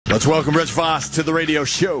Let's welcome Rich Voss to the radio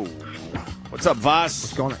show. What's up, Voss?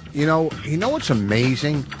 What's going on? You know what's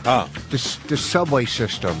amazing? The subway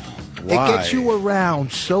system. Why? It gets you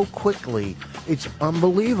around so quickly. It's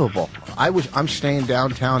unbelievable. I'm staying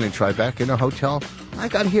downtown in Tribeca in a hotel. I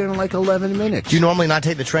got here in like 11 minutes. Do you normally not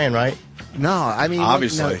take the train, right? No, I mean...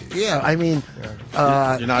 Obviously. You're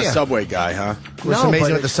not a subway guy, huh? Well, it's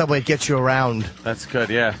amazing what the subway gets you around. That's good,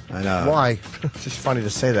 yeah. I know. Why? It's just funny to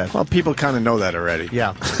say that. Well, people kind of know that already.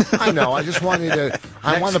 Yeah. I know. I just wanted to...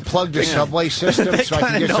 I want to plug the subway system so I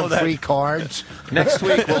can get some free cards. Next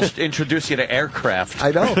week, we'll introduce you to aircraft. I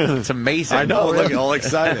know. It's amazing. I know. Look, all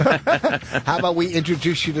excited. How about we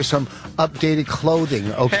introduce you to some updated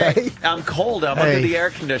clothing, okay? Hey, I'm cold. I'm under the air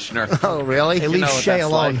conditioner. Oh, really? Hey, leave Shay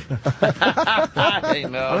alone. I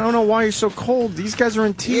know. I don't know why you're so cold. These guys are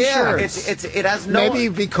in T-shirts. It has no... Maybe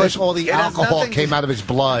because all the alcohol came out of his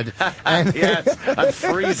blood. And Yes, I'm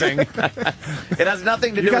freezing. It has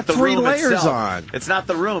nothing to do with the three room layers itself. on. It's not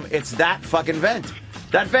the room. It's that fucking vent.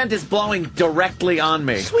 That vent is blowing directly on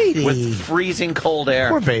me. Sweetie. With freezing cold air.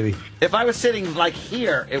 Poor baby. If I was sitting like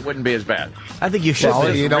here, it wouldn't be as bad. I think you should.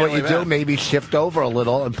 Well, you know what really you do? bad. Maybe shift over a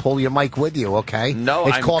little and pull your mic with you, okay? No,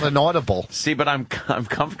 it's called an audible. See, but I'm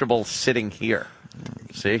comfortable sitting here.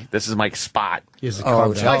 See, this is my spot.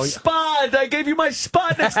 Oh, My spot! I gave you my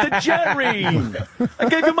spot next to Jerry! I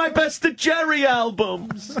gave you my Best of Jerry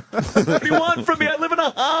albums! What do you want from me? I live in a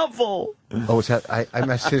hovel! Oh, is that? I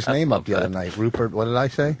messed his name up the other night. Rupert, what did I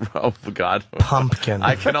say? Oh, God. Pumpkin.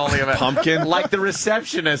 I can only imagine. Pumpkin? Like the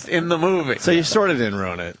receptionist in the movie. So you sort of didn't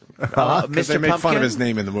ruin it. Because they Mr. make fun Pumpkin? of his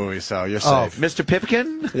name in the movie, so you're Oh, safe. Mr.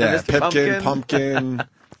 Pipkin? Yeah, Mr. Pipkin, Pumpkin.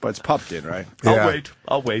 But it's Pumpkin, right? Yeah.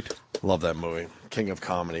 I'll wait. Love that movie. King of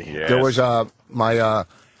comedy. Yes. There was my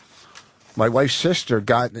wife's sister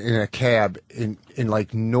got in a cab in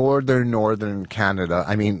like northern Canada.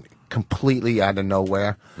 I mean, completely out of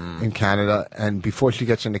nowhere in Canada. And before she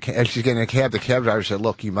gets in the cab, she's getting in a cab. The cab driver said,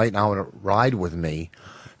 "Look, you might not want to ride with me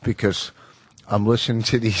because I'm listening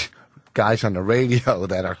to these guys on the radio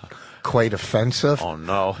that are quite offensive." Oh,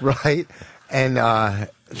 no. Right? And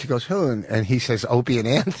she goes, "Who?" And he says, "Opie and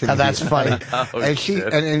Anthony." Oh, that's funny.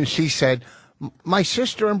 And she said, "My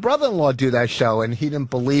sister and brother-in-law do that show," and he didn't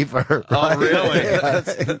believe her. Oh, really?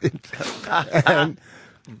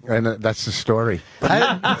 And that's the story.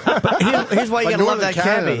 But here's why you gotta love that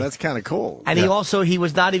cabbie. That's kind of cool. And he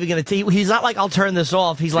was not even going to... He's not like, I'll turn this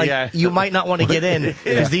off. He's like, you might not want to get in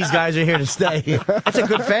because these guys are here to stay. That's a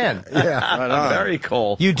good fan. Yeah. Right on. Very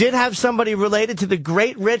cool. You did have somebody related to the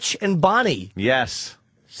great Rich and Bonnie. Yes.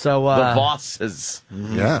 So, The Vosses.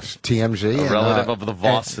 Yes, TMZ. A and, relative of the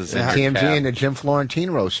Vosses. and in TMZ cab. and the Jim Florentine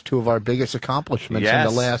roast, two of our biggest accomplishments in the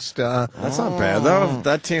Yes. last... That's not bad, though.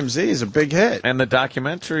 That TMZ is a big hit. And the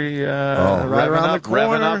documentary, right around the corner.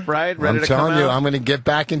 Revving up, right? Ready I'm to come telling you, out? I'm going to get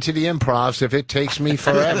back into the improvs if it takes me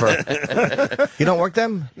forever. you don't work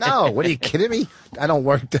them? No, what are you kidding me? I don't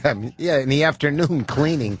work them. Yeah, in the afternoon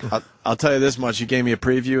cleaning. I'll tell you this much. You gave me a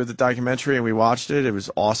preview of the documentary, and we watched it. It was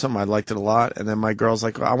awesome. I liked it a lot. And then my girl's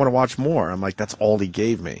like, I want to watch more. I'm like, that's all he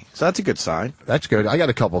gave me. So that's a good sign. That's good. I got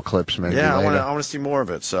a couple clips, maybe. Yeah, later. I want to see more of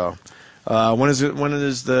it. So when is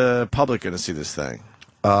the public going to see this thing?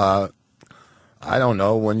 I don't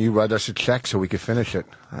know. When you write us a check so we could finish it.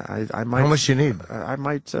 I might. How much you need? I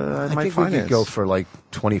might. I think we finance. could go for like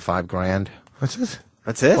 25 grand. What's this?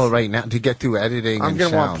 That's it. Well, right now to get through editing. I'm and gonna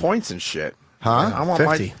sound. want points and shit. Huh? I want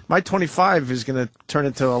 50. my 25 is going to turn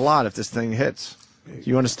into a lot if this thing hits.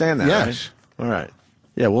 You understand that? Yes. Right? All right.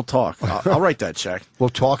 Yeah, we'll talk. I'll write that check. We'll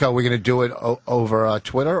talk. Are we going to do it over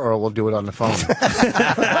Twitter or we'll do it on the phone?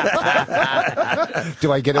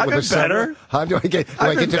 Do I get it I've with a been better. sun? How do I get? Do I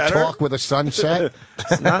I've get been to better. talk with a sunset?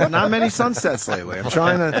 Not many sunsets lately. I'm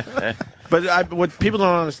trying to. But what people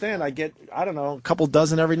don't understand, I get, I don't know, a couple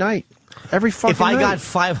dozen every night. Every fucking If I night. got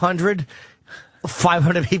 500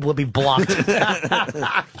 people would be blocked.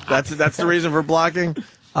 That's the reason for blocking?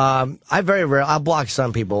 I very rarely, I'll block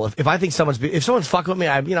some people. If I think if someone's fucking with me,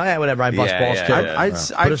 whatever, I bust Yeah, balls yeah, too. yeah.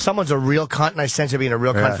 But if someone's a real cunt and I sense they're being a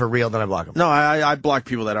real cunt for real, then I block them. No, I block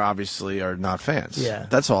people that are obviously are not fans. Yeah.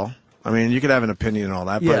 That's all. I mean, you could have an opinion and all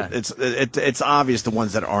that, Yeah. but it's obvious the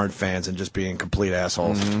ones that aren't fans and just being complete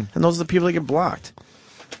assholes. And those are the people that get blocked.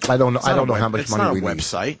 I don't know. It's I not don't a know how web- much it's money not we a need.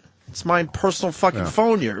 website. It's my personal fucking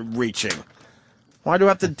phone you're reaching. Why do I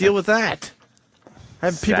have to deal with that? I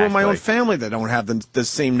have people in my own Exactly. family that don't have the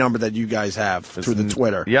same number that you guys have through the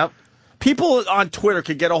Twitter. Yep. People on Twitter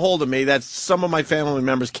could get a hold of me that some of my family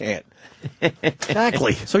members can't.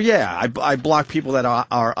 Exactly. So yeah, I block people that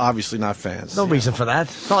are obviously not fans. No reason for that.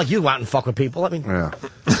 It's not like you go out and fuck with people. I mean, Yeah.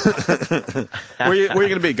 Where you going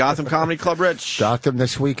to be? Gotham Comedy Club, Rich? Gotham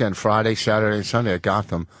this weekend, Friday, Saturday, and Sunday at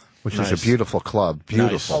Gotham, which is a beautiful club.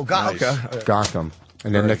 Beautiful. oh God, Nice. okay. Gotham.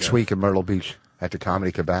 And then Very next good. week in Myrtle Beach at the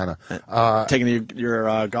Comedy Cabana. Taking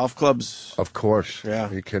your golf clubs? Of course. Yeah.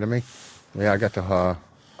 Are you kidding me? Yeah, I got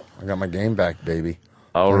my game back, baby.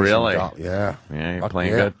 Oh, Playing some really? golf. Yeah. Yeah, you're Fuck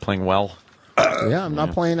playing yeah. good, playing well. Yeah, I'm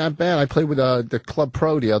not playing that bad. I played with the Club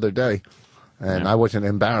Pro the other day, and I wasn't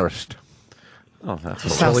embarrassed. Oh, that's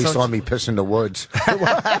Until he so- saw me piss in the woods.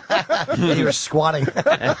 You were squatting.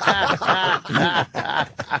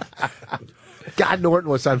 God, Norton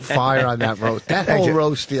was on fire on that roast. That whole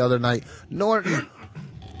roast the other night. Norton,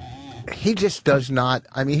 he just does not.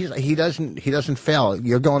 I mean, he doesn't fail.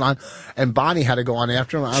 You're going on, and Bonnie had to go on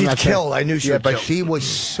after him. I'm She's not saying- killed. I knew she would but kill. she was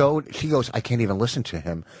so. She goes, I can't even listen to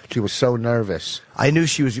him. She was so nervous. I knew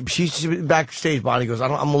she was. She's backstage. Bonnie goes,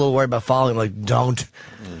 I'm a little worried about following. Like, don't.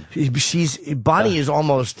 Bonnie is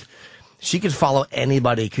almost. She could follow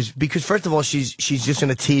anybody because first of all, she's just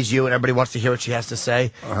going to tease you, and everybody wants to hear what she has to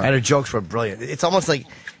say, and her jokes were brilliant. It's almost like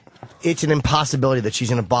it's an impossibility that she's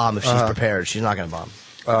going to bomb if she's prepared. She's not going to bomb.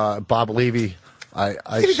 Bob Levy,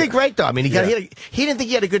 He did great though. I mean, he didn't think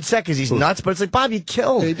he had a good set because he's nuts, but it's like, Bob, you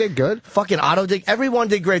killed. He did good. Fucking Otto did. Everyone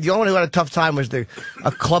did great. The only one who had a tough time was a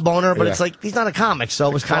club owner, but Yeah. it's like he's not a comic, so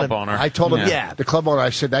it was kind of. Club owner. I told him, Yeah. the club owner,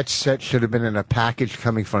 I said that set should have been in a package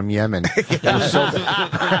coming from Yemen. It was so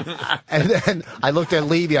and then I looked at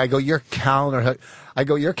Levy. I go, your calendar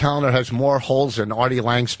has more holes than Artie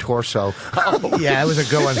Lang's torso. Yeah, it was a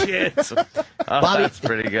good one. Shit. Oh, Bobby, that's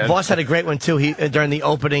pretty good. Voss had a great one too. He during the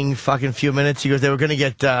opening fucking few minutes, he goes, they were going to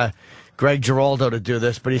get Greg Giraldo to do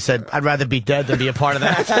this, but he said, I'd rather be dead than be a part of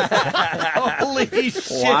that. Holy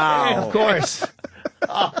shit. Wow. Of course.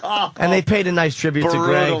 And they paid a nice tribute to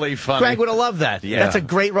Greg. Brutally funny. Greg would have loved that. Yeah. That's a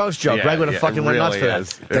great roast joke. Yeah, Greg would have yeah, fucking it went nuts really for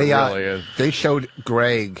is. that. It really is. They showed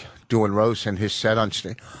Greg doing roast and his set on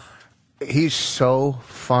stage. He's so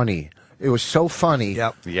funny. It was so funny.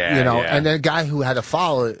 Yep. Yeah, You know, yeah. and the guy who had to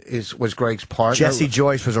follow was Greg's partner. Jesse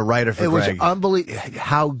Joyce was a writer for It was Greg. unbelievable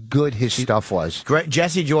how good his stuff was.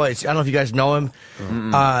 Jesse Joyce, I don't know if you guys know him.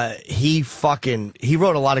 He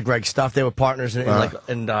wrote a lot of Greg's stuff. They were partners,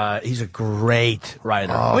 and he's a great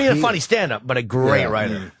writer. A funny stand-up, but a great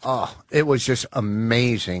writer. Oh, it was just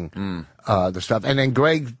amazing, the stuff. And then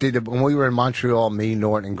Greg did it when we were in Montreal, me,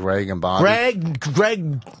 Norton, and Greg, and Bobby.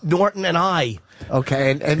 Greg Norton, and I.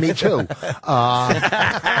 Okay, and me too.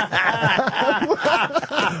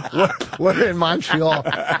 We're in Montreal,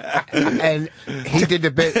 and he did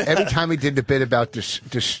the bit. Every time he did the bit about the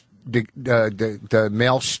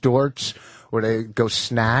male storts, where they go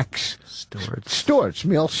snacks. Storts,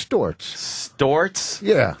 male storts. Storts?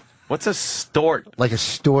 Yeah. What's a stort? Like a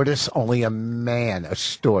stortus, only a man. A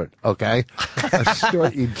stort, okay? A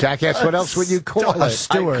stort, you jackass. What else would you call it?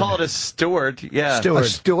 Steward. I call it a steward. Yeah. Steward. A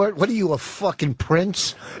steward? What are you, a fucking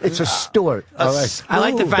prince? It's a steward. All right. I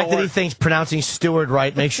like the fact that he thinks pronouncing steward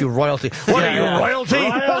right makes you royalty. What are you, royalty?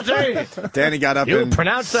 Royalty. Danny got up You and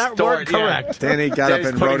pronounce that word Steward, yeah. correct. Danny got up Dave's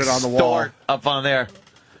and wrote putting it on the wall. stort up on there.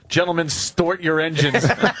 Gentlemen, stort your engines.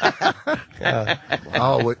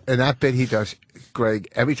 Oh, and that bit he does, Greg,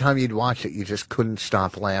 every time you'd watch it, you just couldn't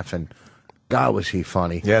stop laughing. God, was he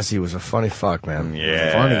funny. Yes, he was a funny fuck, man.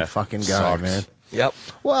 Yeah. Funny fucking guy, Sucks. man. Yep.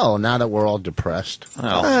 Well, now that we're all depressed.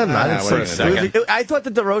 I wait a second. thought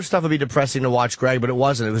that the roast stuff would be depressing to watch, Greg, but it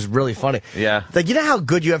wasn't. It was really funny. Yeah. Like, you know how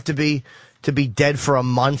good you have to be dead for a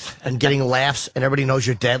month and getting laughs and everybody knows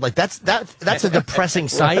you're dead? Like, that's a depressing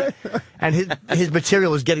sight. And his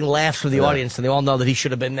material was getting laughs from the audience, and they all know that he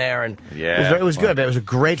should have been there. And Yeah. it was good, man. It was a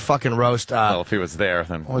great fucking roast. Well, if he was there,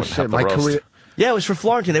 then Oh, wouldn't shit, have the my roast. career. Yeah, it was for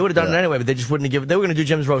Florentine. They would have done it anyway, but they just wouldn't have given. They were going to do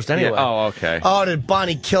Jim's roast anyway. Yeah. Oh, okay. Oh, did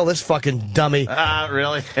Bonnie kill this fucking dummy?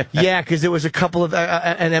 Really? Yeah, because there was a couple of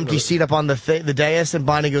an empty seat up on the dais, and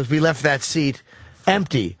Bonnie goes, "We left that seat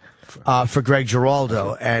empty for Greg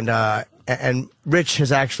Giraldo," and Rich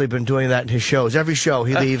has actually been doing that in his shows. Every show,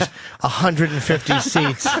 he leaves 150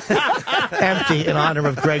 seats empty in honor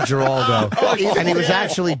of Greg Giraldo, and he was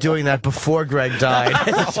actually doing that before Greg died.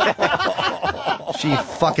 She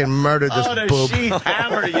fucking murdered this Does boob. she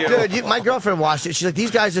hammer you? Dude, my girlfriend watched it. She's like,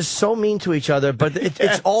 these guys are so mean to each other, but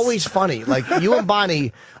it's always funny. Like, you and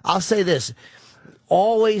Bonnie, I'll say this,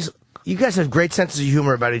 always You guys have great senses of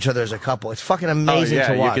humor about each other as a couple. It's fucking amazing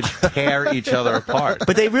to watch. You could tear each other apart.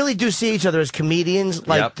 But they really do see each other as comedians,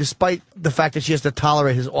 like, despite the fact that she has to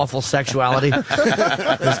tolerate his awful sexuality,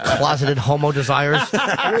 his closeted homo desires.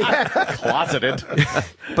 Closeted.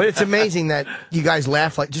 But it's amazing that you guys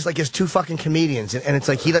laugh just like as two fucking comedians. And it's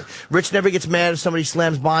like Rich never gets mad if somebody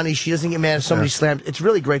slams Bonnie. She doesn't get mad if somebody slams. It's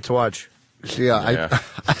really great to watch. Yeah.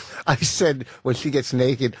 I said when she gets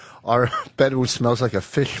naked, our bedroom smells like a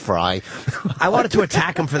fish fry. I wanted to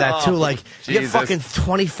attack him for that too. Like, you're Jesus. fucking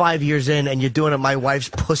 25 years in and you're doing a "my wife's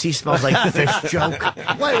pussy smells like fish" joke.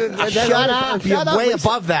 Shut up! You're way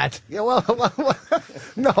above that. Yeah, well,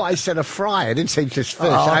 no, I said a fry. I didn't say just fish.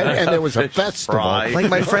 And there was a Fish festival. fry.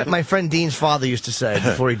 Like my friend Dean's father used to say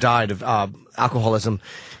before he died of alcoholism.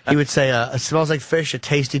 He would say, "It smells like fish, a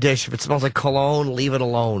tasty dish. If it smells like cologne, leave it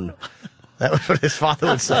alone." That was what his father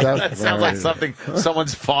would say. That sounds like something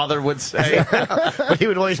someone's father would say. But he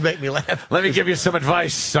would always make me laugh. Let me give you some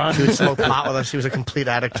advice, son. He would smoke pot with us. He was a complete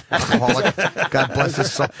addict, alcoholic. God bless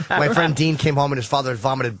his soul. My friend Dean came home and his father had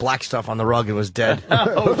vomited black stuff on the rug and was dead.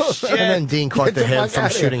 Oh, shit. And then Dean caught the HIV from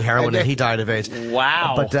shooting heroin and he died of AIDS.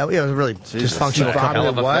 Wow. But it was a really dysfunctional Hell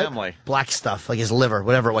of a family. family. Black stuff, like his liver,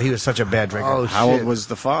 whatever it was. He was such a bad drinker. Oh, How old shit. was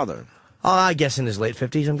the father? I guess in his late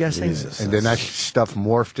 50s, I'm guessing. And then that stuff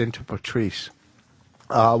morphed into Patrice.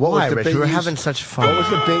 What Why, was the Rich? bit We were you having used- such fun. What was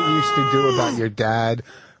the bit you used to do about your dad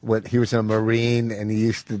when he was a Marine and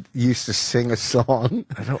he used to sing a song?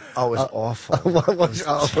 It was awful. What It was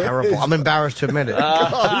terrible. I'm embarrassed to admit it.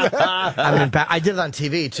 I did it on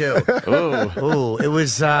TV too. Ooh, it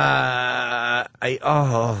was.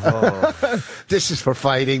 This is for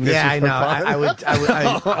fighting. This Yeah, is I for know. fun. I would.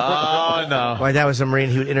 Oh, no. My dad was a Marine.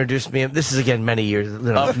 He would introduce me. This is again many years,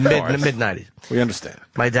 mid '90s. We understand.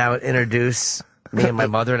 My dad would introduce me and my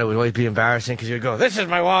mother, and it would always be embarrassing because he would go, "This is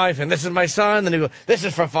my wife, and this is my son," and he'd go, "This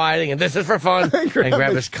is for fighting, and this is for fun," and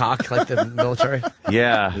grab his cock like the military.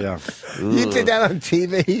 Yeah. Yeah. You did that on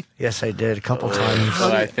TV? Yes, I did a couple times.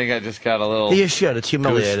 But I think I just got a little You should. It's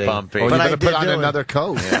humiliating. goosebumpy. Or But you I better did put on do it. another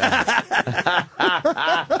coat.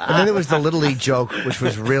 And then there was the Little League joke, which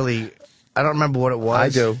was really. I don't remember what it was. I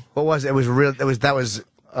do. What was it? It was real. That was.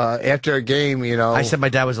 After a game, you know. I said my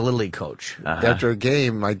dad was a Little League coach. After a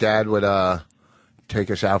game, my dad would take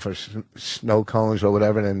us out for snow cones or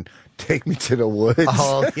whatever, and then take me to the woods.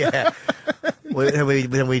 Oh yeah. Then we'd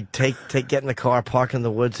get in the car, park in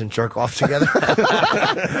the woods, and jerk off together.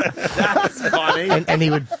 That's funny. And he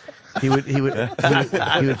would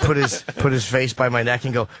put his face by my neck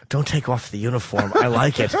and go, "Don't take off the uniform. I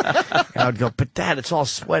like it." And I would go, "But Dad, it's all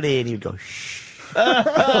sweaty." And he would go, "Shh."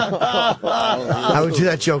 I would do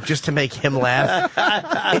that joke just to make him laugh.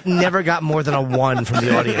 It never got more than a 1 from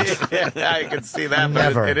the audience. I can see that,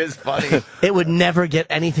 Never. but it is funny. It would never get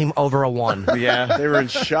anything over a 1. Yeah. They were in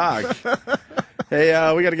shock.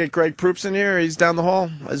 Hey, we got to get Greg Proops in here. He's down the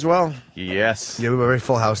hall as well. Yes. Yeah, we were a very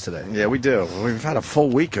full house today. Yeah, we do. We've had a full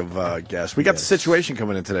week of guests. We got the situation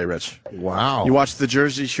coming in today, Rich. Wow. You watched the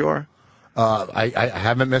Jersey Shore? I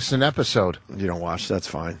haven't missed an episode. You don't watch. That's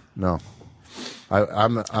fine. No.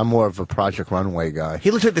 I'm more of a Project Runway guy.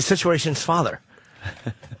 He looked like the situation's father.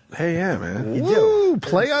 Hey, yeah, man. You do. Woo,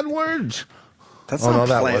 play on words. That's Oh, not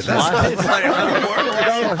no, that play. wasn't.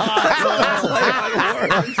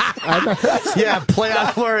 Yeah, play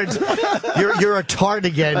on words. You're a tard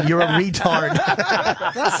again. You're a retard.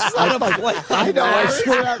 I know.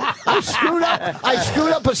 I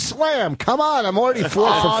screwed up a slam. Come on, I'm already 4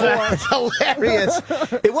 for 4. That's hilarious.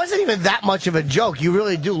 It wasn't even that much of a joke. You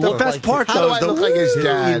really do look best like part, How do though, I is the look like his You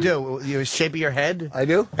dad? do. You shape of your head. I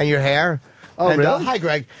do? And your hair. Oh, and, really? Hi,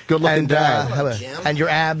 Greg. Good-looking and, dad. and your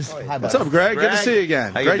abs. Hi, What's up, Greg? Good to see you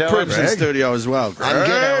again. How you Greg doing, Proops in Greg? studio as well. Greg. I'm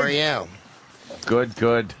good. How are you? Good,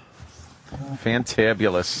 good.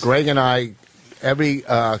 Fantabulous. Greg and I, every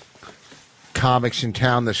comics in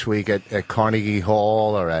town this week at Carnegie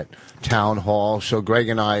Hall or at Town Hall. So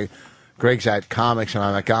Greg's at Comics and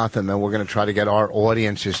I'm at Gotham, and we're going to try to get our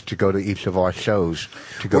audiences to go to each of our shows.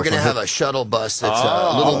 To go We're going to have a shuttle bus. It's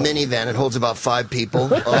a little minivan. It holds about 5 people.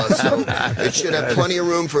 So it should have plenty of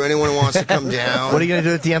room for anyone who wants to come down. What are you going to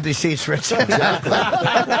do with the empty seats, Rich? We're going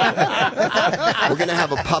to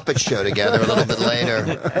have a puppet show together a little bit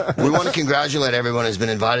later. We want to congratulate everyone who's been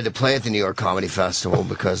invited to play at the New York Comedy Festival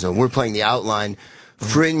because we're playing the outline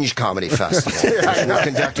Fringe Comedy Festival, which we're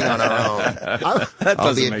conducting on our own.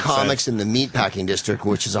 I'll be at Comics in the Meatpacking District,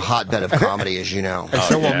 which is a hotbed of comedy, as you know. And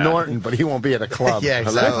so will Norton, but he won't be at a club. Yeah,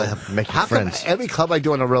 exactly. Make How come friends. every club I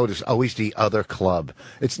do on the road is always the other club?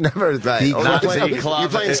 It's never Right. the Oh, Not club. the club. You're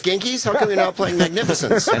playing Skinkies? How come you're not playing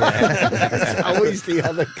Magnificence? It's always the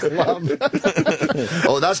other club.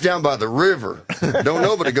 Oh, that's down by the river. Don't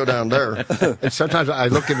nobody go down there. And sometimes I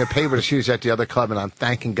look in the paper to see who's at the other club, and I'm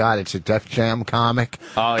thanking God it's a Def Jam comic.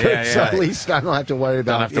 Oh, yeah, So yeah. at least I don't have to worry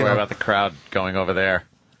about. Don't have to worry about the crowd going over there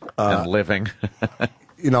and living.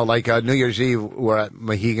 Like New Year's Eve, we're at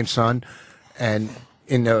Mohegan Sun, and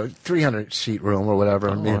in the 300-seat room or whatever,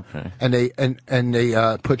 okay. and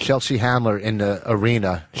they put Chelsea Handler in the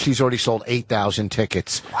arena. She's already sold 8,000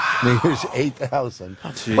 tickets. Wow, New Year's 8,000.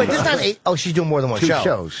 Wait, this is not 8. Oh, she's doing more than one Two show.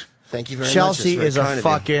 shows. Thank you very much. Chelsea That's is very a kind of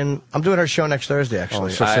you. fucking. I'm doing her show next Thursday,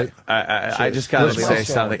 actually. so say- I just got to Where's say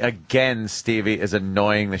Marcel? something. Again, Stevie is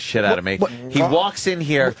annoying the shit out of me. He walks in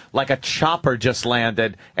here like a chopper just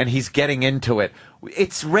landed, and he's getting into it.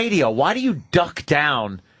 It's radio. Why do you duck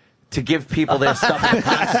down to give people their stuff in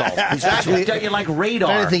console? Exactly. You're like If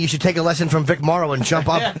radar. anything, you should take a lesson from Vic Morrow and jump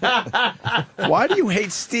up. Why do you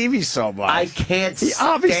hate Stevie so much? I can't He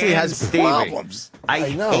obviously stand has Stevie. problems. I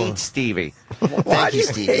hate Stevie. Thank you,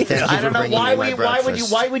 Stevie. Thank you I for don't know bringing why. me my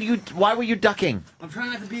breakfast. Why were you ducking? I'm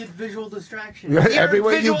trying not to be a visual distraction. You're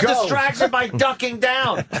Everywhere a visual you go. distraction by ducking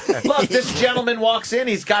down. Look, this gentleman walks in.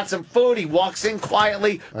 He's got some food. He walks in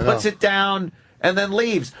quietly, puts it down, and then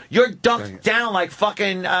leaves. You're ducked down like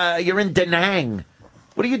fucking. You're in Da Nang.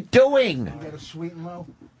 What are you doing? You got a sweet and low?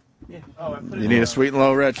 You need a sweet and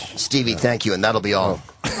low, Rich? Stevie, thank you, and that'll be all.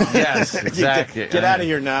 Yes, exactly. Get out of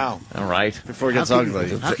here now All right. before it gets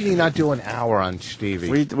ugly. How can you not do an hour on Stevie?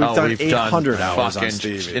 We've done 800 hours fucking on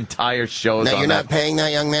Stevie. entire shows Now, on you're that not paying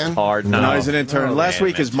that young man? hard. No, he's an intern. Last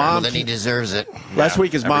week, his Well, mom. then he deserves it. Last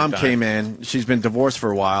week, his every mom time. came in. She's been divorced for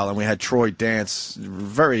a while, and we had Troy dance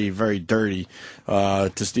very, very dirty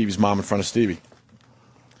to Stevie's mom in front of Stevie.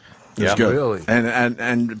 It was Yeah. good. Really?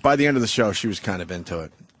 And by the end of the show, she was kind of into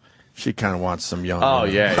it. She kind of wants some young. Oh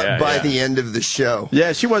women. yeah. By the end of the show.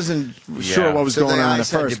 Yeah, she wasn't sure what was So going the on in the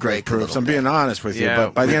ice had to first break grade a Proops. little I'm being honest with you. Yeah,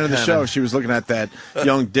 But by the end of the kinda. show, she was looking at that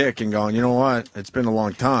young dick and going, you know what? It's been a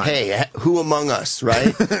long time. Hey, who among us,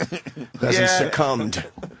 right? Hasn't succumbed.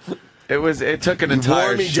 It took an You entire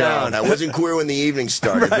wore me show. down. I wasn't queer when the evening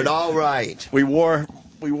started, but all right. We wore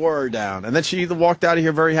her down. And then she walked out of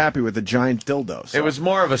here very happy with a giant dildo. So. It was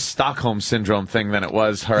more of a Stockholm syndrome thing than it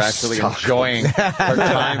was her actually enjoying her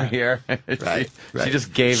time here. Right, She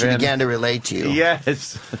just gave She in. began to relate to you.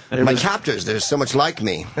 Yes. My captors, there's so much like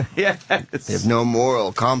me. Yes. They have no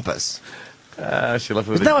moral compass. She left with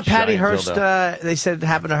Isn't that what Patty giant Hearst, dildo. they said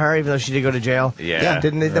happened to her, even though she did go to jail? Yeah.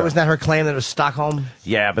 Didn't they, that was not her claim that it was Stockholm?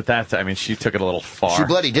 Yeah, but that's, I mean, she took it a little far. She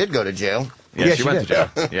bloody did go to jail. Yeah, Yeah, she she went did. to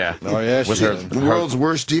jail. Yeah. Oh, yeah, With she her, did. The world's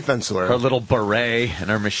worst defense her lawyer. little beret and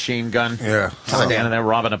her machine gun. Yeah. Standing there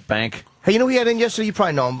robbing a bank. Hey, you know who he had in yesterday? You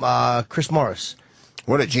probably know him, Chris Morris.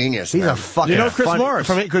 What a genius, He's man. a fucking You know Chris fun- Morris?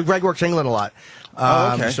 From, Greg works in England a lot.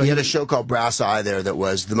 okay. So He had a show called Brass Eye there that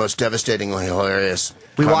was the most devastatingly hilarious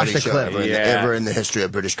We comedy watched the show clip. ever in the history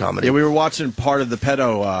of British comedy. Yeah, we were watching part of the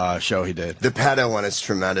pedo show he did. The pedo one is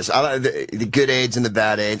tremendous. I like the good AIDS and the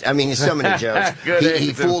bad AIDS. I mean, he's so many jokes. Good he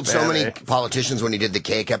AIDS and fooled so bad many AIDS. politicians when he did the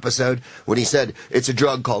cake episode. When he said it's a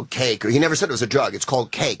drug called cake, or he never said it was a drug. It's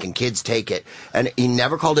called cake, and kids take it. And he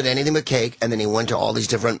never called it anything but cake. And then he went to all these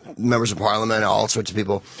different members of parliament and all sorts of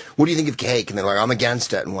people. What do you think of cake? And they're like, I'm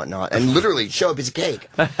against it and whatnot. And literally, show a piece of cake.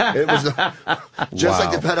 It was just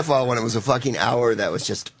like the pedophile one. It was a fucking hour that was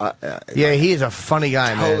just. Yeah, he is a funny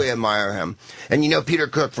guy, Totally man. admire him. And you know Peter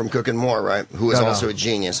Cook from Cook and More, right? Who was No, no. also a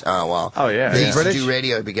genius. Oh, wow. Oh, yeah. They Yeah. used to British? do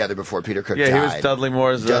radio together before Peter Cook Yeah, died. he was Dudley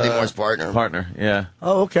Moore's partner. Partner, yeah.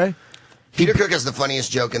 Oh, okay. Peter Cook has the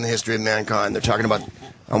funniest joke in the history of mankind. They're talking about,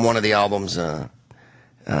 on one of the albums,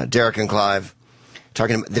 Derek and Clive,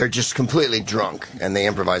 they're just completely drunk, and they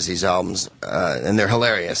improvise these albums, and they're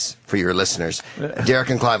hilarious for your listeners. Derek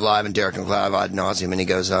and Clive Live and Derek and Clive ad nauseum, and he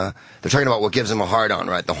goes, they're talking about what gives him a hard-on,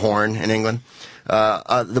 right? The horn in England.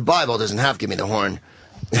 The Bible doesn't have to give me the horn.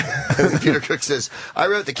 Peter Cook says, I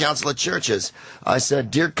wrote the Council of Churches. I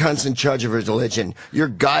said, dear cunts in charge of religion, your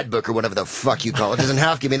guidebook or whatever the fuck you call it doesn't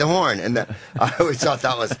have to give me the horn. And I always thought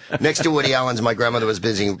that was, next to Woody Allen's My Grandmother Was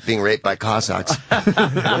Busy Being Raped by Cossacks.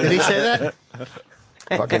 Did he say that?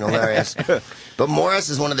 Fucking hilarious. But Morris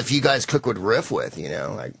is one of the few guys Cook would riff with, you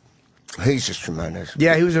know, like, he's just tremendous.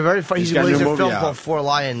 Yeah, he was a very funny. He's He's got a released new a movie film out. called Four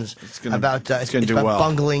Lions gonna- about it's gonna do about well.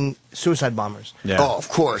 bungling suicide bombers. Yeah. Oh, of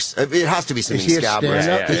course. It has to be something Is he a scabrous.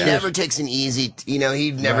 stand-up? He Yeah. never takes an easy,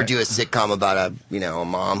 he'd never do a sitcom about a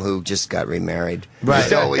mom who just got remarried. Right.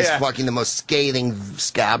 He's always Yeah. fucking the most scathing,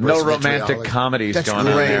 scabrous No romantic vitriolic. comedies That's going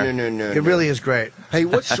on great. there. No. It really is great. Hey,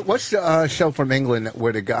 what's the show from England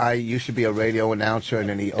where the guy used to be a radio announcer and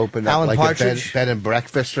then he opened up Alan like Partridge? a bed and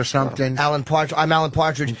breakfast or something? Alan Partridge. I'm Alan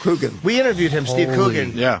Partridge. Coogan. We interviewed him, Steve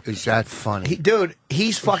Coogan. Yeah. Is that funny? Dude,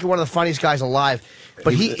 he's fucking one of the funniest guys alive.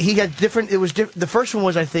 But he had different. It was the first one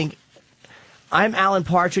was, I think, I'm Alan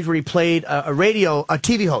Partridge, where he played a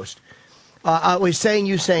TV host. Was Saying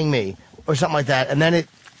You, Saying Me, or something like that, and then it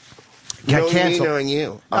got Knowing canceled. me, knowing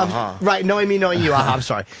you. Right, Knowing Me, Knowing You. I'm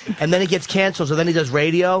sorry. And then it gets canceled, so then he does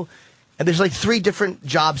radio. And there's like 3 different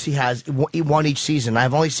jobs he has, one each season.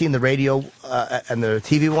 I've only seen the radio and the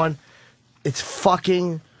TV one. It's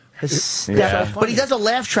fucking hysterical. But he does a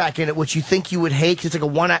laugh track in it, which you think you would hate, 'cause it's like a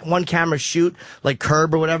one camera shoot, like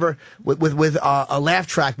Curb or whatever, with a laugh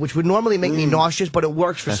track, which would normally make me nauseous, but it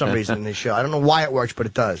works for some reason in this show. I don't know why it works, but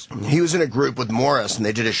it does. He was in a group with Morris, and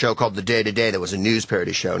they did a show called The Day to Day that was a news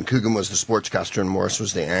parody show, and Coogan was the sportscaster, and Morris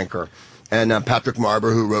was the anchor. And Patrick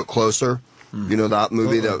Marber, who wrote Closer, you know that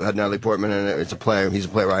movie that had Natalie Portman in it? It's a play. He's a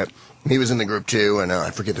playwright. He was in the group, too, and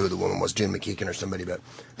I forget who the woman was, Jim McKeegan or somebody, but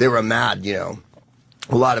they were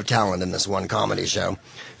a lot of talent in this one comedy show.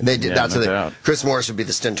 And they did that's no what doubt. Chris Morris would be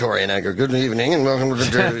the stentorian anchor. Good evening and welcome to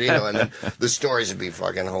the and then the stories would be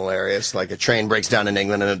fucking hilarious. Like a train breaks down in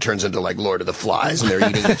England and it turns into like Lord of the Flies and they're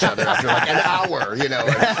eating each other after like an hour,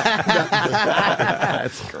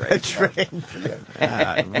 That's great. A train.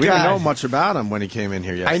 We didn't know much about him when he came in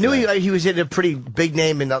here yesterday. I knew he was in a pretty big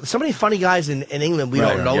name, and so many funny guys in England we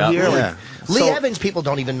don't know Yeah. here. Yeah. Like, Lee Evans, people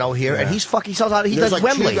don't even know here, and he's fucking sells out. He There's does like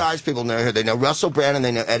Wembley. 2 guys people know here. They know Russell Brand and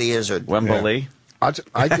they know Eddie Izzard. Wembley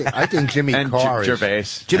I think Jimmy and Carr is Gervais.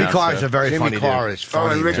 Jimmy Yeah, Carr so- is a very Jimmy funny Carr dude. is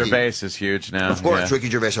funny. and Ricky. man. Gervais is huge now. Of course, yeah. Ricky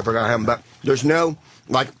Gervais. I forgot him, but there's no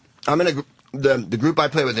like. I'm in the group I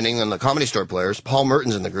play with in England, the Comedy Store players. Paul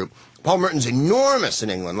Merton's in the group. Paul Merton's enormous in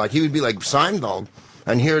England. Like he would be like Seinfeld,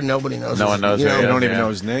 and here nobody knows. No one knows You who know, he They is. don't even Yeah. know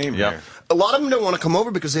his name Yep. here. a lot of them don't want to come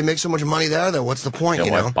over because they make so much money there. Though, what's the point? Yeah,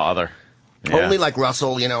 You why know, bother? Yeah. only like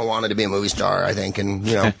Russell, wanted to be a movie star, I think, and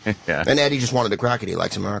Yeah. and Eddie just wanted to crack it. He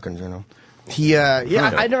likes Americans,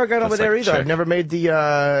 I never got over That's there like either. chick. I've never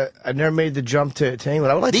made the jump to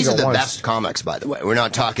England. I would like These to are go the once. best comics, by the way. We're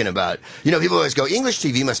not talking about, people always go, English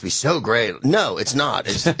TV must be so great. No, it's not.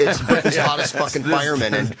 It's Britain's hottest fucking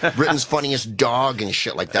fireman and Britain's funniest dog and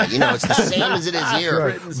shit like that. It's the same as it is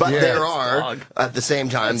here. But there are, dog. at the same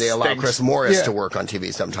time, they allow stinks. Chris Morris Yeah. to work on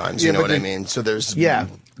TV sometimes. Yeah, You know but what I then- mean? So there's... Yeah.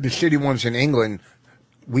 The shitty ones in England,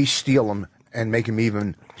 we steal them and make them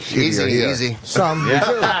even shittier here. Easy. Some.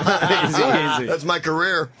 That's my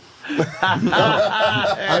career.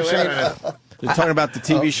 I'm saying, You're talking about the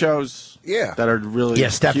TV shows Yeah. that are really Yeah,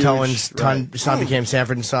 Steptoe and huge. Right. Son became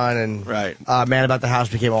Sanford and Son, and Right. Man About the House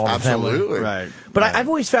became All in the Family. Absolutely. Right. But I've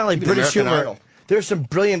always found like Even British American humor. Idol. There's some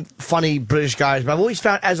brilliant, funny British guys, but I've always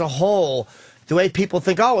found, as a whole, the way people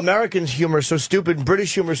think, oh, Americans' humor is so stupid, and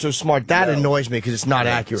British humor is so smart. That annoys me because it's not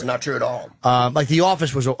accurate. It's not true at all. Like The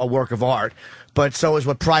Office was a work of art, but so is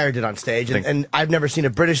what Pryor did on stage, and I've never seen a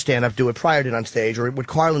British stand-up do what Pryor did on stage or what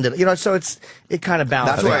Carlin did. So it kind of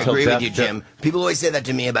balances. That's where I Till agree with death you, do- Jim. People always say that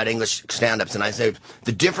to me about English stand-ups, and I say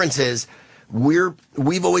the difference is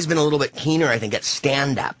we've always been a little bit keener, I think, at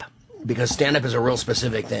stand-up. Because stand-up is a real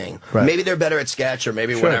specific thing. Right. Maybe they're better at sketch or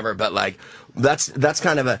maybe whatever, but like that's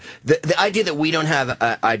kind of the idea that we don't have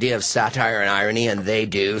an idea of satire and irony and they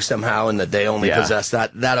do somehow, and that they only possess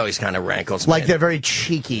that always kind of rankles me. Like they're very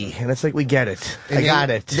cheeky, and it's like, we get it. I got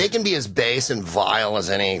it. They can be as base and vile as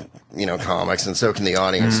any comics, and so can the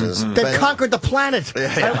audiences. They've But- conquered the planet.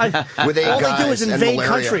 With eight all they do guys is and invade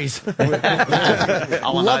malaria. countries. Love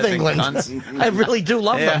Colonizing England. cunts. I really do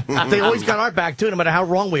love them. They always got our back too, no matter how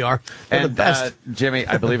wrong we are. They're the And best. Jimmy,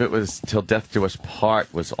 I believe it was Till Death Do Us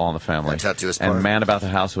Part was All in the Family. Death Do Us Part. And Man About the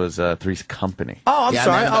House was Three's Company. Oh, I'm Yeah,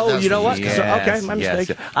 sorry. man, that Oh, was- you know what? Yes, Okay, my yes.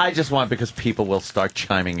 mistake. I just want, because people will start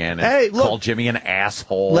chiming in and Hey, look. call Jimmy an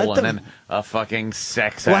asshole Let and them- then a fucking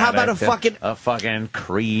sex Well, how about addict a fucking- and a fucking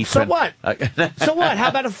creep. So and- what? So what? How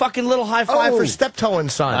about a fucking little high five for Steptoe and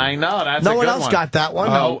Son? I know, that's no a one good else one. got that one.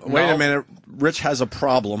 Oh, wait no. a minute. Rich has a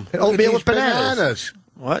problem. Oatmeal with These bananas.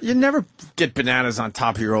 What? You never get bananas on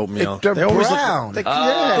top of your oatmeal. They're They always brown. Look,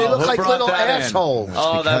 Yeah, they look who like brought little that in? assholes.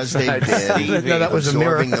 Oh, because that's they right, did. Stevie. No, that was a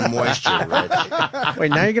mirror. Absorbing the moisture, right?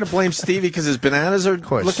 wait, now you're going to blame Stevie because his bananas are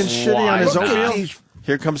course. looking shitty Why on his not? oatmeal?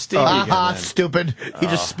 Here comes Stevie Aha, again. then. stupid. He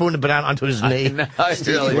just spooned a banana onto his knee. No, I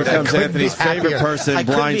really Here did. comes Anthony's favorite person, I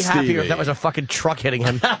couldn't Blind be happier Stevie. if that was a fucking truck hitting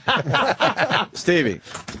him. Stevie.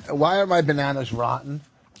 Why are my bananas rotten?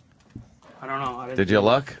 I don't know. I didn't Did you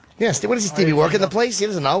look? Yeah, what is Stevie working the place? He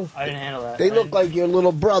doesn't know. I didn't handle that. They look like your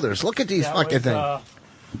little brothers. Look at these fucking things.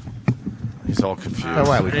 He's all confused.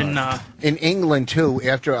 why I we didn't. In England too,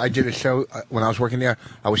 after I did a show when I was working there,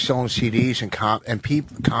 I was selling CDs and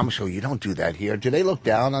comics. So you don't do that here. Do they look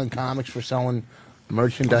down on comics for selling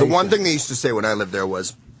merchandise? The one thing they used to say when I lived there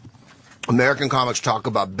was, American comics talk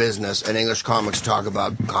about business and English comics talk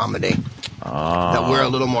about comedy. That we're a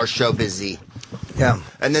little more show busy. Yeah.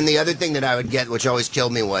 And then the other thing that I would get, which always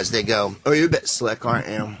killed me, was they go, "Oh, you're a bit slick, aren't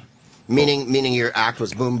you?" Meaning your act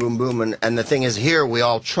was boom, boom, boom. And the thing is, here we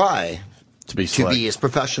all try to be as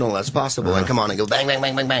professional as possible and come on and go bang, bang,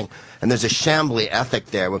 bang, bang, bang. And there's a shambly ethic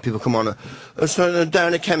there when people come on, down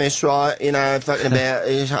the chemist, right? You know, fucking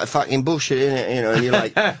about fucking bullshit, innit? You know, and you're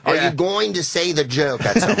like, are you going to say the joke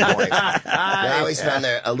at some point? I always found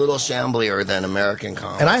they're a little shamblier than American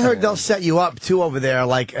comics. And I heard they'll set you up too over there,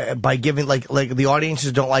 like by giving like the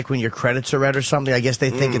audiences don't like when your credits are read or something. I guess they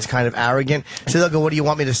think it's kind of arrogant. So they'll go, "What do you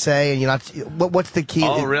want me to say?" And you're not. What's the key?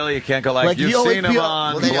 Oh, really? You can't go like you've seen him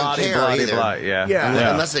on. Well, they don't care either.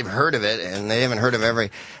 Yeah. Unless they've heard of it, and they haven't heard of every.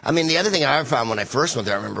 I mean, the other thing I found when I first went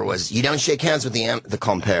there, I remember, was you don't shake hands with the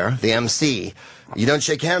compere, the MC. You don't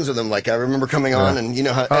shake hands with them. Like I remember coming on, and you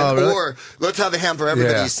know how. Really? Or let's have a hand for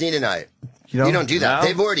everybody you've seen tonight. You don't do that. No?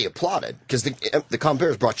 They've already applauded because the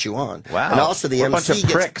compares brought you on. Wow. And also the What a bunch MC of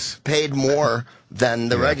gets pricks. paid more than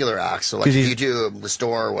the regular acts. So like if you do the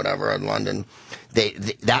store or whatever in London,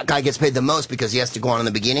 that guy gets paid the most because he has to go on in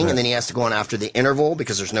the beginning and then he has to go on after the interval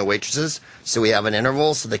because there's no waitresses. So we have an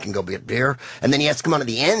interval so they can go get beer. And then he has to come on at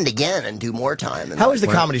the end again and do more time. And How is the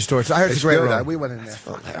Comedy Store? So I heard it's a great room. We went in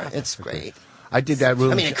there. it's great. I did that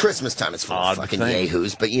room. I mean, at Christmas time it's full of fucking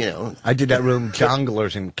yahoos, but you know. I did that room,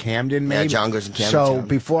 Jonglers in Camden, maybe. Yeah, Jonglers in Camden. So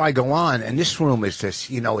before I go on, and this room is this,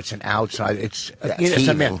 you know, it's an outside. It's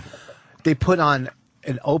they put on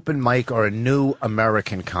an open mic or a new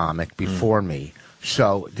American comic before me.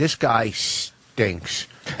 So this guy stinks.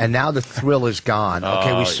 And now the thrill is gone.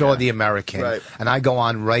 Okay, we saw the American. Right. And I go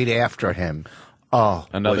on right after him. Oh.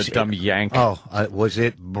 Another dumb yank. Oh, was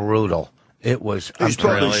it brutal. It was. He's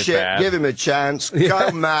probably really shit. bad. Give him a chance.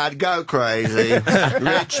 Go mad. Go crazy.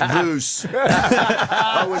 Rich Bruce.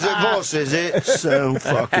 Oh, was it boss, is it? So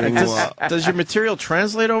fucking what? Does your material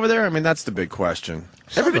translate over there? I mean, that's the big question.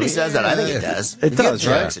 Everybody says that. I think it does. It does,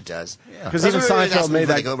 right? It does. Because even Seinfeld made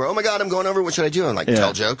that. Go over. Oh my God, I'm going over. What should I do? I'm like,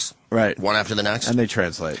 tell jokes. Right. One after the next. And they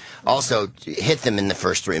translate. Also, hit them in the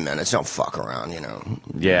first 3 minutes. Don't fuck around, you know.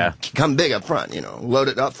 Yeah. Come big up front, you know. Load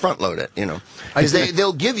it up, front load it, you know. Because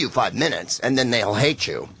they'll give you 5 minutes, and then they'll hate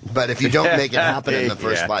you. But if you don't make it happen in the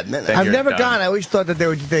first 5 minutes. Then I've you're never done. gone. I always thought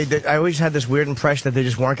that I always had this weird impression that they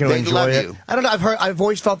just weren't going to They enjoy love it. you. I don't know. I've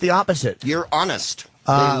always felt the opposite. You're honest.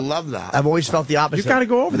 They love that. I've always felt the opposite. You got to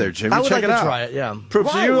go over there, Jimmy. I would Check like it to out. try it. Yeah.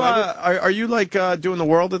 Proops, Why? are you like doing the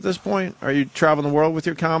world at this point? Are you traveling the world with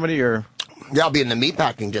your comedy, or? Yeah, I'll be in the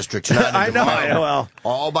meatpacking district tonight. I know. Well,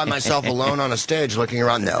 all by myself alone on a stage looking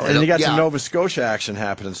around. No, and you got some yeah. Nova Scotia action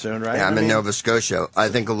happening soon, right? Yeah, I'm in Nova Scotia. I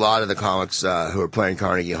think a lot of the comics who are playing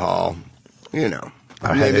Carnegie Hall, you know,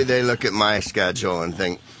 maybe they look at my schedule and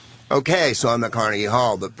think, okay, so I'm at Carnegie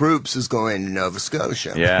Hall, but Proops is going to Nova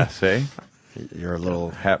Scotia. Yeah, see? You're a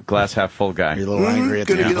little Glass half full guy. You're a little angry at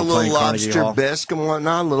the Gonna get a people little playing Carnegie lobster Hall. bisque and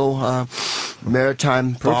whatnot, a little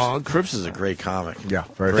maritime fog. Proops is a great comic. Yeah,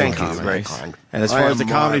 very Thank funny. you, very kind. And as I far as the am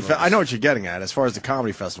comedy, marvelous. I know what you're getting at. As far as the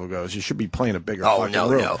comedy festival goes, you should be playing a bigger Oh, fucking no,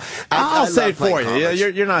 room. no. I'll I say love it for playing you.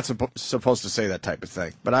 comics. You're not supposed to say that type of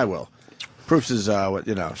thing, but I will. Proops is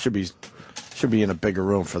should be in a bigger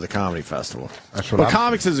room for the comedy festival. That's what but I'm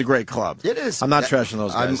comics is a great club. It is. I'm not trashing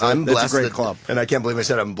those guys. I'm blessed. It's a great club. And I can't believe I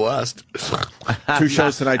said I'm blessed. 2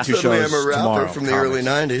 shows tonight, 2 Suddenly shows I'm a rapper tomorrow. from the Comics. early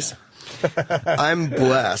 90s. I'm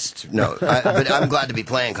blessed. No, but I'm glad to be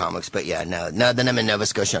playing comics. But yeah, no. Then I'm in Nova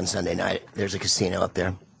Scotia on Sunday night. There's a casino up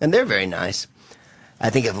there, and they're very nice.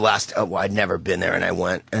 I think I'd never been there, and I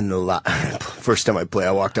went. And first time I play,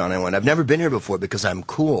 I walked on. I went, I've never been here before because I'm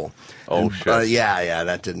cool. Oh, and, shit. Yeah,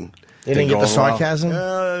 that didn't. They didn't get the go well. sarcasm.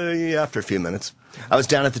 Yeah, after a few minutes. I was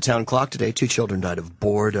down at the town clock today. 2 children died of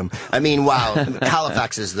boredom. I mean, wow.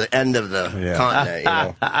 Halifax is the end of the continent, you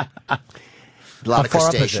know. A lot of far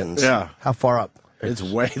up is it? crustaceans. Yeah, How far up? it's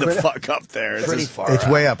way the fuck up there. It's Pretty just- far It's up.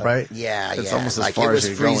 way up, right? Yeah, It's yeah. almost as like far it as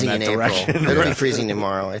was you go in freezing that in April. direction. It'll be freezing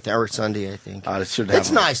tomorrow, I think, or Sunday, I think. it should It's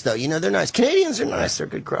happen. nice, though. You know, they're nice. Canadians are nice. They're a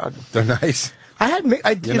good crowd. They're nice.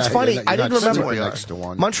 It's funny. I didn't remember. next to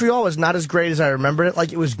one. Montreal was not as great as I remembered it.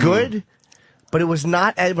 Like, it was good, But it was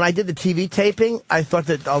not. When I did the TV taping, I thought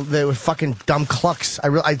that they were fucking dumb clucks.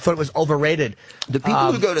 I thought it was overrated. The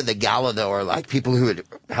people who go to the gala, though, are like people who would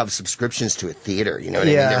have subscriptions to a theater. You know what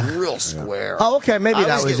I mean? They're real square. Oh, okay, maybe I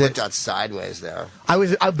that always was get it. looked at sideways there. By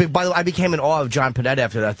the way, I became in awe of John Panetta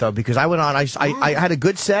after that, though, because I went on. I had a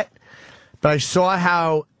good set, but I saw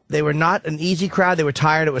how they were not an easy crowd. They were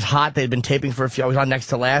tired. It was hot. They'd been taping for a few. I was on next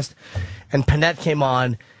to last, and Panetta came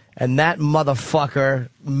on. And that motherfucker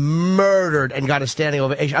murdered and got a standing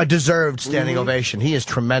ovation, a deserved standing ovation. He is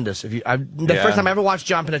tremendous. The first time I ever watched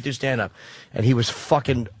John Panetta do stand-up, and he was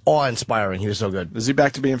fucking awe-inspiring. He was so good. Is he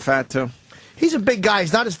back to being fat too? He's a big guy.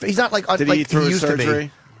 He's not like Did like he eat through his used to be.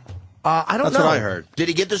 surgery? I don't know. That's what I heard. Did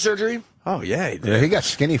he get the surgery? Oh yeah, he did. Yeah, he got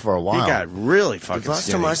skinny for a while. He got really fucking The last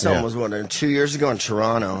skinny. time I saw him was, 2 years ago in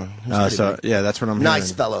Toronto. He was pretty big. Yeah, that's what I'm Nice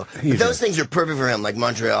hearing. fellow. But those things are perfect for him, like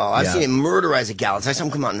Montreal. I've seen him murderize a gala. I saw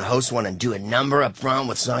him come out and host one and do a number up front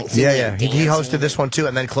with singing. Yeah. He dancing. hosted this one too,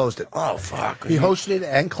 and then closed it. Oh, fuck. He hosted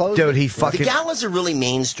and closed. Dude, he The fucking. galas are really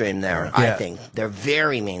mainstream there, I think. They're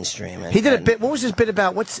very mainstream. He did a bit. What was his bit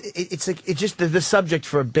about? It's just the subject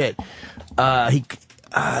for a bit.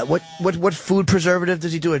 What food preservative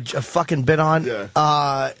does he do a fucking bit on?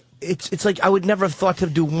 Yeah. It's like I would never have thought to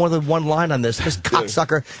do more than one line on this. This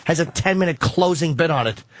cocksucker has a 10-minute closing bit on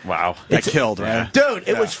it. Wow. That killed, right? Dude,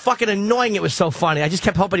 it was fucking annoying. It was so funny. I just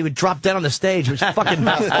kept hoping he would drop dead on the stage. It was fucking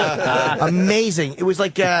amazing. It was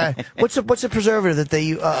like what's a preservative that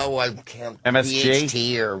they I can't. MSG?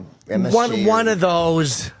 BHT or MSG. one of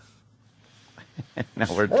those. Now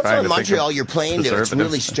we're Also trying in to Montreal, think of you're playing to. It's preservatives.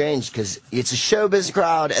 really strange because it's a showbiz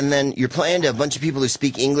crowd, and then you're playing to a bunch of people who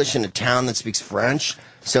speak English in a town that speaks French.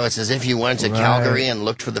 So it's as if you went to Calgary and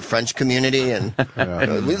looked for the French community, and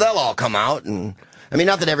they'll all come out. And I mean,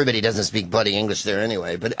 not that everybody doesn't speak bloody English there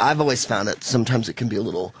anyway, but I've always found that sometimes it can be a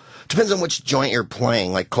little. Depends on which joint you're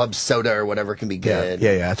playing, like Club Soda or whatever can be good.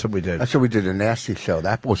 Yeah, that's what we did. That's what we did. A nasty show.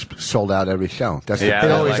 That was sold out every show. That's Yeah, It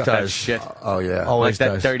I always like that does. shit. Oh yeah. Always Like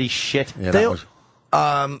that does. dirty shit. Yeah, They- that was.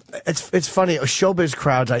 It's funny. Showbiz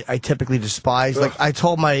crowds I typically despise. Like I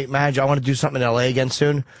told my manager I want to do something in LA again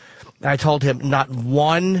soon. And I told him not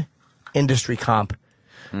one industry comp,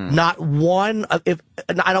 not one.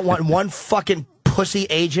 I don't want one fucking pussy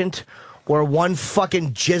agent or one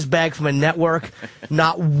fucking jizz bag from a network.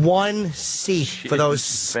 Not one seat for those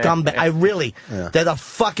scumbags. I really, they're the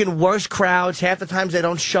fucking worst crowds. Half the times they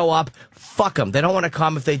don't show up. Fuck them. They don't want to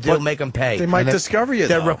come. If they do, make them pay. They might discover you.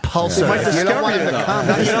 They're though. repulsive. They might You don't discover want you. them to though. come.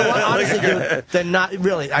 No, you know what? Honestly, dude, they're not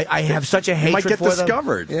really. I have such a They hatred might get for them.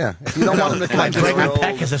 discovered. Yeah. If you don't want them to I come, break my just-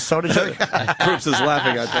 peck as a soda jerk. Proops is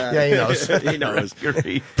laughing at that. Yeah, he knows. He knows.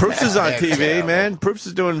 Great. Proops is on They're TV, terrible. man. Proops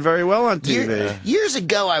is doing very well on TV. Years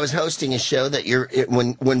ago, I was hosting a show that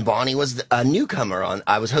when Bonnie was a newcomer on.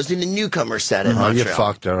 I was hosting a newcomer set in Oh, you Montreal.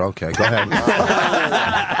 fucked her. Okay, go ahead.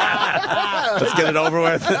 Let's get it over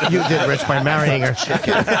with. You did, Rich, by marrying her. The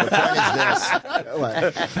point is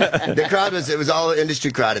this. The crowd it was all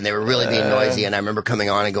industry crowd, and they were really being noisy. And I remember coming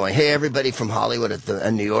on and going, "Hey, everybody from Hollywood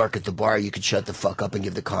and New York at the bar, you could shut the fuck up and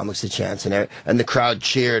give the comics a chance." And the crowd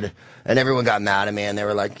cheered, and everyone got mad at me, and they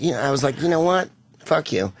were like, I was like, you know what?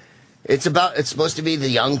 Fuck you. It's supposed to be the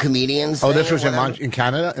young comedians. Oh, thing this or was in whatever. in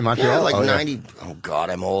Canada, in Montreal. Yeah, like Oh, 90. Oh, God,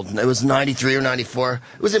 I'm old. It was 93 or 94.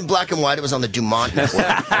 It was in black and white. It was on the Dumont Network.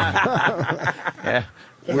 Yeah.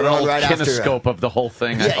 We We're were on all right after. kinescope of the whole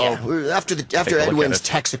thing. I Yeah, hope. yeah. We were after a look at Edwin's it.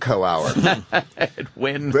 Texaco hour.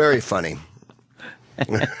 Win. Very funny.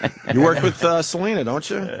 You work with Selena, don't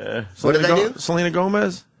you? What did I do? Selena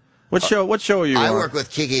Gomez. What show? What show are you I on? work with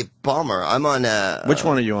Kiki Palmer. I'm on. Which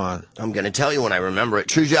one are you on? I'm going to tell you when I remember it.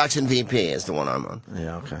 True Jackson VP is the one I'm on.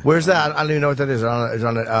 Yeah, okay. Where's that? I don't even know what that is. It's on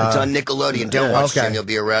It's on Nickelodeon. Don't watch okay. Jim. You'll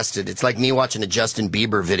be arrested. It's like me watching a Justin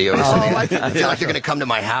Bieber video or something. I feel like they're going to come to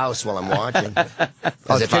my house while I'm watching.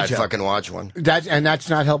 As if I'd fucking watch one. That's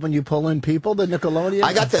not helping you pull in people, the Nickelodeon?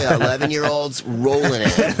 I got the 11-year-olds rolling in,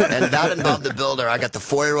 and that involved the builder. I got the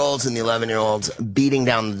 4-year-olds and the 11-year-olds beating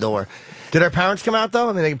down the door. Did our parents come out though?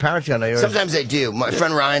 I mean, their parents got no. Sometimes they do. My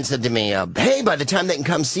friend Ryan said to me, "Hey, by the time they can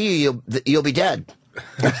come see you, you'll be dead."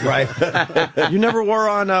 right. You never were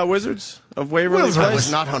on Wizards of Waverly I Place?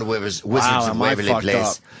 was not on Wizards Wow, of am I Waverly fucked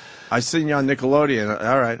Place. up. I seen you on Nickelodeon.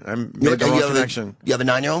 All right, I made the wrong connection. You have a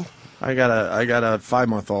 9-year-old? I got a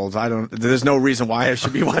 5-month-old. There's no reason why I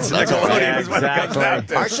should be watching Nickelodeon. Yeah, is what it comes down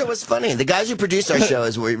to. Our show was funny. The guys who produced our show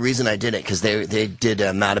is the reason I did it, because they did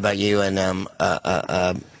Mad About You and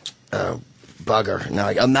Bugger.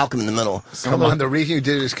 No, Malcolm in the Middle. Come on, the reason you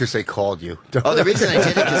did it is because they called you. Oh, the reason I did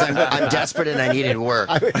it because I'm desperate and I needed work.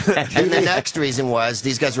 And the next reason was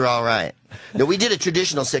these guys were all right. No, we did a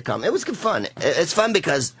traditional sitcom. It was good fun. It's fun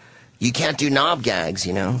because you can't do knob gags,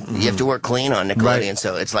 you know? You have to work clean on Nickelodeon,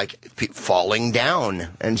 so it's like falling down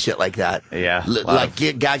and shit like that. Yeah. Like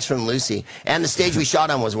gags from Lucy. And the stage we shot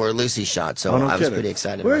on was where Lucy shot, so I was pretty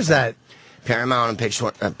excited. Where's that? Paramount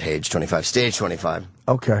on page 25, stage 25.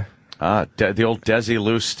 Okay. The old Desi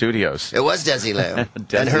Lou Studios. It was Desi Lou.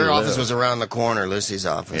 And her office was around the corner, Lucy's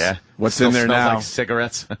office. Yeah. What's Still in there smells now? like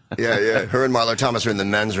cigarettes. Yeah. Her and Marlo Thomas are in the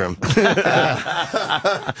men's room.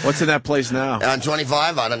 What's in that place now? On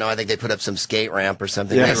 25, I don't know. I think they put up some skate ramp or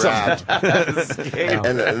something. Yeah, They wrapped.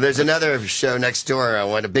 And there's another show next door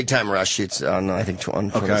when a Big Time Rush shoots on, I think, on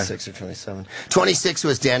 26 or 27. 26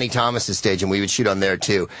 was Danny Thomas's stage, and we would shoot on there,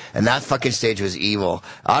 too. And that fucking stage was evil.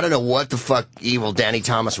 I don't know what the fuck evil Danny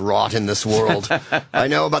Thomas wrought in this world. I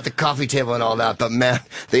know about the coffee table and all that, but man,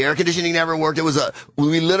 the air conditioning never worked.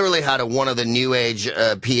 We literally had one of the new age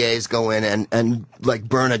PAs go in and like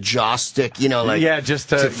burn a joss stick, you know, like just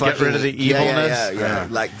to get rid of the evilness. Yeah.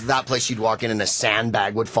 Like that place you'd walk in and a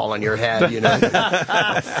sandbag would fall on your head, you know.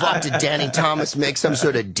 Fuck, did Danny Thomas make some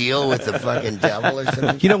sort of deal with the fucking devil or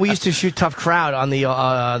something? You know, we used to shoot Tough Crowd on the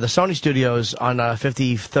Sony studios on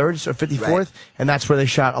 53rd or 54th, and that's where they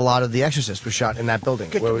shot a lot of The Exorcist. Was shot in that building.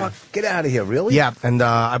 Get out of here, really? Yeah, and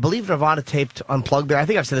I believe Nirvana taped Unplugged there. I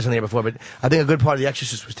think I've said this on the air before, but I think a good part of The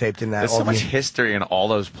Exorcist was taped in that. There's so much history in all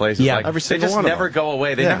those places. Yeah, like, every they single just one of never them. go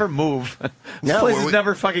away. They never move. These No, places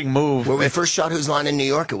never fucking move. When we first shot Whose Line in New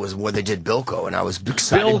York, it was where they did Bilko, and I was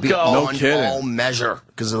excited to be Bilko. No on kidding. all measure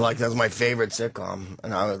because like that was my favorite sitcom,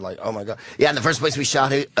 and I was like, oh my god, yeah. And the first place we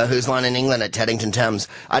shot Whose Line in England at Teddington Thames,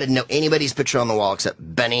 I didn't know anybody's picture on the wall except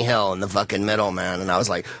Benny Hill in the fucking middle, man, and I was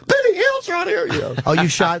like, Benny Hill's right here, you know. Oh, you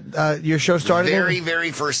shot your show started Very, in?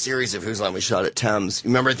 very first series of Whose Line we shot at Thames.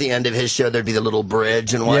 Remember at the end of his show, there'd be the little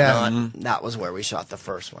bridge and whatnot. That was where we shot the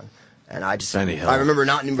first one. And I Benny Hill. I remember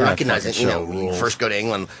not even recognizing, fucking you know, show when you rules. first go to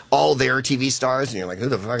England, all their TV stars, and you're like, who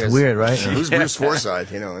the fuck is Weird, right? Who's Bruce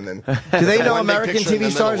Forsyth, you know? And then Do they know one big American picture in the TV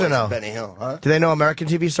middle stars or was no? Benny Hill, huh? Do they know American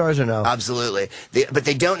TV stars or no? Absolutely. But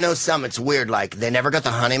they don't know some. It's weird. Like, they never got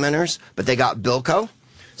the Honeymooners, but they got Bilko.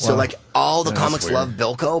 So, like, all the comics love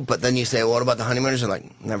Bilko, but then you say, well, what about the Honeymooners? They're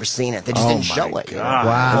like, never seen it. They just didn't show it. You know?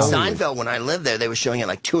 Wow. And Seinfeld, when I lived there, they were showing it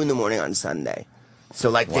like 2 in the morning on Sunday. So,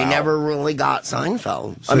 like, they never really got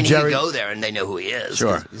Seinfeld. I mean, Jerry- you go there and they know who he is.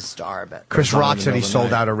 Sure. He's a star, but Chris Rock said he middle of the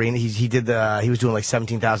sold night. out arena. He was doing like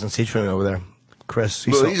 17,000 seats for me over there. Chris.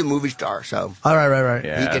 well, he's a movie star, so All right.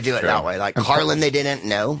 Yeah, he could do it true. that way. Like, Carlin, they didn't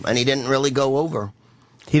know, and he didn't really go over.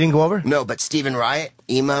 He didn't go over? No, but Stephen Wright,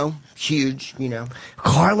 emo, huge, you know.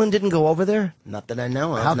 Carlin didn't go over there? Not that I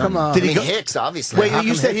know of. How no. come, Did I he mean, go- Hicks, obviously. Wait, How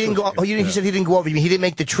you come said he Hicks didn't go. You said he didn't go over. You mean he didn't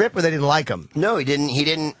make the trip, or they didn't like him? No, he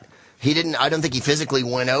didn't. I don't think he physically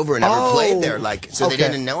went over and ever Oh, played there. Like, so okay. they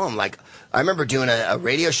didn't know him. Like, I remember doing a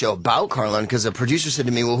radio show about Carlin because the producer said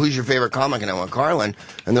to me, "Well, who's your favorite comic?" And I went, "Carlin."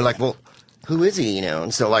 And they're like, "Well, who is he?" You know.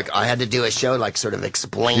 And so, like, I had to do a show, like, sort of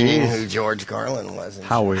explaining who George Carlin was. And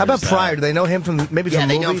How weird. How about is that? Pryor? Do they know him from maybe yeah, from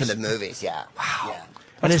they movies? know him from the movies. Yeah. Wow. Yeah.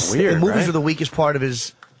 And his weird, the movies right? were the weakest part of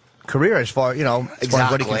his career, as far as far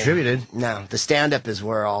as what he contributed. No, the stand-up is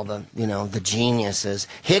where all the the genius is.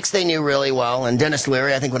 Hicks they knew really well, and Dennis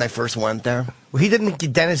Leary. I think when I first went there. Well, he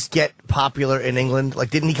didn't. Dennis get popular in England? Like,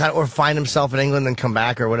 didn't he kind of or find himself in England and come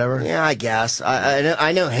back or whatever? Yeah, I guess.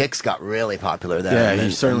 I know Hicks got really popular there. Yeah, and he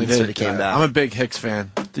then- certainly and sort did. of came back. I'm a big Hicks fan.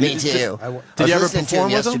 Me too. I Did was you ever listening to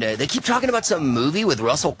perform him with him? yesterday. They keep talking about some movie with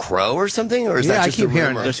Russell Crowe or something, or is Yeah, that I just keep a hearing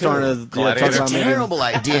rumor? They're starting to Gladiator. talk It's a about maybe- terrible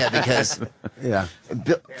idea because, Yeah.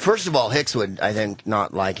 first of all, Hicks would, I think,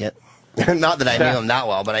 not like it. Not that I knew him that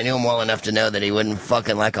well, but I knew him well enough to know that he wouldn't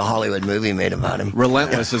fucking like a Hollywood movie made about him.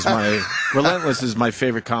 Relentless is my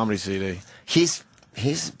favorite comedy CD He's by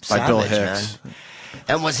savage, Bill Hicks. man.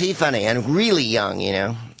 And was he funny and really young? You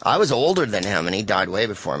know, I was older than him, and he died way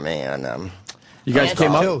before me. And You guys And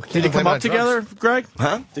came too. up. Did you come up together, Greg?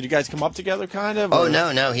 Huh? Did you guys come up together, kind of? Oh or-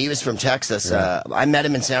 no, he was from Texas. I met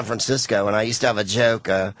him in San Francisco, and I used to have a joke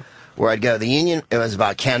where I'd go. The Union. It was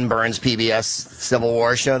about Ken Burns' PBS Civil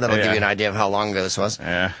War show. That'll give you an idea of how long ago this was.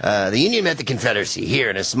 Yeah. The Union met the Confederacy here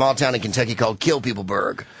in a small town in Kentucky called Kill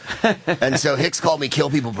Peopleburg. And so Hicks called me Kill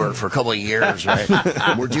Peopleburg for a couple of years. Right.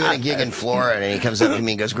 We're doing a gig in Florida, and he comes up to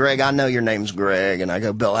me and goes, "Greg, I know your name's Greg," and I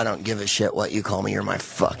go, "Bill, I don't give a shit what you call me. You're my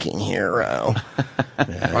fucking hero."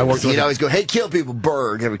 He'd always go, "Hey, Kill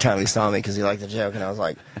Peopleburg," every time he saw me because he liked the joke, and I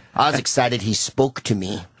was excited he spoke to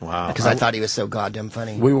me. Wow. Because I thought he was so goddamn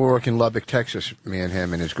funny. We were working in Lubbock, Texas, me and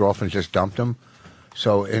him, and his girlfriend just dumped him.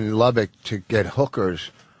 So in Lubbock, to get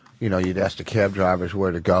hookers, you'd ask the cab drivers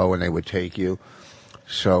where to go, and they would take you.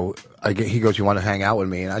 So he goes, "You want to hang out with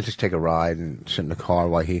me?" And I just take a ride and sit in the car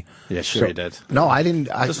while he. Yeah, sure he did. No, I didn't.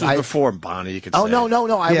 This was before Bonnie. You could. Oh say. no!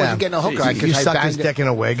 I Yeah. wasn't getting a hooker. You sucked his dick in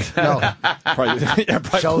a wig. No, Probably,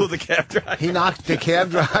 probably So- blew the cab driver. he knocked the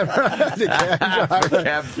cab driver. the cab driver.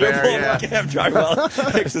 Cab fare, yeah. Cab driver.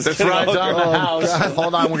 This ride's on the house. God,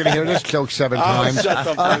 hold on, we're gonna hear this joke 7 times. Shut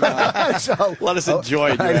the fuck up. So, Let us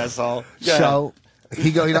enjoy it, you asshole. Go ahead. so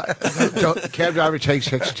he goes. Cab driver takes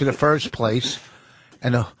Hicks to the first place,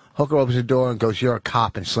 and the hooker opens the door and goes, "You're a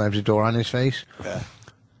cop," and slams the door on his face. Yeah.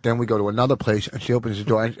 Then we go to another place, and she opens the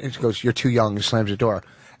door and she goes, "You're too young," and slams the door.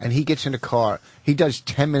 And he gets in the car. He does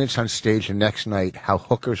 10 minutes on stage the next night. How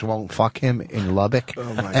hookers won't fuck him in Lubbock.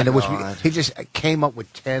 Oh my and it was God. he just came up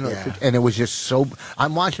with 10, or Yeah. 15, and it was just so.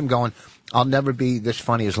 I'm watching him going, "I'll never be this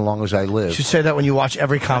funny as long as I live." You should say that when you watch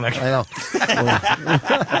every comic. I know.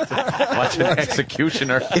 Watch an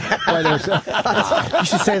executioner. You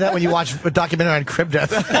should say that when you watch a documentary on crib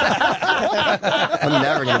death. I'm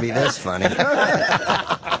never going to be this funny.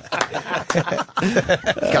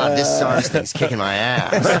 God, this SARS thing's kicking my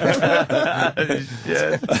ass.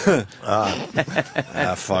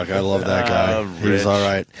 Fuck, I love that guy. He was Rich. all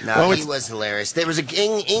right. No, he was hilarious. There was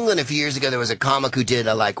England a few years ago. There was a comic who did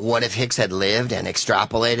what if Hicks had lived and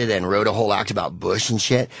extrapolated and wrote a whole act about Bush and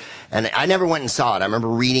shit. And I never went and saw it. I remember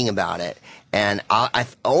reading about it. And the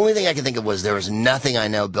only thing I could think of was there was nothing I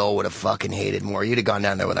know Bill would have fucking hated more. You'd have gone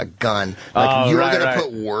down there with a gun. Like, you're going to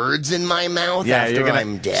put words in my mouth after you're gonna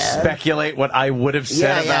I'm dead? speculate what I would have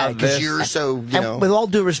said about because this. you're so, And with all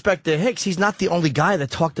due respect to Hicks, he's not the only guy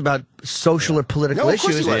that talked about social or political No, of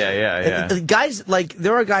course issues. he wasn't. Yeah. Guys, like,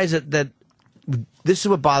 there are guys that this is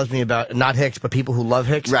what bothers me about, not Hicks, but people who love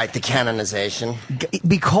Hicks. Right, the canonization.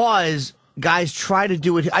 Because guys try to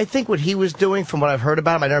do it. I think what he was doing, from what I've heard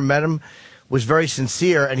about him, I never met him, was very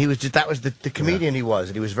sincere, and he was just, that was the comedian he was,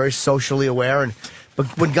 and he was very socially aware. But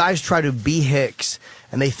when guys try to be Hicks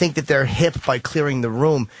and they think that they're hip by clearing the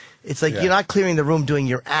room, it's like you're not clearing the room doing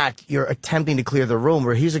your act, you're attempting to clear the room,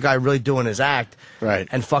 where he's a guy really doing his act, Right.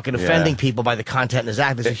 and fucking offending people by the content in his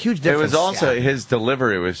act. There's a huge It difference. was also his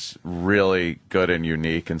delivery was really good and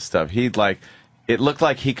unique and stuff. It looked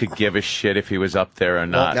like he could give a shit if he was up there or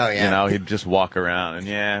not. Oh, yeah. You know, he'd just walk around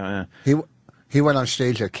and He went on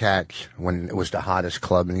stage at Catch when it was the hottest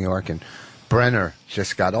club in New York, and Brenner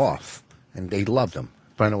just got off, and they loved him.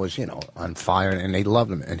 Brenner was, on fire, and they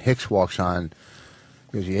loved him. And Hicks walks on,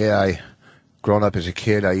 he goes, "Yeah, growing up as a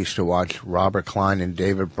kid, I used to watch Robert Klein and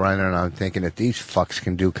David Brenner, and I'm thinking, if these fucks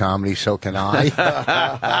can do comedy, so can I."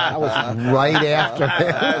 That was right after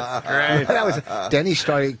him. That's great. Then he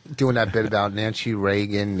started doing that bit about Nancy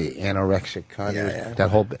Reagan, the anorexic cunt. Yeah. That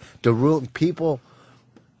whole bit. The room, people.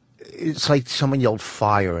 It's like someone yelled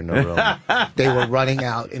fire in the room. They were running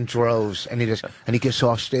out in droves, and he gets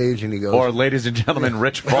off stage and he goes, Or, ladies and gentlemen,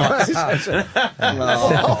 Rich Voss.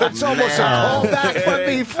 it's almost a callback from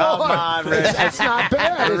before. Come on, Rich. It's not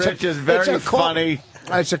bad. Rich is very funny.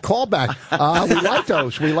 It's a callback. We like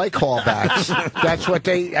those. We like callbacks.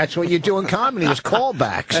 That's what you do in comedy is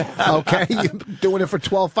callbacks. Okay, you're doing it for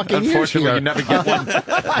 12 fucking years Unfortunately, here. you never get one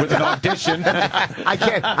with an audition. I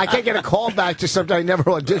can't get a call back to something I never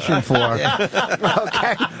auditioned for.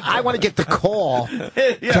 Okay, I want to get the call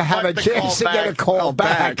to have a chance to get a call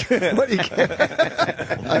back. What do you get?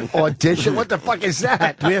 An audition? What the fuck is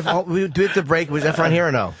that? do we have to break? Was Efron here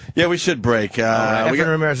or no? Yeah, we should break. Efron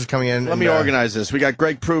Ramirez is coming in. Let me organize this. We got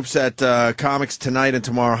Greg Proops at Comics tonight and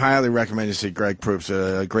tomorrow. Highly recommend you see Greg Proops,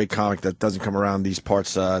 a great comic that doesn't come around these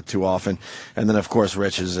parts too often. And then, of course,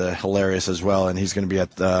 Rich is hilarious as well, and he's going to be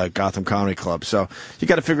at Gotham Comedy Club. So you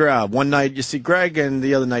got to figure out, one night you see Greg and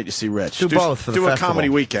the other night you see Rich. Do both for the Do a festival. comedy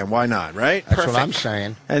weekend. Why not, right? That's what I'm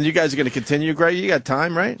saying. And you guys are going to continue, Greg? You got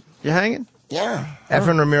time, right? You hanging? Yeah.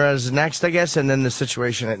 Efron Ramirez is next, I guess, and then the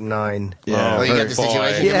situation at 9. Yeah. Oh, you got the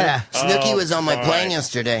situation? Yeah. Snooki was on my plane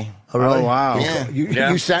yesterday. Oh, really? Oh, wow. Yeah.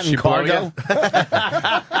 You sat in She blow cargo?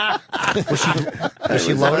 Was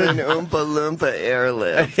she On loaded? an Oompa Loompa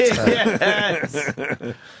airlift. Yes.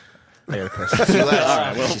 I gotta piss. She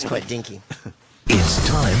was. She's quite dinky. It's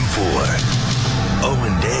time for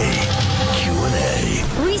Owen Day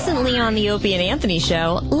Q&A. Recently on the Opie and Anthony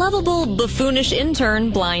show, lovable, buffoonish intern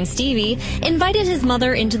Blind Stevie invited his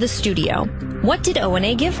mother into the studio. What did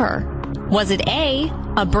O&A give her? Was it A,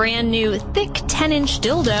 a brand new thick 10-inch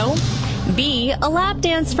dildo, B, a lap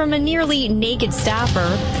dance from a nearly naked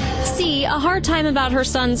staffer, C, a hard time about her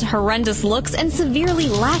son's horrendous looks and severely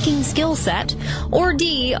lacking skill set, or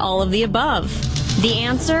D, all of the above? The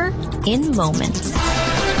answer in moments.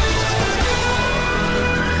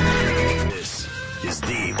 This is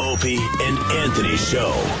the Opie and Anthony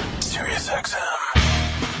Show. Sirius XM.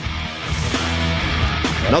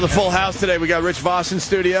 Another full house today. We got Rich Voss in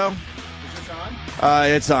studio.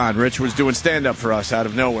 It's on. Rich was doing stand-up for us out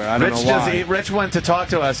of nowhere. I don't know why. Rich went to talk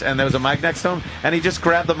to us, and there was a mic next to him, and he just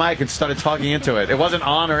grabbed the mic and started talking into it. It wasn't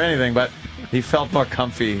on or anything, but he felt more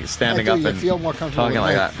comfy standing up and feel more comfortable talking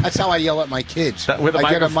like that. That's how I yell at my kids. With a I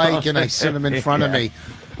get a microphone? mic and I sit them in front of me.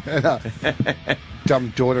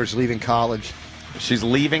 Dumb daughter's leaving college. She's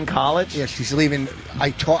leaving college? Yeah, she's leaving.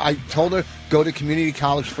 I told her, go to community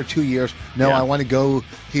college for 2 years. No, Yeah. I want to go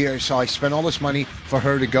here. So I spent all this money for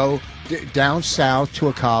her to go down south to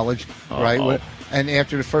a college, right? And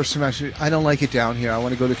after the first semester, I don't like it down here. I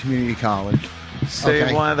want to go to community college.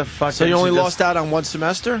 Say, why the fuck? So you didn't only just- lost out on one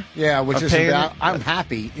semester? Yeah, which Are is paying- about. I'm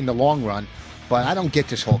happy in the long run, but I don't get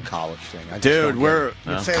this whole college thing. I just Dude, don't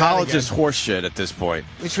get it. college is horseshit at this point.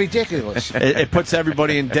 It's ridiculous. It puts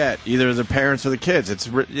everybody in debt, either the parents or the kids. It's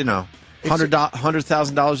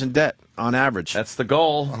 $100,000 in debt on average. That's the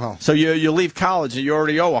goal. So you leave college and you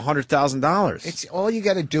already owe $100,000. It's all you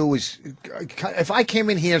got to do is, if I came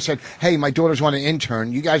in here and said, "Hey, my daughters want an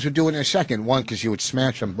intern," you guys would do it in a second. One, because you would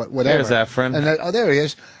smash them, but whatever. There's Efren. And oh, there he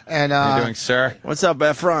is. And How you doing, sir? What's up,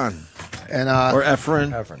 Efron? And Or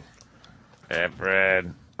Efren?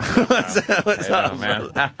 Efren. What's up, man?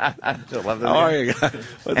 How are you guys?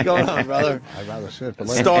 What's going on, brother? I'd rather sit. But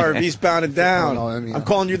Star of Eastbound and Down. No, I mean- I'm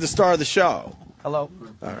calling you the star of the show. Hello.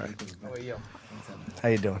 All right. How are you? How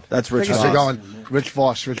you doing? That's Rich How's it Voss. going? Rich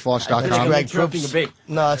Voss, richvoss.com. Greg Proops.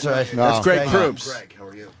 No, that's all right. No. That's Greg Greg. Proops. Greg, how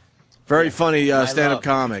are you? Very funny stand-up love.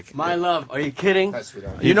 comic. My love, are you kidding?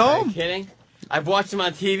 You know Are you him? kidding? I've watched him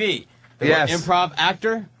on TV. Yes. Improv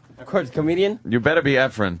actor, of course, comedian. You better be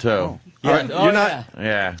Efren, too. You're not.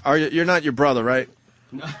 Yeah. You're not your brother, right?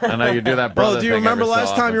 I know you do that brother Well, do you thing remember every so last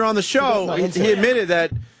time often. you were on the show? He admitted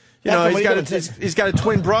that Efren, what are you he's got a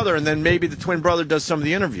twin brother, and then maybe the twin brother does some of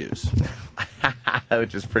the interviews.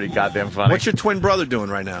 Which is pretty goddamn funny. What's your twin brother doing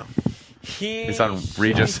right now? He's on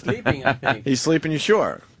Regis. He's sleeping, I think. He's sleeping. You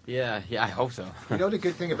sure? Yeah, I hope so. You know the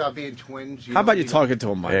good thing about being twins? How about you talking to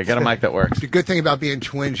him, Mike? Yeah, get a mic that works. The good thing about being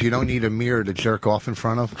twins, you don't need a mirror to jerk off in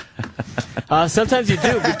front of. Sometimes you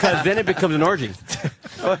do, because then it becomes an orgy.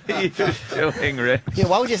 What are you doing, Rich? Yeah,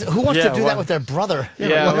 why would you? Who wants Yeah, to do why- that with their brother?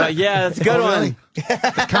 Yeah, that's a good Oh, one. really?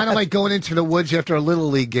 It's kind of like going into the woods after a Little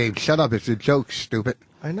League game. Shut up, it's a joke, stupid.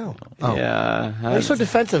 I know. Oh. Yeah. Why are you so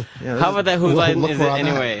defensive? How about that? Whose line look is where it I'm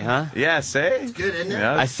at. anyway, huh? Yeah, see? Good, isn't it?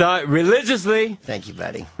 Yeah. I saw it religiously. Thank you,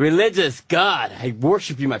 buddy. Religious. God, I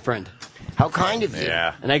worship you, my friend. How kind of you.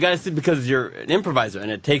 Yeah. And I got to say, because you're an improviser,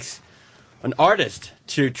 and it takes an artist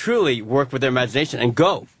to truly work with their imagination and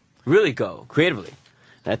really go creatively.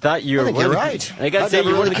 And I thought you I were think one you're of the- right. And I got to I've say, never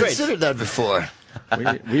you're one really of the greats. considered that before. An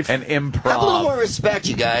Have a little improv. more respect,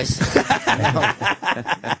 you guys.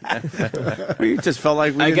 We just felt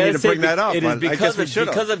like we I didn't gotta need to say, bring that up. It is but I guess because we of, should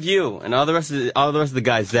because have. of you and all the rest of the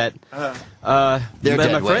guys that They're my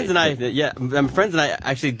dead friends weight. and I my friends and I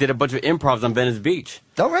actually did a bunch of improvs on Venice Beach.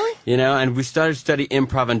 Oh, really? You know, and we started to study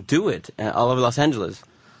improv and do it all over Los Angeles.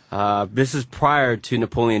 This is prior to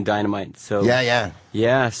Napoleon Dynamite. So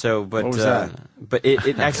Yeah. So but What was that? But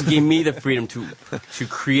it actually gave me the freedom to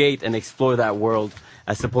create and explore that world,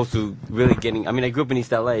 as opposed to really getting. I mean, I grew up in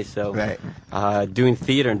East LA, so Right. doing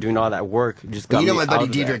theater and doing all that work just got Well, you know me my buddy out of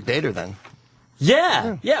that. Diedrich Bader, then.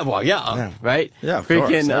 Yeah, well, right? Yeah, of course.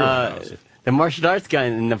 Freaking Everyone knows. the martial arts guy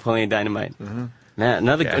in Napoleon Dynamite. Man,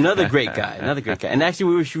 another great guy, And actually,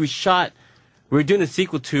 we were doing a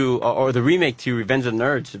sequel to or the remake to Revenge of the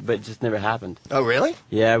Nerds, but it just never happened. Oh, really?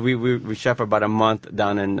 Yeah, we shot for about a month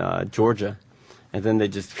down in Georgia, and then they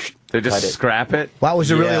just They cut just it. scrap it? Wow,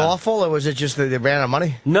 was it really Yeah. awful, or was it just that they ran out of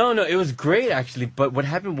money? No, it was great actually. But what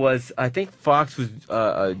happened was, I think Fox was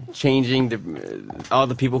changing all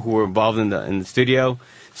the people who were involved in the studio,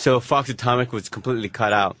 so Fox Atomic was completely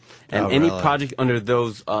cut out, and any really? project under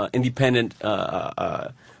those independent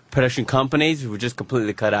production companies were just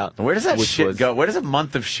completely cut out. Where does that which shit was- go? Where does a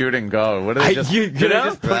month of shooting go? What do they I- just, you do they know?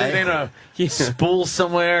 just put it in a spool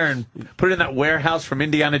somewhere and put it in that warehouse from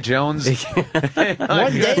Indiana Jones?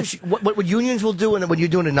 One day, what unions will do, and when you're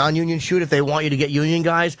doing a non-union shoot, if they want you to get union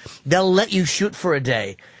guys, they'll let you shoot for a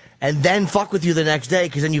day, and then fuck with you the next day,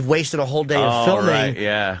 because then you've wasted a whole day of Oh, filming. right,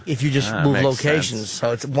 yeah. If you just Ah, move makes locations, sense.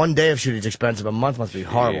 so it's one day of shooting is expensive. A month must be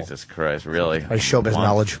horrible. Jesus Christ, really? My showbiz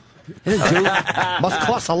knowledge must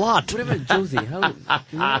cost a lot. What about Josie?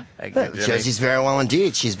 How, Josie's very well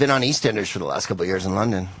indeed. She's been on EastEnders for the last couple of years in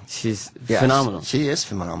London. she's Yes, phenomenal. She is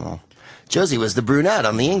phenomenal. Josie was the brunette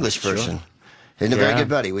on the English version. And a very Yeah. good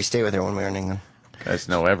buddy. We stay with her when we're in England. You guys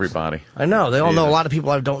know everybody. I know they all know a Jesus. lot of people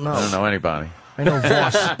I don't know. I don't know anybody. I know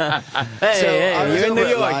Voss. Hey, I was you're in over New at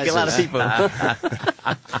York. A lot of Liza's. people.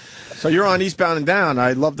 So you're on Eastbound and Down.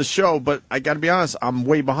 I love the show, but I got to be honest, I'm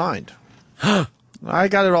way behind. I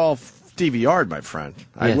got it all DVR'd, my friend.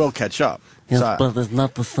 I Yes. will catch up. Yes, So- but it's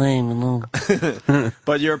not the same, you know.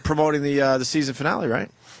 but you're promoting the season finale, right?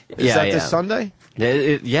 Is Yeah, that yeah. this Sunday?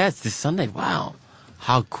 Yeah, it's this Sunday. Wow.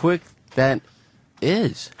 How quick that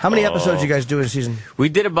is. How many episodes you guys do in a season? We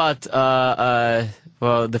did about,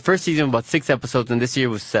 well, the first season about 6 episodes, and this year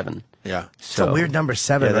was 7. Yeah. It's a weird number,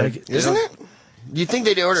 7, Yeah, right? Isn't it? You'd think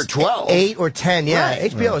they'd order 12. 8 or 10, yeah.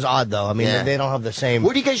 Right. HBO is odd, though. I mean, Yeah. they don't have the same.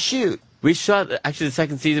 Where do you guys shoot? We shot, actually, the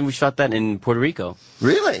second season, we shot that in Puerto Rico.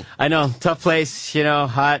 Really? I know, tough place, you know,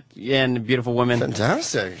 hot and beautiful women.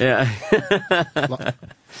 Fantastic. Yeah.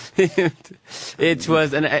 It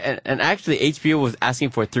was, and actually, HBO was asking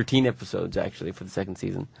for 13 episodes, actually, for the second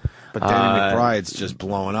season. But Danny McBride's just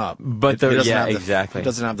blowing up. but He the- doesn't yeah, have the- exactly. He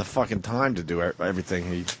doesn't have the fucking time to do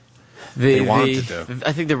everything they want him to do.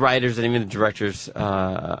 I think the writers and even the directors,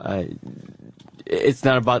 it's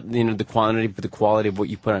not about the quantity, but the quality of what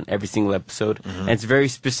you put on every single episode, and it's very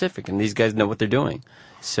specific. And these guys know what they're doing.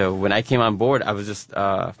 So when I came on board, I was just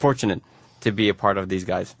fortunate to be a part of these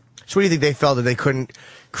guys. So what do you think they felt that they couldn't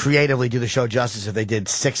creatively do the show justice if they did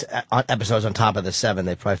 6 episodes on top of the 7?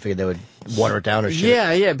 They probably figured they would water it down or shit.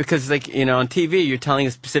 Yeah, because on TV you're telling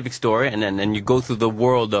a specific story, and then you go through the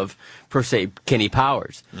world of per se Kenny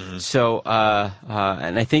Powers. So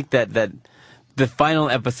and I think that the final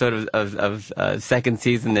episode of second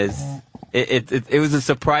season is it was a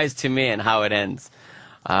surprise to me and how it ends,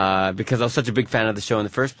 because I was such a big fan of the show in the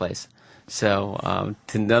first place. So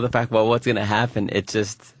to know the fact about what's going to happen, it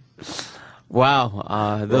just. Wow,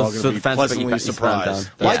 all those gonna be fans pleasantly Eastbound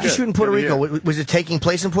surprised. Down. Why did you Good. shoot in Puerto Good to Rico? Was it taking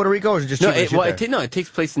place in Puerto Rico, or was it just No, shooting shit there? it takes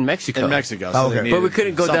place in Mexico. In Mexico. Oh, so they okay. needed But we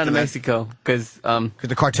couldn't go down to something that- Mexico because Because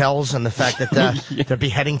the cartels and the fact that they're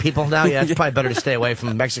beheading people now? Yeah, it's probably better to stay away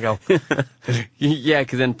from Mexico. yeah,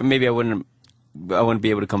 because then maybe I wouldn't be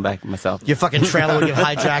able to come back myself. Your fucking trailer would get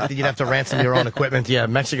hijacked and you'd have to ransom your own equipment. Yeah,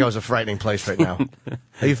 Mexico's a frightening place right now.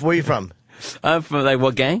 Where are you from? I'm from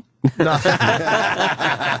what gang? No,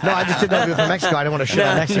 I just didn't know if you were from Mexico. I didn't want to shit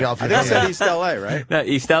on Mexico. If I you're think from it said there. East LA, right? No,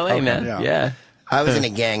 East LA, man. yeah. Yeah. I was in a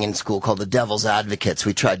gang in school called the Devil's Advocates.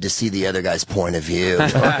 We tried to see the other guy's point of view.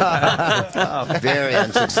 Very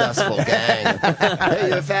unsuccessful gang. Hey,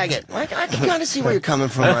 you're a faggot. I can kind of see where you're coming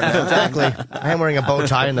from on that. Exactly. I am wearing a bow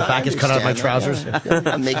tie and the back is cut out of my trousers.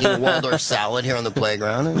 I'm making Waldorf salad here on the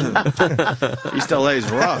playground. East LA is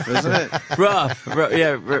rough, isn't it? rough.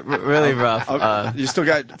 Yeah, really rough. You still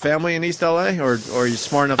got family in East LA, or are you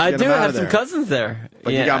smart enough to I get do them out have of some there? cousins there.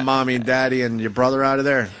 But yeah. you got mommy and daddy and your brother out of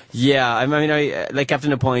there? Yeah, I mean, like after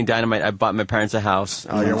Napoleon Dynamite, I bought my parents a house.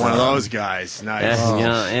 Oh, you're one of those guys. Nice. Yeah, you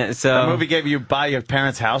know, and so The movie gave you buy your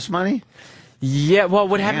parents' house money? Yeah, well,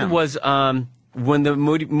 what happened Damn. was when the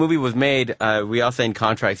movie was made, we all signed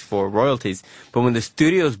contracts for royalties. But when the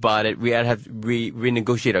studios bought it, we had to have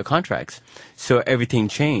renegotiate our contracts. So everything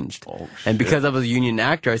changed. Oh, and because I was a union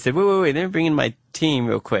actor, I said, wait, let me bring in my team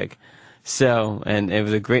real quick. So, and it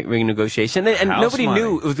was a great renegotiation. And House nobody money.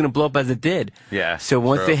 knew it was going to blow up as it did. Yeah, So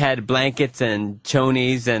once true. they had blankets and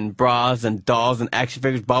chonies and bras and dolls and action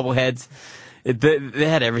figures, bobbleheads, they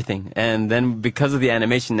had everything. And then because of the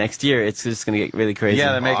animation next year, it's just going to get really crazy.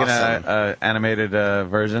 Yeah, they're making Awesome. a animated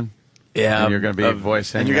version. Yeah, And you're going to be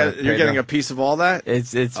voicing. And you're Pedro. getting a piece of all that?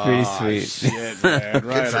 It's pretty sweet. Shit, man. Right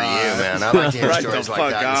Good for you, on. man. I like to hear Right stories the like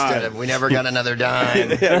fuck that on. instead of we never got another dime.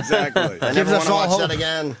 Yeah, exactly. I Gives never want us to all watch hope. that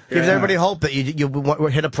again. Gives everybody hope that you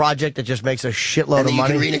hit a project that just makes a shitload And of then you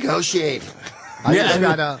money. can renegotiate. I Yeah,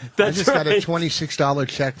 just got a $26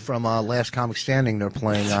 check from Last Comic Standing. They're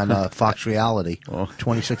playing on Fox Reality.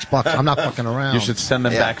 $26. I'm not fucking around. You should send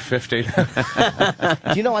them Yeah. back 50.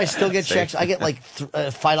 Do you know I still get checks? I get like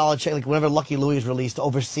 $5 check, like whenever Lucky Louie is released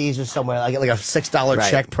overseas or somewhere. I get like a $6 Right.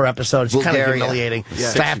 check per episode. It's kind of Bulgaria. humiliating.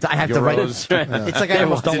 So I have to write. It's like I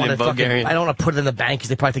almost don't want to Bulgarian. I don't want to put it in the bank because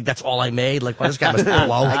they probably think that's all I made. Like, well, this guy must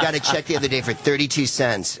blow. I got a check the other day for 32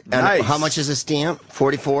 cents. And Nice. how much is a stamp?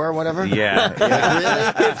 44 or whatever? Yeah. Like,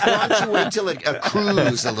 really? Why don't you wait till it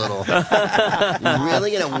accrues a little? You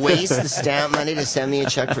really gonna waste the stamp money to send me a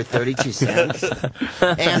check for 32 cents?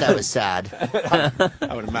 And I was sad.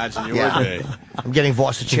 I would imagine you Yeah. would be. I'm getting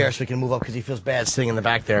Voss a chair so he can move up because he feels bad sitting in the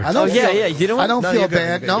back there. I don't Oh, yeah, feel, yeah, you know what? I don't No, feel you're good,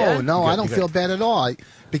 bad. you're No, good. Yeah? no, You're I good, don't you're feel good. bad at all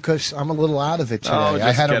because I'm a little out of it today. Oh, I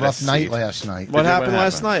just had a get a rough night seat. last night. What happened what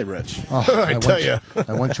last happened? night, Rich? Oh,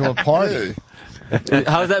 I went to a party.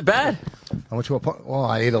 How's that bad? I went to a party. Well,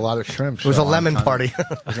 I ate a lot of shrimp. It was a lemon party.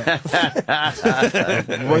 What's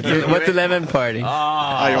the lemon party?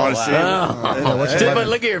 Oh, you want to see it? Dude, but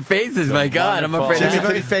look at your faces, my God! I'm afraid. It's a to-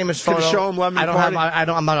 very famous Could photo. you show him Lemon I don't Party? have.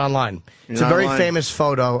 I'm not online. It's a not very online? famous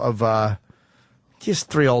photo of Just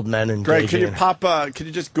three old men engaging. Greg, could you could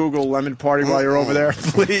you just Google lemon party while you're over there,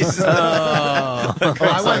 please? I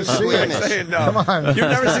want to see it. Saying no. Come on. You've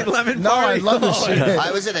never seen lemon No, party? I'd love to see it.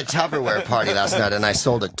 I was at a Tupperware party last night, and I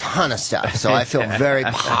sold a ton of stuff, so I feel very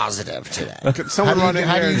positive today. Could someone run in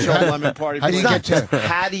here and show lemon party? How do you please? get to?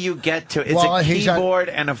 How do you get to? It's Well, a he's on- keyboard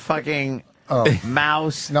and a fucking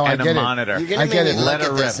mouse No, I and get a it. monitor. You're gonna I get make me it. look Let at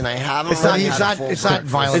her this, rip. and I haven't. It's not. really It's had a not. full It's not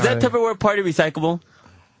breakfast. violent. Is that Tupperware party recyclable?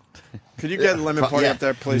 Could you get lemon party Yeah. up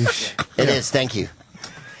there, please? It is. Thank you.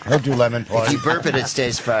 I'll do lemon If party. you burp it, it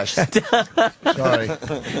stays fresh. Sorry.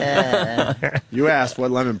 You asked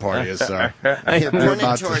what lemon party is, sir. Here, point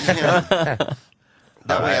about it to- toward him.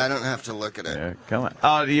 That way, I don't have to look at it. Yeah, come on.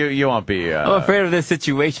 Oh, you won't be. I'm afraid of this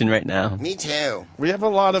situation right now. Me too. We have a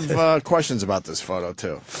lot of questions about this photo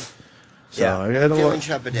too. So Yeah. I gotta Feeling look.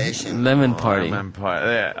 trepidation. Lemon party. Lemon party.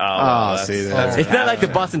 Yeah. Oh, that's- see, that's It's not like the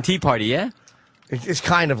Boston Tea Party, yeah? It's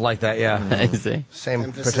kind of like that. Yeah. I see. Same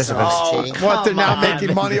Emphasis participants. on Oh, tea. what? They're now Come on.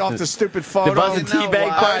 making money off the stupid photo. The Boston Tea Bag All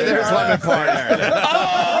right, Party. there's lemon party.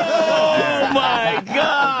 Oh my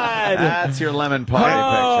God! That's your lemon party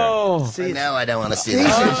picture. See, it's, Now I don't want to see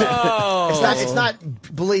that. Oh. it's not. It's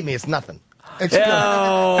not. Believe me, it's nothing. It's good.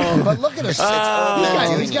 Oh. But look at us.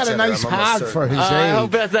 men He's doing got each a other, nice I'm almost hog certain. for his I hope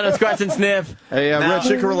age. that's not a scratch and sniff. Hey, Rich,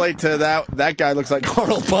 you can relate to that. That guy looks like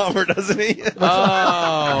Arnold Palmer, doesn't he?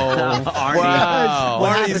 Oh. Wow.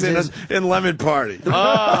 Arnie's in lemon party.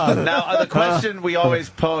 Now, the question we always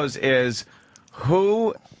pose is,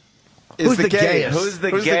 who's Who's the gayest? Who's the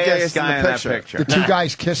Who's the gayest gayest in guy the in that picture? picture? The two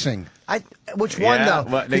guys kissing. Which one Yeah, though?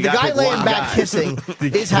 well, they the got guy pick laying one back guy. kissing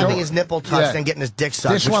is having his nipple touched Yeah. and getting his dick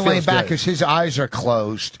sucked. This which one laying feels back good. is his eyes are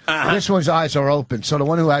closed. This one's eyes are open. So the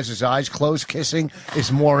one who has his eyes closed kissing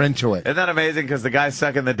is more into it. Isn't that amazing? Because the guy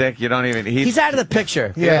sucking the dick, you don't even. He's out of the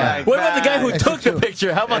picture. Yeah. like, What about the guy who It's took the true.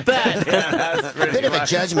 picture? How about that? That's pretty Bit of a much-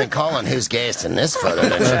 judgment call on who's gayest in this photo,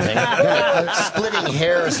 don't you think? Splitting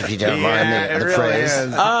hairs, if you don't mind Yeah, the it really phrase.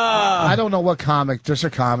 is. I don't know what comic. There's a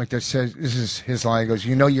comic that says this is his line. He goes,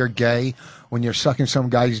 "You know you're gay when you're sucking some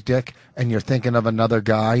guy's dick and you're thinking of another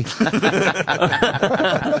guy."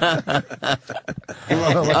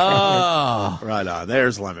 Oh. Right on.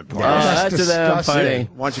 There's lemon party. Oh, that's a lemon disgusting. party.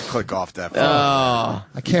 Why don't you click off that photo? Oh.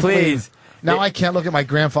 I can't Please. believe. Now I can't look at my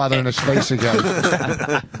grandfather in his face again. Wait,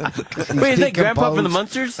 is that Grandpa from the Decomposed.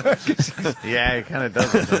 Munsters? Yeah, he kind of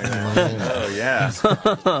does look like that. Oh,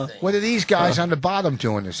 yeah. What are these guys on the bottom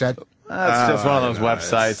doing? Is that? That's just one of those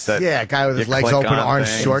websites that. Yeah, guy with his you legs click open, on orange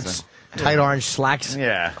things shorts, tight orange slacks.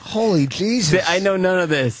 Yeah. Holy Jesus! I know none of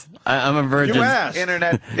this. I'm a virgin. You asked.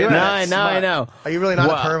 Internet. Now I know. Are you really not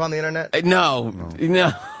Wow. a perv on the internet? No.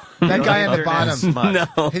 That guy on the Internet bottom. smut.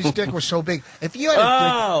 No. His dick was so big. If you had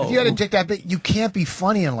a dick, if you had a dick that big, you can't be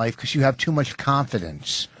funny in life because you have too much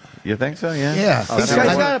confidence. You think so? Yeah. Yeah. Oh, This that's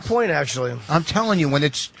guy's right. got a point, actually. I'm telling you,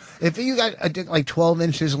 if you got a dick like 12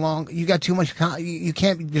 inches long, you got too much. You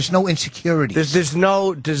can't. There's no insecurity. There's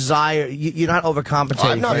no desire. You're not overcompensating.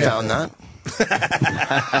 I've not for it. found that.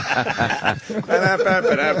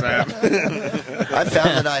 I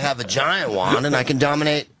found that I have a giant wand and I can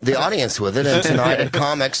dominate the audience with it. And tonight at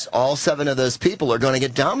Comics, all 7 of those people are going to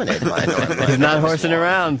get dominated by it. He's not horsing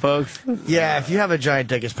around, folks. Yeah, if you have a giant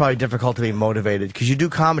dick, it's probably difficult to be motivated because you do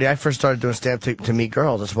comedy. I first started doing stand-up to meet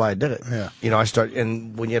girls. That's why I did it. Yeah. You know,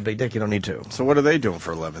 and when you have a big dick, you don't need to. So what are they doing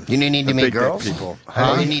for a living? You need to The meet big dick girls? people.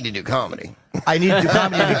 You need to do comedy. I need to do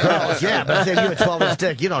comedy to meet girls. Yeah, but if you have a 12-inch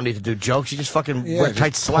dick, you don't need to do jokes. You just fucking Yeah, wear just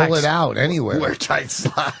tight slacks. Pull it out anywhere. Wear tight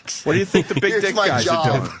slacks. What do you think the big Here's dick my guys job.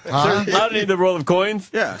 are doing? Huh? I don't need the roll of coins.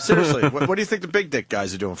 Yeah, seriously. What do you think the big dick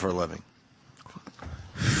guys are doing for a living?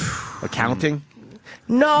 Accounting?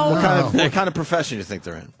 No, What kind of profession do you think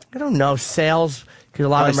they're in? I don't know. Sales. Because a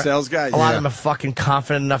lot of them, sales guys. A lot Yeah. of them are fucking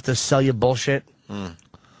confident enough to sell you bullshit. I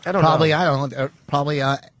don't Probably, know. I don't know. Probably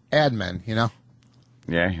ad men, you know?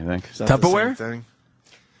 Yeah, you think? Is that the Tupperware? same thing?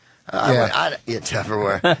 Yeah,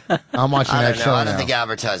 Tupperware. I'm watching I that don't show know. I now. don't think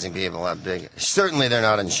advertising people are big. Certainly, they're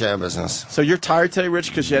not in show business. So you're tired today, Rich,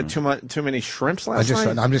 because you had too many shrimps last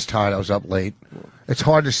night? I'm just tired. I was up late. It's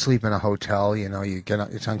hard to sleep in a hotel. You know,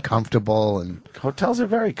 it's uncomfortable, and Hotels are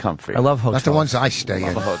very comfy. I love hotels. not the ones I stay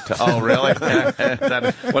in. Hotel. Oh, really?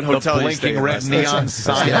 What hotel The you stayed blinking in red last night? neon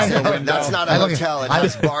sign out the window. That's not a I look- hotel. It I-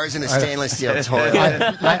 has bars and a stainless steel toilet.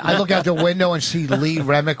 I look out the window and see Lee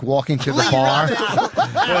Remick walking to the bar.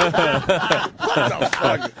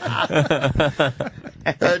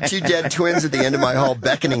 Two dead twins at the end of my hall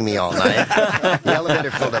beckoning me all night. The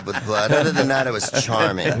elevator filled up with blood. Other than that, it was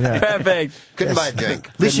charming. Perfect. Couldn't buy a drink.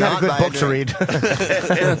 At least you Could had a not good buy book to drink.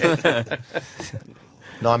 read.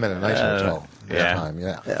 No, I'm in a nice hotel. Yeah. time.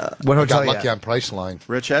 Yeah. What I hotel got you lucky at? on Priceline.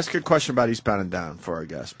 Rich, ask a question about Eastbound and Down for our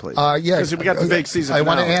guest, please. Yeah, because we got the big season. I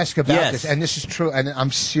want to finale. ask about Yes. this, and this is true, and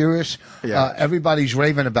I'm serious. Yeah. Everybody's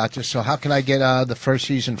raving about this. So how can I get the first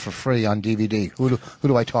season for free on DVD? Who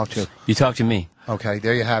do I talk to? You talk to me. Okay,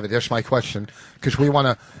 there you have it. There's my question. Because we want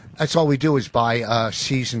to. That's all we do is buy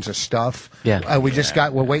seasons of stuff. Yeah.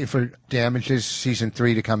 We're waiting for Damages season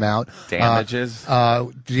 3 to come out. Damages?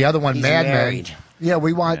 The other one, He's Mad married. Men. Yeah,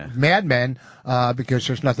 we want Mad Men because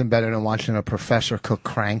there's nothing better than watching a professor cook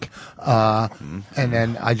crank. And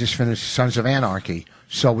then I just finished Sons of Anarchy.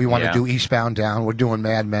 So we want to Yeah. do Eastbound Down. We're doing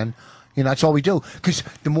Mad Men. You know, that's all we do. Because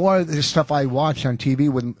the more of the stuff I watch on TV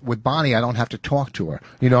with Bonnie, I don't have to talk to her.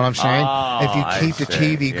 You know what I'm saying? If you I keep the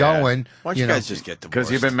see. TV Yeah. going, Why don't you guys just get divorced?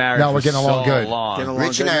 Because you've been married No, for we're getting along so good. long. Getting along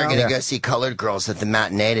Rich and I are good going to now? go see Colored Girls at the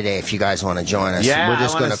matinee today if you guys want to join us. Yeah, We're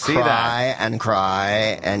just I going wanna to see cry and cry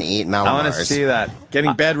and eat Malamars. I want to see that.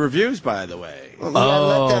 Getting bad reviews, by the way. Well, yeah,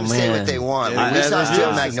 let them say man. what they want. Yeah, we saw that's Steel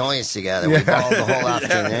just- Magnolias together. We balled the whole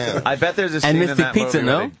afternoon. I bet there's a And scene in Mystic that Pizza, movie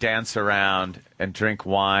no? where they dance around and drink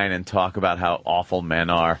wine and talk about how awful men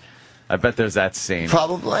are. I bet there's that scene.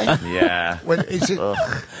 Probably. Yeah. what is it?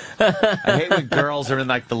 I hate when girls are in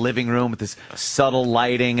like the living room with this subtle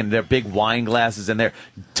lighting and their big wine glasses and they're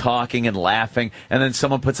talking and laughing, and then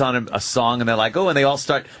someone puts on a song and they're like, oh, and they all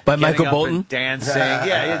start By getting Michael up Bolton? and dancing.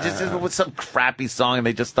 Yeah, just with some crappy song and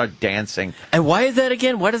they just start dancing. And why is that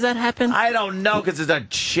again? Why does that happen? I don't know because it's a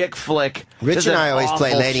chick flick. Rich It's and an I always play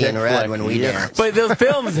awful Lady in chick Red flick. when we dance. But those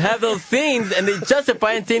films have those scenes, and they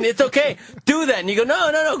justify and saying it's okay, do that, and you go,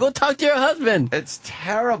 no, go talk to your husband. It's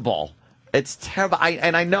terrible. It's terrible.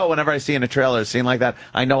 I know whenever I see in a trailer a scene like that,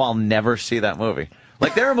 I know I'll never see that movie.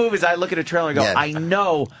 Like there are movies I look at a trailer and go, Yeah. I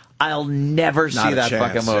know I'll never Not see a that chance,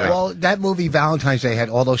 fucking movie. yeah. Well, that movie Valentine's Day had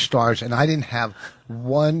all those stars, and I didn't have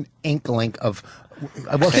one inkling of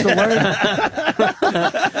what's the word?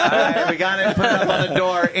 All right, we got it. Put it up on the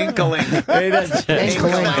door. Inkling. Hey, that's Thanks for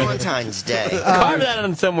Inkling. Valentine's Day. carve that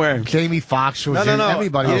on somewhere. Jamie Foxx was No, in. no.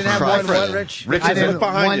 Everybody You was didn't have in. one, Cry what, for Rich? Rich I is didn't- a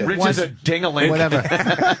behind you. one- Rich is a dingaling. Whatever.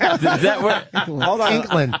 Is that where? Hold on.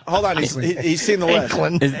 Inkling. Hold on. He's seen the list.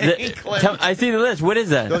 Is that, I see the list. What is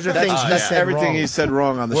that? Those are things he That's said everything wrong. he said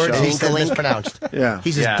wrong on the Words show. he said Inkling. mispronounced. Yeah.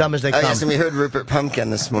 He's Yeah. as dumb as they Oh, come. yes, and we heard Rupert Pumpkin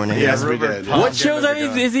this morning. Yes, we Rupert did. What shows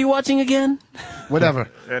is he watching again? Whatever.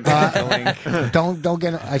 Don't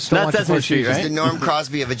get. I still Not want the Sesame first Street, season. He's the Norm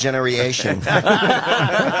Crosby of a generation.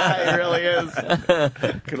 It really is.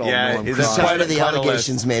 Good old Yeah, Norm he's Crosby. Sorry to the Quite a list.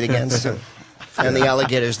 allegations made against him. And the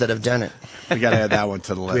alligators that have done it. We got to add that one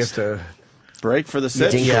to the We have list. to. Break for the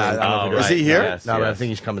sitch? Dingaling. Yeah, I don't know if Oh, Is he right. here? Yes, No, but I yes. think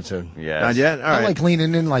he's coming soon. Yes. Not yet? All I right. like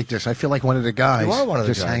leaning in like this. I feel like one of the guys. You are one of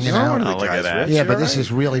the just guys. hanging You are one out. of Oh, the look at guys, that. Rich. Yeah, You're but this right.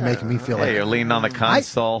 is really making me feel Hey, like you're leaning on the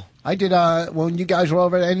console. I did. When you guys were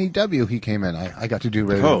over at NEW, he came in. I got to do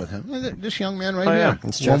radio Oh. with him. This young man right Oh, yeah. here.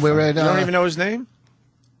 It's When we were at. You don't even know his name?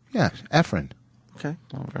 Yeah, Efren. Okay.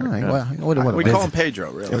 All right. Well, what We call him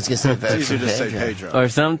Pedro, really. I was gonna say It's easier to say Pedro. Or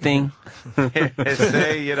something.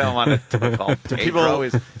 Say you don't want to call Pedro.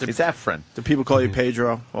 He's Efren. Do people call you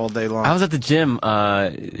Pedro all day long? I was at the gym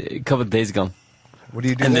a couple of days ago. What do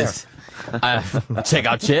you do And there? this, check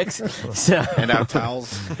out chicks. So, Hand out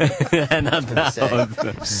towels. and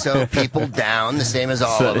so people down, the same as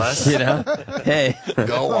all of us. you know, hey,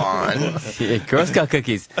 Go on. yeah, Girl Scout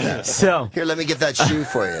cookies. So, Here, let me get that shoe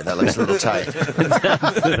for you. That looks a little tight.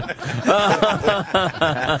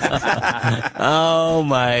 oh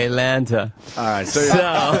my Lanta. All right. So,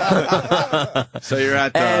 So, you're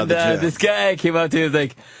at and the gym. this guy came up to me and was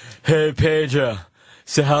like, "Hey Pedro,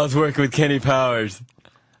 so how's working with Kenny Powers?"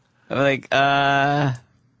 I'm like,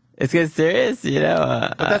 it's getting serious, you know.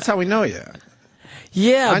 But that's how we know you.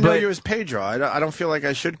 Yeah, I know but you as Pedro. I don't feel like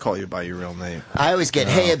I should call you by your real name. I always get,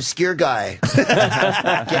 hey, obscure guy. Get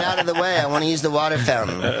out of the way. I want to use the water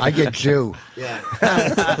fountain. I get Jew.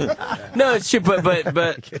 no, it's true.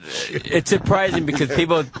 But it's surprising because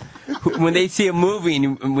people, when they see a movie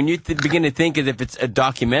and when you begin to think as if it's a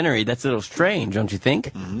documentary, that's a little strange, don't you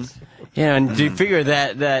think? Mm-hmm. Yeah, and you figure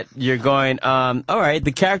that you're going, all right,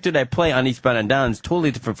 the character that I play on Eastbound and Down is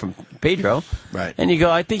totally different from Pedro. Right. And you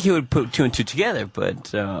go, I think he would put two and two together,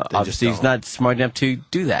 but obviously he's don't. not smart enough to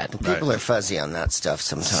do that. People are fuzzy on that stuff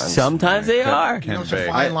sometimes. Sometimes they are. You know, it's a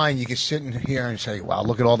fine line. You can sit in here and say, wow,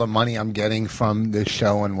 look at all the money I'm getting from this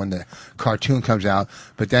show and when the cartoon comes out.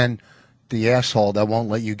 But then the asshole that won't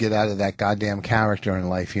let you get out of that goddamn character in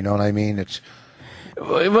life. You know what I mean? It's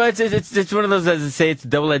Well, it's one of those, as I say, it's a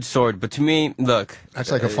double-edged sword. But to me, look, that's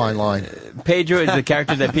like a fine line. Pedro is a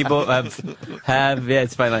character that people have. Yeah,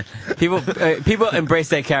 it's fine line. People embrace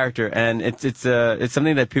that character, and it's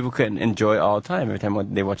something that people can enjoy all the time every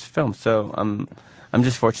time they watch the film. So I'm I'm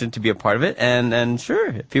just fortunate to be a part of it. And sure,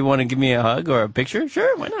 if you want to give me a hug or a picture,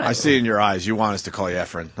 sure, why not? I see in your eyes you want us to call you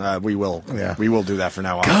Efren. We will. Yeah. We will do that from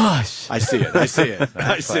now on. Gosh. I see it. I see it.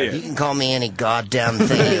 I see You it. can call me any goddamn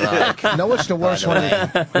thing you like. You know what's the worst one?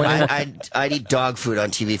 I'd eat dog food on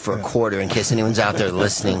TV for a quarter in case anyone's out there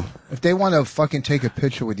listening. If they want to fucking take a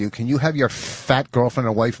picture with you, can you have your fat girlfriend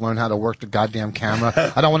or wife learn how to work the goddamn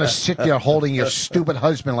camera? I don't want to sit there holding your stupid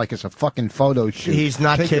husband like it's a fucking photo shoot. He's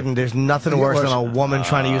not Take kidding. it- There's nothing worse than a woman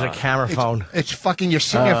trying to use a camera phone. It's fucking. You're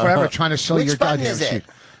sitting there forever trying to sell Which your button goddamn is it?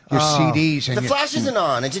 your CDs and The your- flash isn't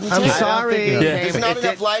on. It didn't I'm take. sorry. There's not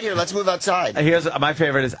enough light here. Let's move outside. Here's my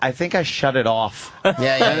favorite is I think I shut it off. Yeah.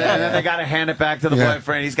 And then they got to hand it back to the Yeah.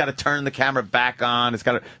 boyfriend. He's got to turn the camera back on. It's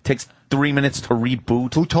got to takes 3 minutes to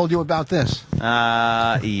reboot. Who told you about this?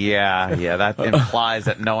 Yeah. That implies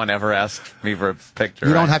that no one ever asked me for a picture.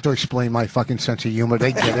 You don't right? have to explain my fucking sense of humor.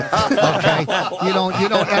 They get it. Okay. You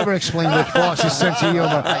don't ever explain Rich Voss's sense of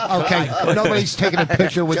humor. Okay. Nobody's taking a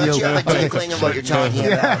picture with Don't you. you have a tinkling of what you're talking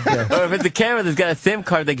about? Or if it's a camera that's got a SIM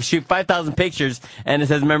card that can shoot 5,000 pictures and it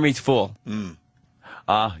says memory's full.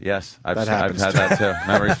 Yes. I've That had happens that too.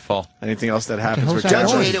 Memory's full. Anything else that happens? hell's with that Don't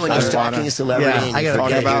you noise? hate it when you're stalking a celebrity? Yeah, and I you gotta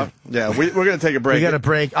Talking forget about? Yeah, we're going to take a break. We got a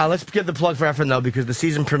break. Let's get the plug for Efren, though, because the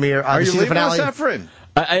season premiere, Are the you season leaving finale. us, Efren?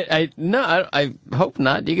 I hope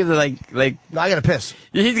not. You guys are like I got to piss.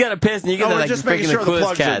 he's got a piss and you guys No, are we're like just freaking making the sure the coolest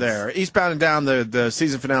plugs are cats. there. Eastbound and Down, the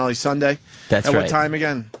season finale Sunday. That's At right. what time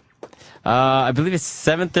again? I believe it's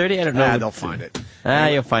 7:30. I don't know. They'll find it.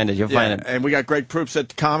 You'll find it. You'll find it. And we got Greg Proops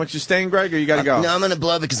at Comics. You staying, Greg, or you got to go? No, I'm going to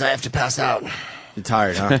blow because I have to pass out. You're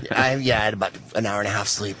tired, huh? I had about an hour and a half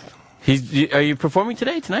sleep. Are you performing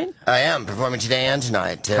tonight? I am performing today and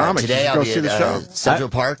tonight. Comics, Today you should I'll go be see the at show. Central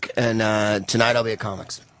Park, and tonight I'll be at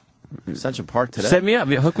Comics. Central Park today. Set me up.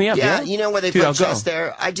 Hook me up. Yeah, Yeah, you know where they Dude, put I'll go. chess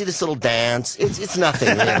there? I do this little dance. It's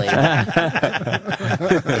nothing really.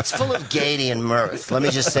 It's full of gaiety and mirth. Let me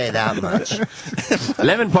just say that much.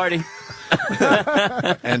 Lemon party.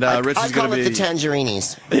 And Rich I is going call to it be. the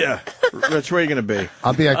Tangerinis. Yeah. Rich, where are you going to be?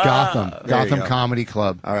 I'll be at Gotham. you Gotham go. Comedy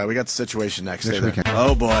Club. All right, we got the situation next. This Stay there. weekend.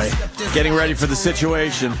 Oh, boy. Getting ready for the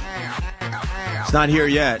situation. It's not here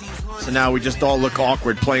yet. So now we just all look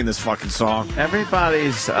awkward playing this fucking song.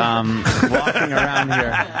 Everybody's walking around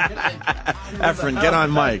here. Efren, get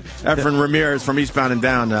on mic. Efren Ramirez from Eastbound and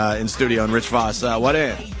Down in studio, and Rich Voss. What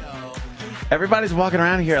in? Everybody's walking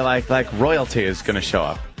around here like royalty is going to show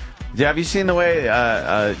up. Yeah, have you seen the way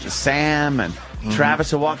Sam and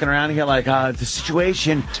Travis are walking around here like the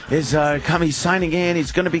situation is coming? He's signing in.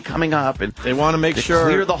 He's going to be coming up, and They want to make they sure.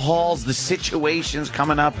 clear the halls. The situation's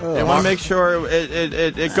coming up. They want to make sure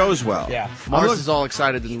it goes well. Yeah. Mars is all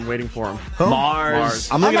excited and waiting for him. Mars.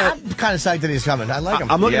 I'm looking at. I'm kind of psyched that he's coming. I like him.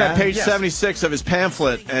 I'm looking Yeah? at page Yes. 76 of his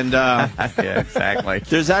pamphlet, and Yeah, exactly.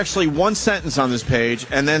 there's actually one sentence on this page,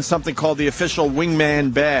 and then something called the official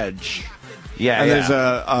wingman badge. Yeah, And yeah. there's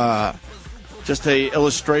a just a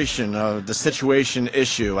illustration of the situation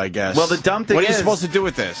issue, I guess. Well, the dumb thing what are you is- supposed to do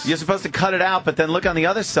with this? You're supposed to cut it out, but then look on the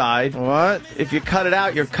other side. What? If you cut it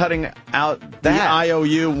out, you're cutting out The that.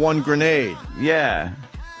 IOU one grenade Yeah.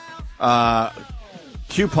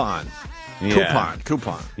 coupon. Yeah.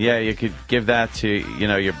 Coupon. Yeah, you could give that to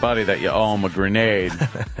your buddy that you owe him a grenade.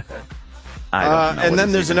 I don't know and what then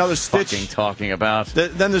he's there's even another Stitch. fucking talking about.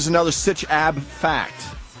 Then there's another Stitch ab fact.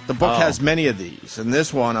 The book has many of these, and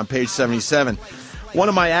this one on page 77. One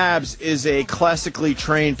of my abs is a classically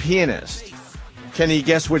trained pianist. Can you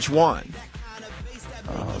guess which one?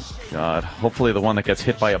 God, hopefully the one that gets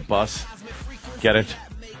hit by a bus. Get it?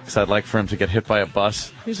 Because I'd like for him to get hit by a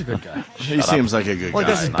bus. He's a good guy. He seems like a good Well, he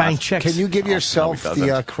guy. does is bang chicks. Can you give yourself no, he the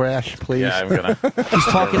doesn't. crash, please? Yeah, I'm gonna. He's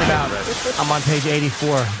talking about, I'm on page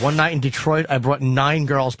 84. One night in Detroit, I brought 9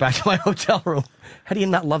 girls back to my hotel room. How do you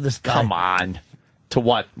not love this guy? Come on. To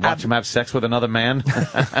what? Watch him have sex with another man?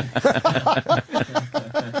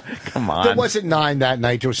 Come on. There wasn't 9 that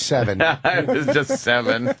night. There was 7. It was just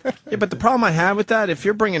 7. Yeah, but the problem I have with that, if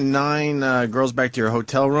you're bringing 9 girls back to your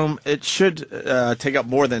hotel room, it should take up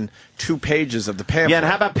more than 2 pages of the pamphlet. Yeah, and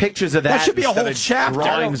how about pictures of that? That should be a instead whole of chapter.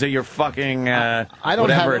 Drawings of your fucking I don't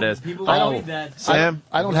whatever have- it is. People I don't don't- need that. Sam?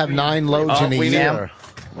 I don't have 9 loads in a we need- year.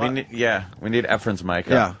 We need Efren's mic.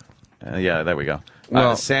 Yeah. Yeah, there we go.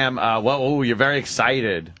 Well- Sam, you're very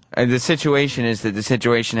excited. The situation is that the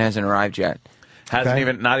situation hasn't arrived yet.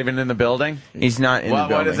 Not even in the building. He's not in the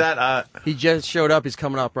building. What is that? He just showed up. He's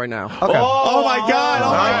coming up right now. Oh, my God!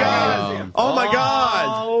 Oh, my God! Oh, my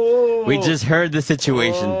God! We just heard the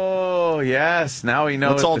situation. Oh, yes. Now we know.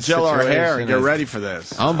 Let's what all the gel our hair and situation get is. ready for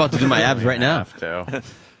this. I'm about to do my abs right now. Have to.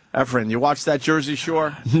 Efren, you watch that Jersey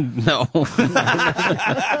Shore? No.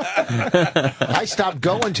 I stopped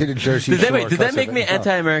going to the Jersey Shore. Did that make me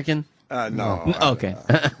anti-American? No. Okay.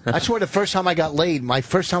 That's where the first time I got laid. My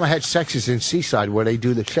first time I had sex is in Seaside, where they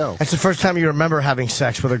do the show. That's the first time you remember having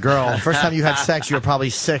sex with a girl. First time you had sex, you were probably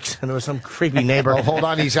 6, and there was some creepy neighbor. Oh, hold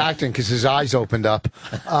on, he's acting because his eyes opened up.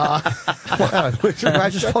 Your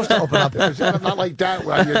eyes are supposed to open up. Not like that,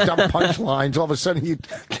 where your dumb punchlines. All of a sudden, you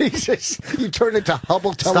turn into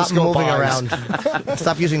Hubble Stop telescope moving eyes. around.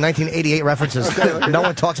 Stop using 1988 references. No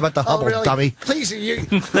one talks about the Hubble, really? dummy. Please,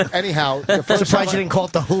 anyhow. The I'm first surprised time you didn't call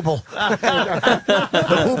it the Hubble.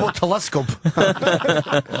 The Hubble telescope.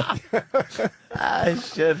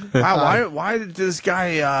 Wow, why did this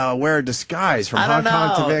guy wear a disguise from I Hong don't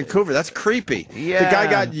Kong to know. Vancouver? That's creepy. Yeah. The guy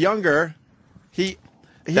got younger.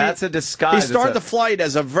 That's a disguise. He started the flight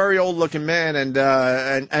as a very old-looking man and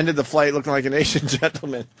ended the flight looking like an Asian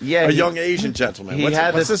gentleman. Yeah, a young Asian gentleman. He What's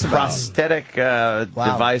had this this about? prosthetic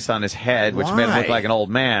device on his head, which made him look Why? like an old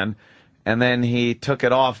man, and then he took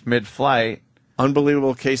it off mid-flight.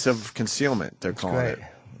 Unbelievable case of concealment, they're calling Great. it.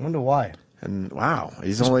 I wonder why. And wow,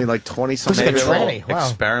 he's only like 20-something. Looks like a Maybe a tranny. little Wow.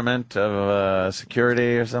 experiment of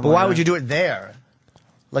security or something. But why like would you that. do it there?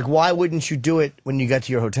 Like, why wouldn't you do it when you got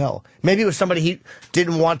to your hotel? Maybe it was somebody he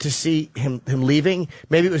didn't want to see him leaving.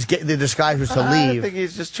 Maybe it was the disguise was to I leave. think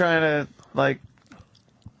he's just trying to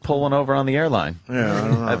pull one over on the airline. Yeah, I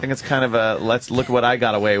don't know. I think it's kind of a let's look what I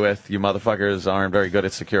got away with. You motherfuckers aren't very good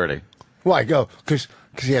at security. Why go? Because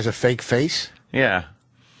he has a fake face. Yeah.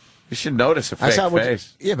 You should notice a That's fake not what.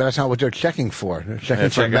 face. Yeah, but that's not what they're checking for. They're checking They're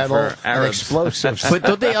for checking metal for and Arabs. explosives. But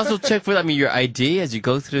don't they also check for, your ID as you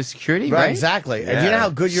go through security, Right, right? exactly. And Yeah. do you know how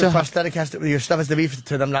good your So- prosthetic your stuff has to be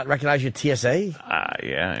to them not recognize your TSA?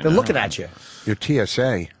 Yeah. I They're know. looking at you. Your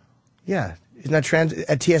TSA. Yeah. Isn't that transit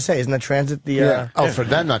at TSA? Isn't that transit the? Yeah. Oh, for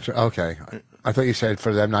them not to. Okay. I thought you said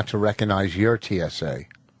for them not to recognize your TSA.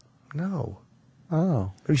 No.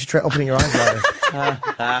 Oh. Maybe you should try opening your eyes wider.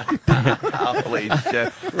 Holy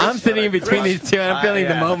shit. I'm sitting in between these two, and I'm feeling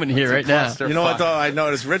the moment here right now. You know what, though? I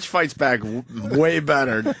noticed Rich fights back way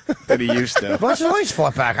better than he used to. What's always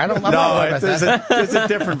fought back? I'm not No, worried about there's that. there's a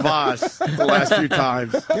different boss the last few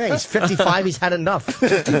times. Yeah, he's 55. He's had enough.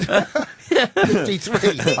 53.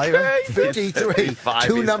 53. 55,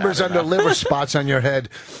 Two he's numbers had under enough. liver spots on your head.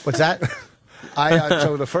 What's that?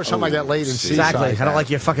 So the first time I got laid in Seaside. Exactly. I don't like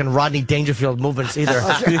your fucking Rodney Dangerfield movements either.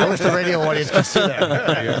 I wish the radio audience could see that.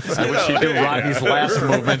 I wish you knew Rodney's last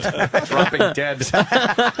movement, dropping dead.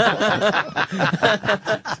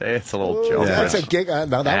 Say it's a little joke. That's a gig. No,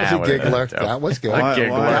 that was a Nah, giggler. whatever. That was good. A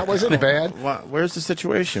giggler. That wasn't bad. Where's the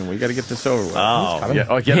situation? We got to get this over with. Oh,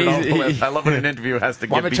 yeah. Get it over with. I love when an interview has to Well,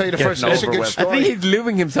 get I'm gonna tell you the first- getting it's a over good with. story. I think he's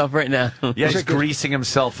lubing himself right now. Yeah, he's It's a good- greasing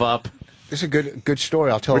himself up. This is a good story.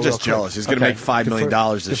 I'll tell We're you. just jealous. He's going to make $5 million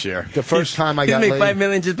this year. The first time I He's got make laid. $5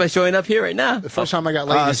 million just by showing up here right now. The first time I got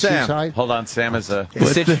laid in Sam. Seaside. Hold on, Sam is a.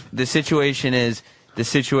 The situation is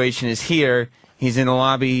here. He's in the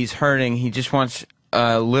lobby. He's hurting. He just wants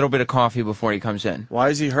a little bit of coffee before he comes in. Why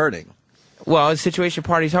is he hurting? Well, the situation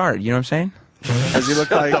party's hard. You know what I'm saying? Does he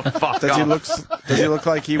look like? fuck Does he up. look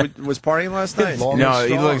like he was partying last night? Long No, and he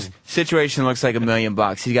strong. looks. Situation looks like $1 million.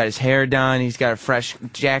 He's got his hair done. He's got a fresh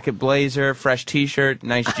jacket, blazer, fresh T-shirt,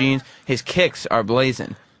 nice jeans. His kicks are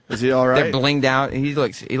blazing. Is he all right? They're blinged out. He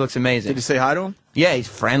looks amazing. Did you say hi to him? Yeah, he's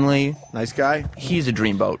friendly. Nice guy. He's a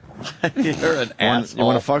dreamboat. You're an asshole. You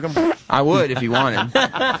want to fuck him? I would if you wanted. Rich.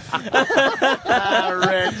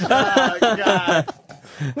 Oh, God.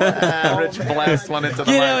 Rich blast one into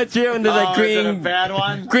the You know mic. it's true when there's Oh, that is it a green bad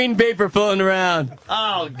one? green paper floating around.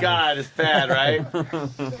 Oh, God, it's bad, right?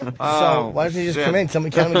 So why doesn't he just come in?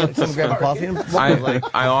 Someone grab a coffee and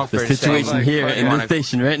I offered. The situation saying, here like, in wanna- this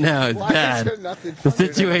station right now is Why is bad. there nothing The funny?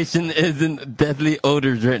 situation is in deadly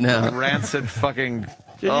odors right now. Rancid fucking.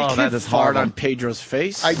 Did Oh, you that kid is fart horrible. on Pedro's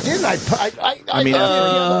face? I didn't. I mean, didn't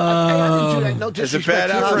do that. No Is it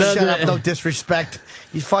disrespect. bad, No, Alfred? Shut up! No disrespect.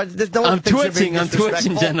 You find no one I'm thinks you're being twitching. I'm twitching,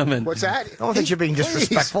 disrespectful. gentlemen. What's that? I don't think you're being Please.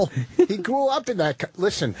 disrespectful. He grew up in that.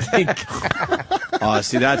 Listen, Oh,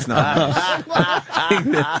 see, that's not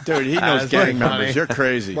nice. Dude, he knows That's gang pretty members. funny. You're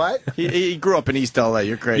crazy. What? He grew up in East L.A.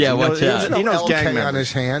 You're crazy. Yeah, He watch knows, out. He knows LK gang on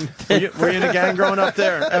members. his hand. Were you in a gang growing up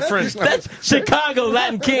there? Efren, That's Chicago,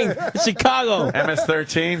 Latin King. Chicago.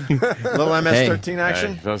 MS-13. little MS-13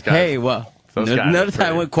 action? Hey, those guys. Hey, well, Those guys are notice I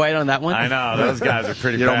pretty- went quiet on that one. I know, those guys are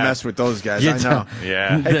pretty You bad. don't mess with those guys. You I know. don't.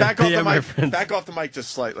 Yeah. Hey, back off Yeah, the my mic. friends. Back off the mic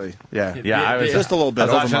just slightly. Yeah. Yeah, I was Just a little bit. I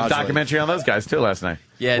was watching a overmodulated. documentary on those guys too last night.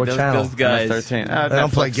 Yeah, What channel? those guys. MS-13. They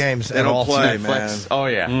don't play Netflix. games They at don't all. play, Netflix. man. Oh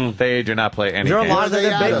yeah, they do not play any Is there a games. lot of Where are they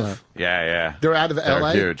that out big? of? Yeah, yeah. They're out of They're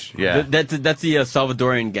LA. huge. Yeah. That's the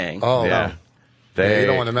Salvadorian gang. Oh, Yeah. You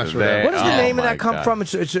don't want to mess with that. What does the name of my that come God. from?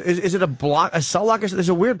 Is it a cell block? There's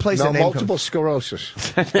a weird place. No, that name multiple sclerosis.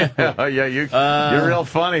 Oh yeah, you're real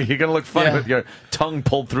funny. You're gonna look funny with your tongue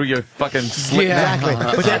pulled through your fucking slit. Exactly.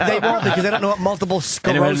 But they won't because they don't know what multiple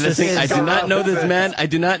Anyone sclerosis listening, is. I do not know this man. I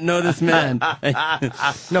do not know this man. No,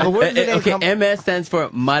 but where did the name come? MS stands for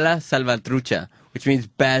Mala Salvatrucha, which means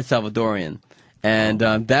bad Salvadorian. And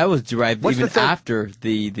that was derived What's even the third- after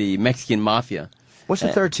the Mexican mafia. What's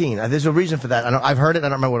the 13? There's a reason for that. I've heard it. I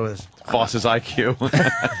don't remember what it was. Boss's IQ.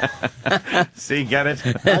 See, get it?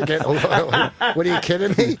 I get, what are you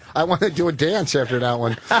kidding me? I want to do a dance after that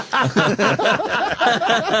one.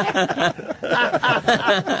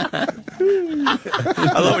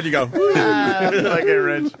 I love when you go. Like it,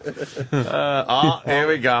 Rich. Here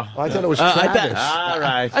we go. I thought it was I Travis. All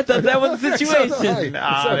right. I thought that was the situation.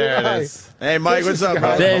 Ah, there it is. Hey, Mike, what's up,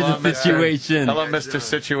 bro? There's Hello, the situation. Hello, Mr.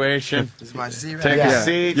 Situation. This is my seat right Take here. a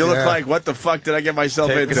seat. You look like, what the fuck did I get myself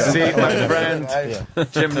Take into? a seat, my friend.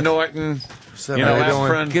 Jim Norton. You know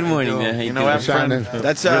Efren. Good morning, man. How You you know doing? Efren.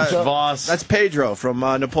 That's Rich Voss. that's Pedro from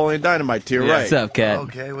Napoleon Dynamite to your right. What's up, Cat?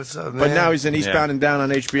 Okay, what's up, man? But now he's in Eastbound Yeah. and Down on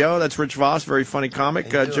HBO. That's Rich Voss, very funny comic.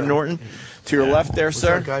 Jim Norton, to your left there,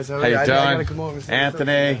 sir. What's up, guys? How you I doing? gotta come over and say what's up,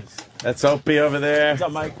 Anthony. guys. That's Opie over there. What's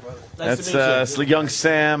up, Mike? That's young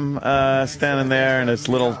Sam standing there in his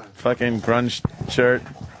little fucking grunge shirt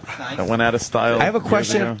that went out of style. I have a years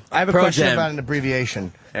question. ago. I have a Pro question Jam. about an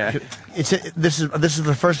abbreviation. Yeah. This is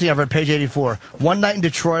the first thing I've read, page 84. One night in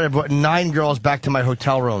Detroit, I brought 9 girls back to my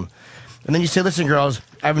hotel room. And then you say, listen, girls,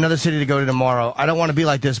 I have another city to go to tomorrow. I don't want to be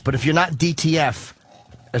like this, but if you're not DTF,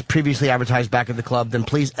 as previously advertised back at the club, then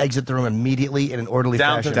please exit the room immediately in an orderly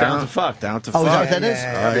Down fashion. to fuck. Down to Oh, is that fuck. what that is?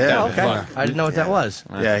 Yeah. Oh, okay. I didn't know what that was.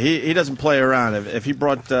 Yeah, he doesn't play around. If he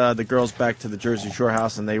brought the girls back to the Jersey Shore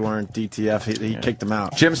house and they weren't DTF, he kicked them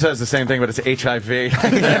out. Jim says the same thing, but it's HIV.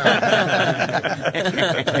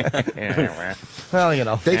 Well, you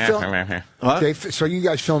know. They film. What? So you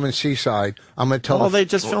guys film in Seaside. I'm going to tell. Oh, they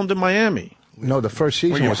just filmed in Miami. No, the first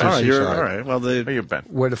season you was been? in All right, Seaside. all right. Well, Where you been?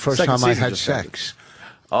 Where the first Second time I season had just ended. sex.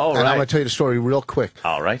 Oh, And I'm going right. to tell you the story real quick.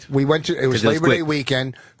 All right. We went to, it was 'Cause it was Labor Day quick.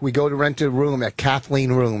 weekend. We go to rent a room at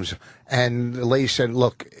Kathleen Rooms. And the lady said,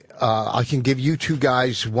 look, I can give you 2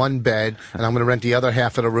 guys 1 bed, and I'm going to rent the other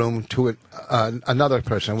half of the room to another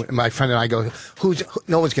person. My friend and I go,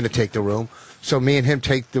 no one's going to take the room. So me and him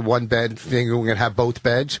take the 1 bed, thinking we're going to have both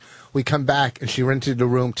beds. We come back, and she rented the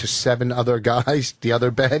room to 7 other guys, the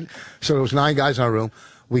other bed. So there was 9 guys in our room.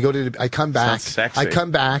 We go to I come back. Sounds sexy. I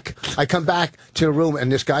come back to the room, and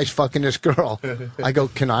this guy's fucking this girl. I go,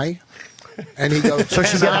 can I? And he goes, So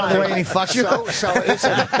she got out of the way and he fucks you?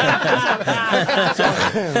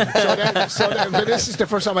 So then, but this is the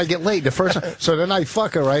first time I get laid. So then I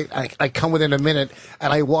fuck her, right? I come within a minute,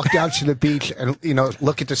 and I walk down to the beach and,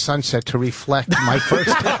 look at the sunset to reflect my first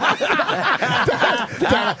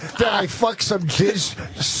Then I fuck some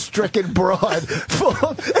jizz-stricken broad.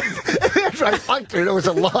 After I fucked her, there was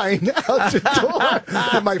a line out the door.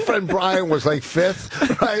 And my friend Brian was like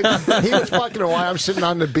 5th, right? He was fucking her while I'm sitting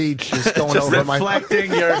on the beach just going Just over my...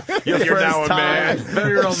 reflecting your You're first now a man. time.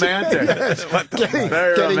 Very romantic.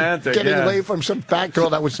 Very romantic. Getting yeah. away from some fat girl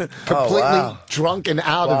that was completely drunk and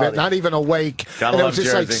out of it, not even awake. Gotta And it love was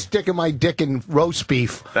just like Jersey. sticking my dick in roast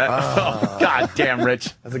beef. Oh, God damn,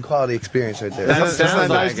 Rich. That's a quality experience right there. That That's sounds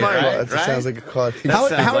a like it, right? That sounds like a quality. How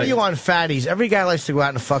sounds are like- you on fatties? Every guy likes to go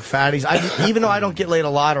out and fuck fatties. Even though I don't get laid a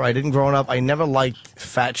lot, or I didn't growing up, I never liked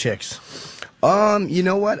fat chicks. You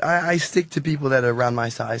know what? I stick to people that are around my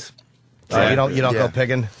size. You don't Yeah. go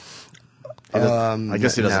pigging. I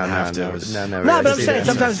guess he doesn't have to. No, No, but I'm saying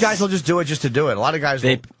sometimes guys will just do it just to do it. A lot of guys.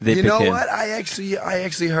 They You pick know him. what? I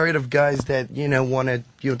actually heard of guys that want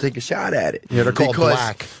to take a shot at it. Yeah, they're called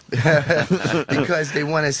black. Because they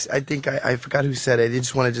want to. I think I forgot who said it. They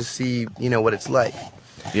just want to just see what it's like.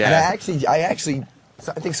 Yeah. And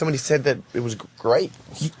I think somebody said that it was great.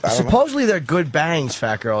 I don't know. Supposedly they're good bangs,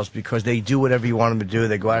 fat girls, because they do whatever you want them to do.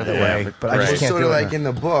 They go out of their way. But I right. just can't sort do of it. like in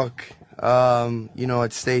the book,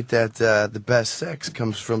 it state that the best sex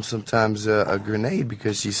comes from sometimes a grenade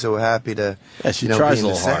because she's so happy to. Yeah, she be tries in a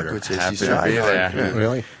the little sack harder. with you. Happy She's to trying be hard. there.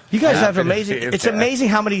 Really? You guys have Happy to amazing. be It's there. amazing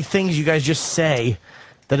how many things you guys just say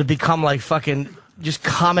that have become like fucking just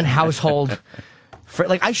common household.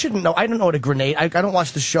 Like I shouldn't know. I don't know what a grenade. I don't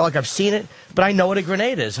watch the show. Like I've seen it, but I know what a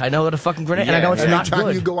grenade is. I know what a fucking grenade, and I know it's not Anytime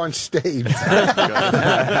good. you go on stage.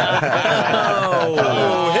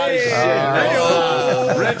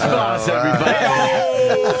 Rich Voss,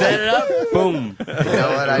 everybody. Set it up. Boom. You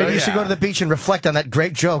know what? Maybe you should go to the beach and reflect on that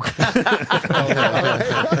great joke.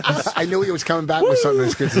 I knew he was coming back with something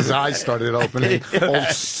because his eyes started opening. Old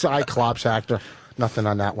Cyclops actor. Nothing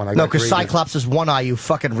on that one. I No, got because greedy. Cyclops is one eye, you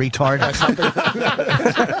fucking retard.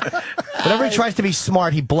 Whenever he tries to be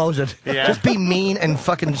smart, he blows it. Yeah. Just be mean and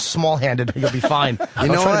fucking small-handed. You'll be fine. You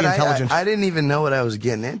know what? To be intelligent. I didn't even know what I was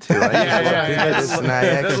getting into. I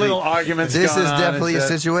There's little arguments This going is on definitely and a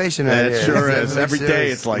shit. situation right It here. sure This is. Every day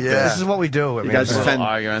serious. it's like Yeah. This is what we do. I mean, guys Little defend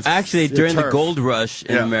arguments. Actually, during the turf. gold rush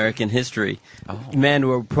in Yeah. American history, men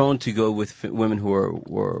were prone to go with women who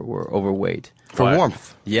were overweight. For What?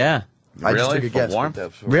 warmth. Yeah, I just Really? took a For guess. warmth?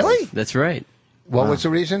 Really? that's right. What was the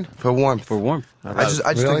reason? For warmth. For warmth. I just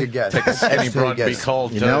Really? took a guess. Take a skinny I just took a broad, be guess.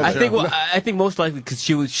 cold. You know, I think. Well, I think most likely because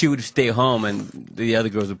she would stay home and the other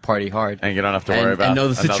girls would party hard. And you don't have to And- worry about and know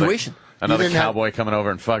the another- situation. Another You didn't have- cowboy coming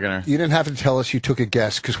over and fucking her. You didn't have to tell us you took a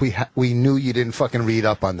guess because we knew you didn't fucking read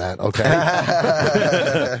up on that. Okay.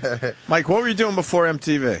 Mike, what were you doing before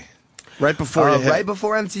MTV? Right before you hit. Right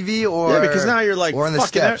before MTV, or Yeah, because now you're like or on the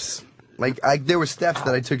fucking steps. Like there were steps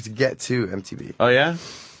that I took to get to MTV. Oh yeah.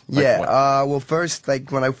 Yeah. what? Well, first,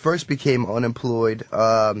 like when I first became unemployed,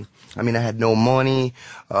 I mean, I had no money.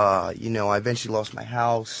 I eventually lost my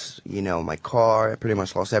house. My car. I pretty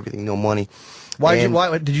much lost everything. No money. Why And-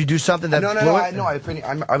 did you do something that? No. blew it?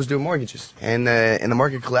 I was doing mortgages, and the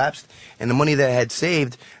market collapsed, and the money that I had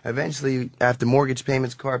saved, eventually, after mortgage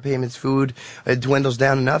payments, car payments, food, it dwindles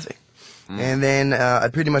down to nothing. And then I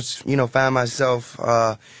pretty much, found myself,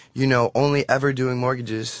 only ever doing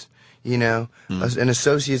mortgages. An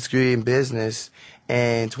associate's degree in business,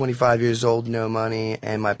 and 25 years old, no money,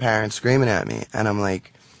 and my parents screaming at me, and I'm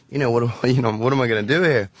like, what am I gonna do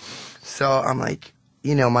here? So I'm like,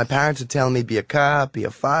 my parents are telling me be a cop, be a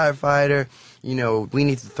firefighter. We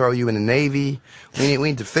need to throw you in the Navy. We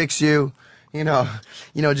need to fix you.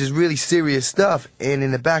 Just really serious stuff. And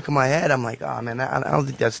in the back of my head, I'm like, oh man, I don't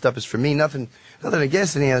think that stuff is for me. Nothing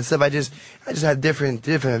against any of that stuff. I just had different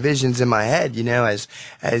visions in my head. As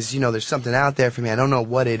there's something out there for me. I don't know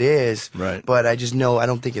what it is. Right. But I just know I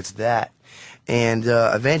don't think it's that. And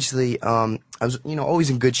eventually, I was, always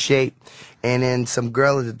in good shape. And then some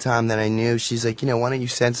girl at the time that I knew, she's like, why don't you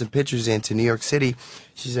send some pictures into New York City?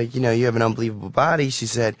 She's like, you have an unbelievable body. She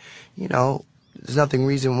said, there's nothing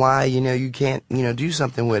reason why, you can't, do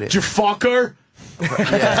something with it. You fucker.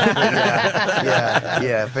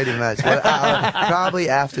 Yeah, pretty much. Well, probably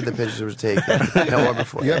after the pictures were taken, or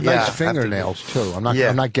before. You have Yeah, nice after- fingernails too. I'm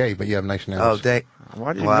Yeah. not gay, but you have nice Oh, nails.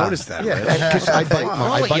 Why do you Wow. notice that? Yeah. Rich? Because I bite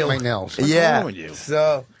wrong with you? my nails. Yeah. wrong with you?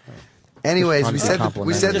 So, anyways, Just we trying to said be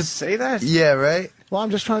we said Just say that. yeah, right. Well, I'm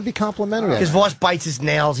just trying to be complimentary. His boss bites his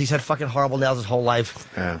nails. He's had fucking horrible nails his whole life.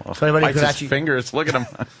 Yeah. So anybody Bites could his actually. fingers. Look at him.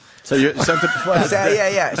 So you sent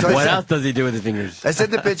the. Yeah. So What else does he do with his fingers? I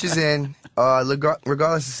sent the pictures in.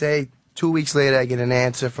 Regardless to say, 2 weeks later, I get an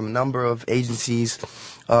answer from a number of agencies.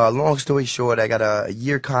 Long story short, I got a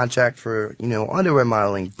year contract for, underwear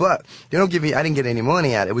modeling, but they don't give me, I didn't get any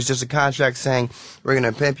money out. It was just a contract saying, we're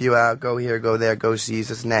going to pimp you out, go here, go there, go see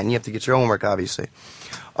this and that, and you have to get your own work, obviously.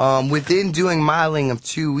 Within doing modeling of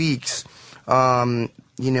 2 weeks, I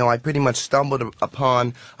pretty much stumbled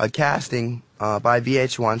upon a casting by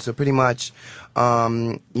VH1, so pretty much,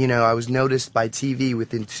 I was noticed by TV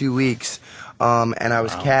within 2 weeks, and I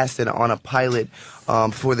was casted on a pilot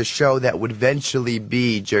for the show that would eventually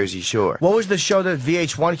be Jersey Shore. What was the show that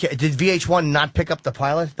VH1? Did VH1 not pick up the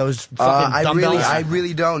pilot? Those fucking I dumbbells.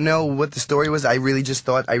 really don't know what the story was. I really just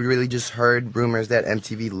heard rumors that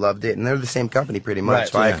MTV loved it, and they're the same company pretty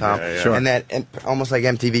much, Right, Viacom, Sure. and that almost like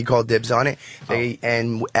MTV called dibs on it.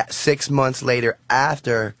 And 6 months later,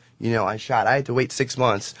 after I shot, I had to wait 6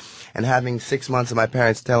 months. And having 6 months of my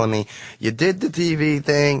parents telling me, you did the TV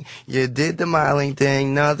thing, you did the modeling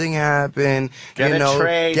thing, nothing happened, Get a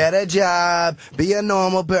trade. get a job, be a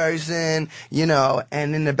normal person,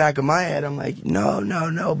 and in the back of my head, I'm like,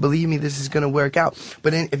 no, believe me, this is going to work out.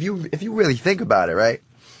 But if you really think about it, right,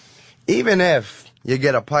 even if you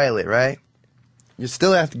get a pilot, right, you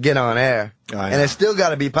still have to get on air. And it's still got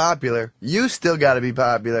to be popular. You still got to be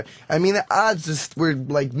popular. I mean, the odds just were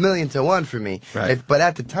like 1,000,000 to 1 for me. Right. But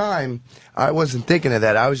at the time, I wasn't thinking of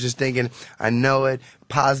that. I was just thinking, I know it,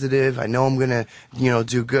 positive. I know I'm going to,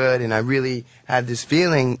 do good. And I really had this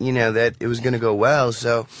feeling, that it was going to go well.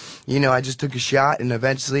 So, I just took a shot. And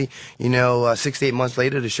eventually, 6 to 8 months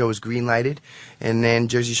later, the show was green-lighted. And then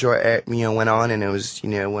Jersey Shore, went on. And it was,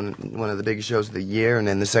 one of the biggest shows of the year. And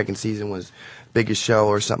then the second season was biggest show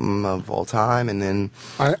or something of all time, and then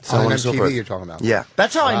On so on and so MTV forth. you're talking about. Yeah.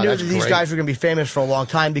 That's how I Wow, knew that that's these great. guys were going to be famous for a long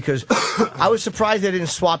time, because I was surprised they didn't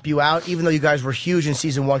swap you out, even though you guys were huge in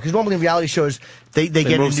season 1. Because normally in reality shows, they get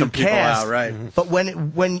a move new some people cast. out, right. But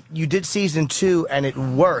when you did season 2 and it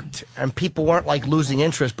worked, and people weren't like losing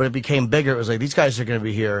interest, but it became bigger, it was like, these guys are going to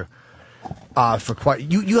be here for quite.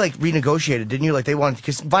 You like renegotiated, didn't you? Like they wanted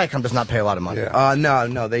because Viacom does not pay a lot of money.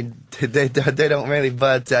 No, they don't really.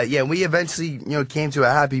 But yeah, we eventually came to a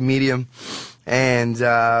happy medium, and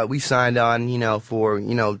we signed on for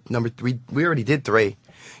number 3. We already did 3.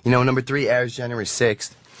 Number 3 airs January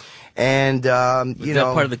 6th. And was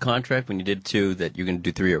that part of the contract when you did 2 that you're going to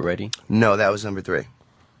do 3 already? No, that was number 3.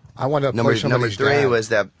 I want to number 3 was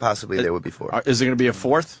that possibly there would be 4. Is there going to be a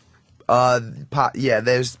 4th? Yeah,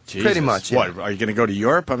 there's pretty much. Yeah. What are you going to go to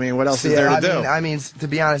Europe? I mean, what else is there to do? I mean, to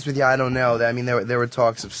be honest with you, I don't know. I mean, there were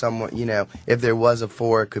talks of someone. If there was a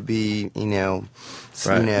 4, it could be Why do you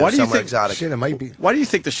somewhere think, exotic. Shit, it might be. Why do you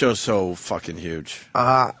think the show's so fucking huge?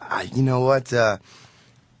 You know what? I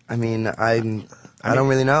mean, I don't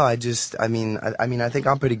really know. I think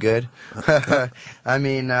I'm pretty good. I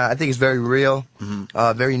mean, I think it's very real,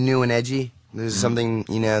 very new and edgy. This is something,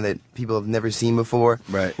 that people have never seen before.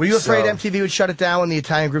 Right. Were you afraid MTV would shut it down when the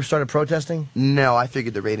Italian group started protesting? No, I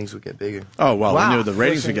figured the ratings would get bigger. Oh, well, Wow. we knew the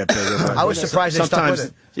ratings would get bigger. But I was surprised they stuck with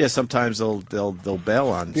it. Yeah, sometimes they'll bail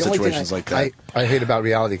on The only thing situations like that. I hate about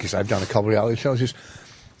reality, because I've done a couple reality shows, is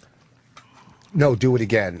no, do it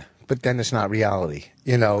again. But then it's not reality.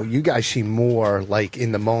 You guys seem more like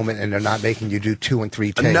in the moment, and they're not making you do 2 and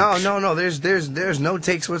 3 takes. No. There's no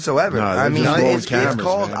takes whatsoever. No, I mean, it's cameras,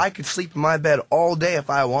 called. man. I could sleep in my bed all day if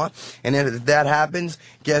I want, and if that happens,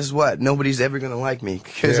 guess what? Nobody's ever gonna like me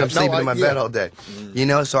because I'm sleeping in my bed all day.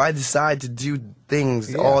 So I decide to do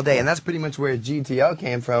things all day, and that's pretty much where GTL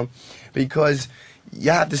came from, because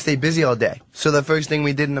you have to stay busy all day. So the first thing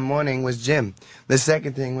we did in the morning was gym. The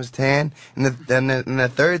second thing was tan, and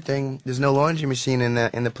the third thing, there's no laundry machine in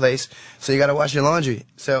the place, so you got to wash your laundry.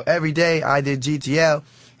 So every day I did GTL,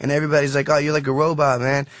 and everybody's like, "Oh, you're like a robot,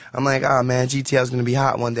 man." I'm like, "Oh man, GTL's gonna be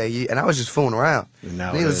hot one day," and I was just fooling around.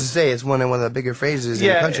 Needless to say, it's one of the bigger phrases in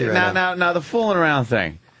the country right now. Now the fooling around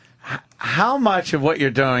thing. How much of what you're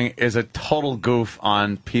doing is a total goof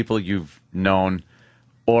on people you've known?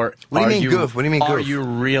 Or what do you mean goof? What do you mean goof? Are you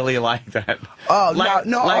really like that? Oh,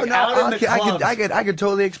 no. I could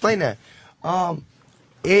totally explain that.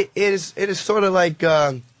 It is sort of like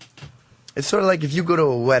if you go to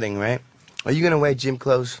a wedding, right? Are you gonna wear gym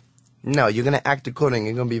clothes? No, you're gonna act accordingly.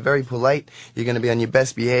 You're gonna be very polite. You're gonna be on your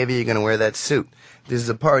best behavior. You're gonna wear that suit. This is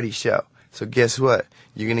a party show. So guess what?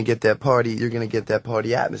 You're gonna get that party. You're gonna get that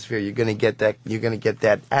party atmosphere. You're gonna get that. You're gonna get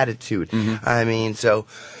that attitude. I mean, so.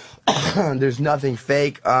 There's nothing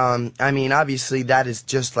fake. I mean, obviously, that is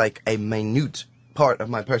just like a minute part of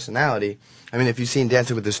my personality. I mean, if you've seen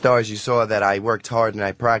Dancing with the Stars, you saw that I worked hard and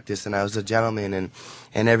I practiced and I was a gentleman,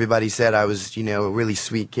 and everybody said I was, a really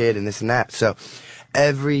sweet kid and this and that. So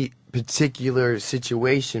every particular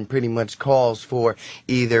situation pretty much calls for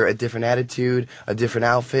either a different attitude, a different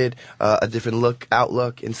outfit, a different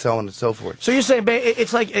outlook, and so on and so forth. So you're saying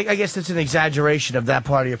it's like, I guess it's an exaggeration of that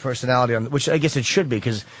part of your personality, which I guess it should be,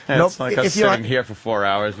 because it's like us sitting here for 4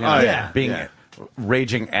 hours, being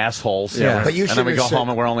raging assholes. Yeah. But you and then we go home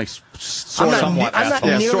and we're only somewhat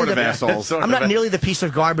assholes. Sort of assholes. I'm not nearly the piece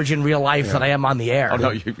of garbage in real life that I am on the air. Oh, no,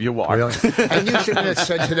 you are. Really? And you shouldn't have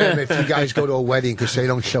said to them if you guys go to a wedding, because they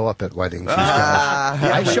don't show up at weddings.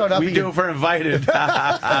 I showed up. We do if we're invited.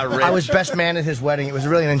 I was best man at his wedding. It was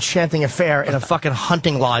really an enchanting affair in a fucking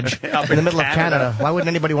hunting lodge in the middle of Canada. Why wouldn't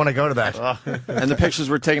anybody want to go to that? And the pictures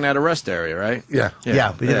were taken at a rest area, right? Yeah. We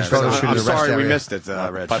did a photo shoot at a I'm rest sorry we area. missed it,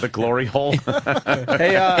 Rich. By the glory hole.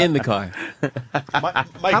 Hey, in the car.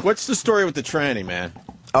 Mike, what's the story with the tranny, man?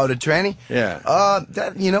 Oh, the tranny? Yeah.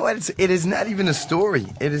 You know what? It is not even a story.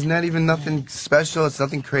 It is not even nothing special. It's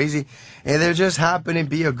nothing crazy. And there just happened to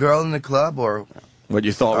be a girl in the club, or what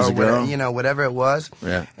you thought was a girl? Whatever it was.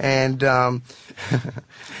 Yeah. And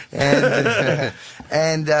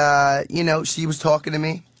she was talking to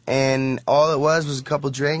me, and all it was a couple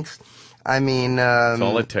drinks. I mean, that's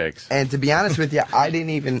all it takes. And to be honest with you, I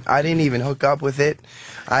didn't even hook up with it.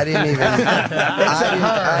 I didn't even.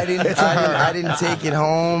 I didn't take it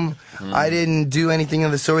home. I didn't do anything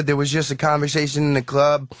of the sort. There was just a conversation in the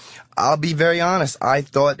club. I'll be very honest. I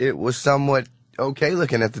thought it was somewhat okay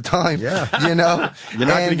looking at the time. Yeah. You know. You're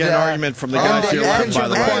not going to get an argument from the guy to your left, by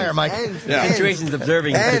the way. Mike. Situations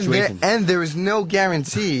observing situations. And there is no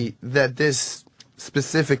guarantee that this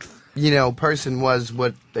specific person was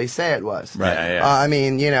what they say it was. Right. I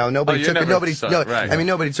mean, nobody took right. I mean,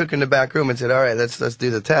 nobody took in the back room and said, "All right, let's do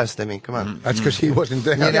the test." I mean, come on. That's because he wasn't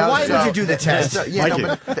there. Why would you do the test?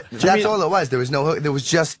 That's all it was. There was there was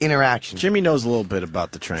just interaction. Jimmy knows a little bit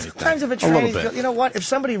about the tranny thing. Sometimes if a little tranny, bit. you know what? If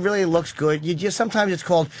somebody really looks good, you just sometimes it's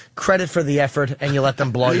called credit for the effort, and you let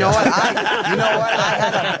them blow you. You know what? I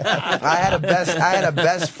had a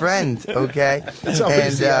best friend, okay, It's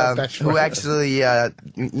always the best who friend. actually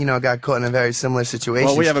got caught in a very similar situation.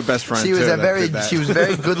 Well, we have a best friend, She was too, a that very, did that. she was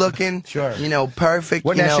very good looking. Sure. You know, perfect.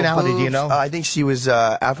 What you know, nationality do you boobs. know? I think she was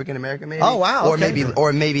African American, maybe. Oh, wow, Or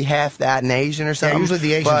okay. maybe half that and Asian or something. usually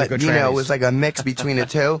the Asians are but, good you know, trannies. it was like a mix between the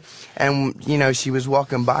two. And you know, she was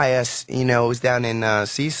walking by us. You know, it was down in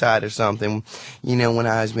Seaside or something. You know, when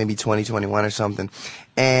I was maybe 20, 21 or something.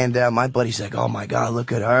 And my buddy's like, "Oh my God,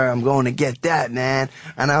 look at her! I'm going to get that, man."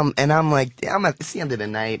 And I'm like, it's the end of the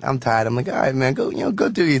night. I'm tired. I'm like, "All right, man, go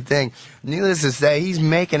do your thing." Needless to say, he's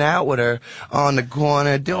making out with her on the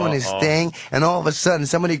corner, doing his thing, and all of a sudden,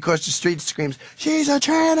 somebody across the street screams, "She's a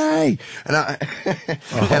tranny!" And I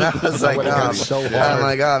was like, I'm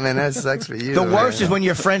like, "Oh man, that sucks for you." The worst man. is when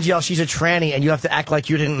your friends yell, "She's a tranny," and you have to act like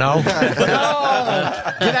you didn't know. No!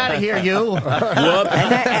 Get out of here, you. And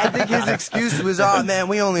I think his excuse was, "Oh man,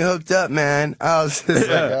 we only hooked up, man." I was just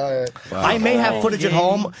like, "All right." I may have footage at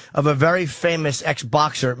home of a very famous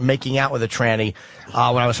ex-boxer making out with a tranny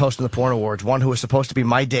when I was hosting the Porn Awards. One who was supposed to be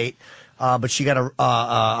my date, but she got a.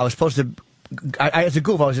 I was supposed to. As a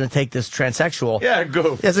goof, I was going to take this transsexual. Yeah,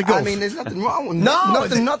 goof. As a goof. I mean, there's nothing wrong with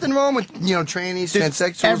nothing wrong with trannies,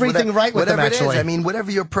 transsexuals, everything right with them, whatever it actually. is. I mean,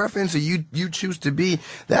 whatever your preference or you choose to be,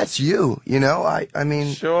 that's you. You know, I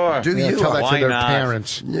mean, Sure. do you? Tell that Why to their not?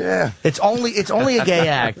 parents. Yeah. It's only a gay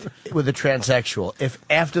act with a transsexual if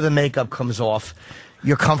after the makeup comes off,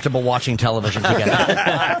 you're comfortable watching television together.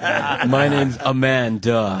 My name's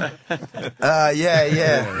Amanda.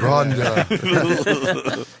 Yeah. Rhonda.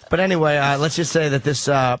 But anyway, let's just say that this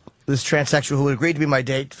transsexual who agreed to be my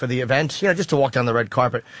date for the event, you know, just to walk down the red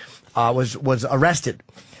carpet, was arrested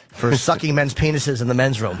for sucking men's penises in the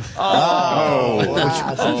men's room. The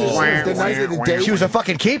night of the day. She was a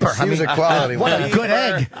fucking keeper. She was a quality What one. a good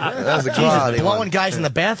egg. That was a Jesus, quality blowing one. guys in the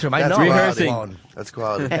bathroom. I That's know. quality. Blown. That's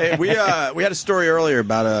quality. Hey, we had a story earlier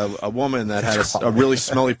about a woman that had a really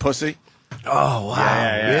smelly pussy. Oh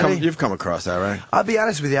wow! Really? You've come across that, right? I'll be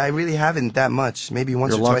honest with you. I really haven't that much. Maybe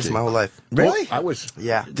once You're or twice lucky. in my whole life. Really? I was.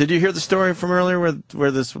 Yeah. Did you hear the story from earlier where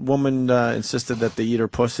this woman insisted that they eat her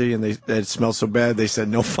pussy and it smelled so bad they said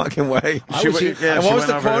no fucking way? And what was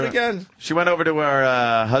the quote again? She went over to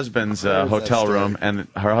her husband's hotel room, and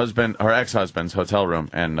her ex-husband's hotel room,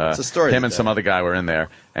 and a story him like and some that. other guy were in there,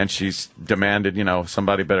 and she's demanded,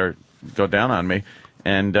 somebody better go down on me,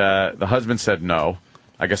 and the husband said no.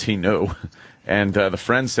 I guess he knew, and the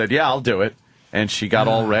friend said, "Yeah, I'll do it." And she got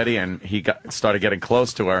all ready, and he started getting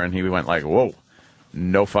close to her, and he went like, "Whoa,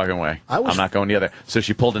 no fucking way! I'm not going near there." So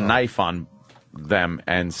she pulled a knife on them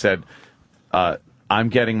and said, "I'm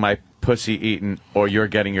getting my pussy eaten, or you're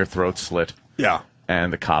getting your throat slit." Yeah.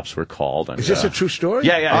 And the cops were called. And, Is this a true story?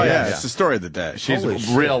 Yeah. It's the story of the day. She's Holy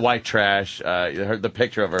real shit. white trash. The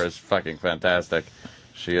picture of her is fucking fantastic.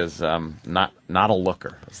 She is not a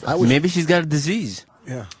looker. Maybe she's got a disease.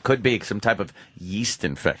 Yeah. Could be some type of yeast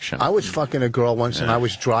infection. I was fucking a girl once, and I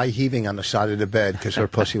was dry heaving on the side of the bed because her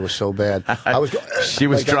pussy was so bad. She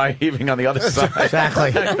was dry heaving on the other side.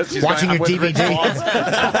 Exactly. She's Watching going, your "I'm with DVD.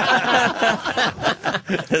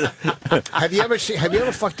 Have you ever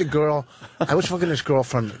fucked a girl? I was fucking this girl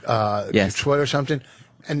from Yes. Detroit or something,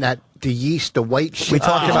 and the yeast, the white shit. We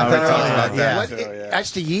talked about that earlier. Yeah. What?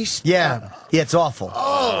 That's the yeast? Yeah, it's awful.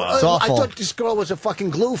 Oh, It's awful. I thought this girl was a fucking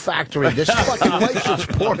glue factory. This fucking white shit's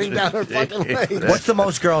pouring down her fucking legs. What's the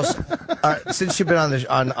most girls? Since you've been on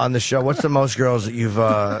the show, what's the most girls that you've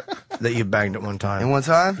banged at one time? In one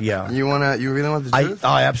time? Yeah. You really want the truth?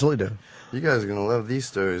 I absolutely do. You guys are gonna love these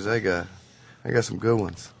stories. I got some good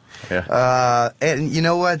ones. Yeah. And you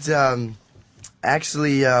know what?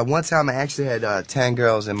 Actually, one time I actually had 10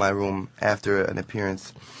 girls in my room after an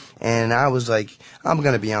appearance. And I was like, I'm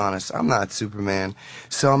going to be honest, I'm not Superman.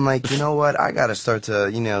 So I'm like, you know what? I got to start to,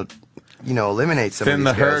 eliminate some Thin of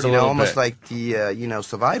the these girls. herd a little Almost bit. like the,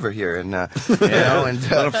 Survivor here. And, and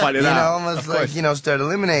Let 'em fight it out. almost like, start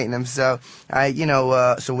eliminating them. So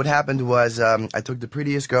so what happened was, I took the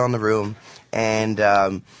prettiest girl in the room and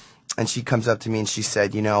she comes up to me and she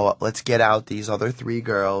said, let's get out these other 3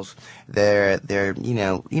 girls. They're you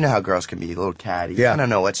know how girls can be a little catty. Yeah. I don't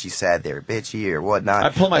know what she said. They're bitchy or whatnot. I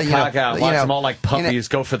pull my But, cock out, watch them all like you know- puppies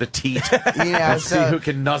go for the teat. Yeah, Let's see who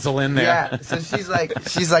can nuzzle in there. Yeah, so she's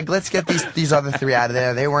like, let's get these other 3 out of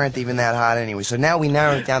there. They weren't even that hot anyway. So now we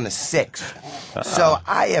narrowed it down to 6. So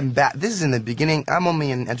I am back. This is in the beginning. I'm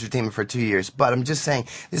only in entertainment for 2 years, but I'm just saying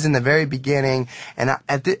this is in the very beginning. And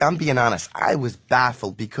I'm being honest. I was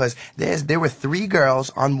baffled because there were 3 girls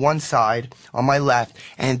on one side, on my left,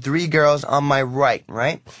 and 3 girls on my right,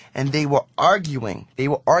 right? And they were arguing.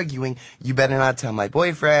 You better not tell my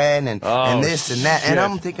boyfriend, and this and that. And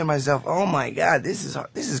I'm thinking to myself, oh my God, this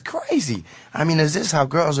is crazy. I mean, is this how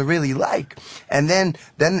girls are really like? And then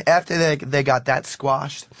after they got that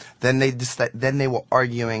squashed, then they were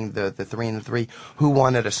arguing the 3 and the 3 who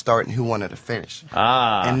wanted to start and who wanted to finish.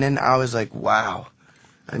 And then I was like, wow.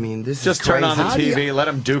 I mean, this just is crazy. turn on the TV, let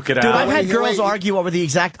them duke it out. Dude, I've had girls argue over the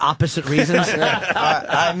exact opposite reasons.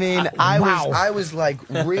 I mean, I was like,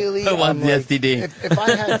 really? I want the STD. If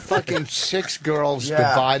I had fucking 6 girls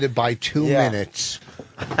divided by 2 minutes.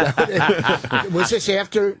 Was this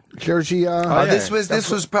after Jersey? This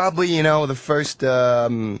was probably, you know, the first.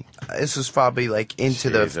 This was probably like into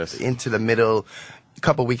the middle. A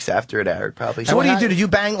couple weeks after it aired, probably. So what do? Do you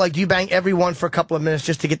bang everyone for a couple of minutes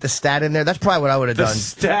just to get the stat in there? That's probably what I would have done.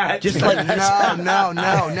 Stat, just like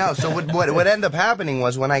no. So what ended up happening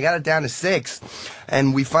was when I got it down to 6,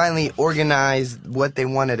 and we finally organized what they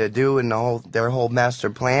wanted to do and their whole master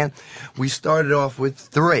plan. We started off with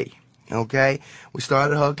 3. Okay, we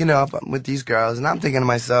started hooking up with these girls, and I'm thinking to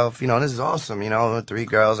myself, you know, this is awesome. You know, 3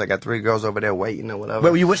 girls. I got 3 girls over there waiting or whatever.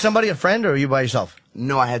 Wait, were you with somebody, a friend, or were you by yourself?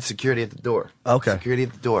 No, I had security at the door. Okay. Security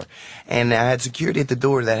at the door. And I had security at the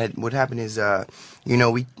door what happened is, you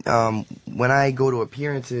know, when I go to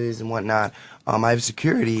appearances and whatnot, I have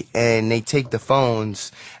security, and they take the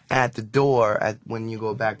phones at the door when you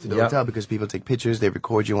go back to the hotel because people take pictures, they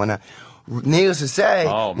record you and whatnot. Needless to say,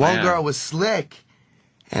 one girl was slick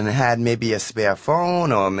and had maybe a spare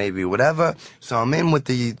phone or maybe whatever. So I'm in with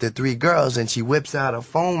the 3 girls, and she whips out her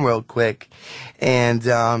phone real quick, and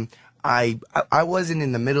I wasn't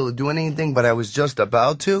in the middle of doing anything, but I was just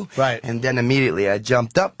about to. Right. And then immediately I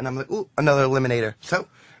jumped up, and I'm like, ooh, another eliminator. So,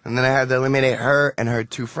 and then I had to eliminate her and her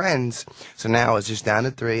 2 friends. So now it's just down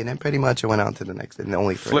to 3, and then pretty much I went on to the next, and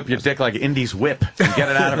only 3. Flip your dick like Indy's whip and get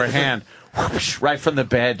it out of her hand. Whoosh, right from the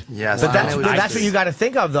bed. Yes. But that's what you got to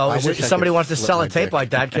think of, though. Is if somebody wants to sell a tape dick.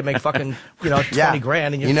 like that, can make fucking 20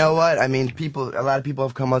 grand. And you know what? I mean, a lot of people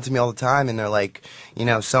have come up to me all the time, and they're like, you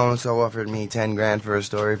know, so and so offered me 10 grand for a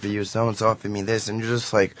story for you. So and so offered me this, and you're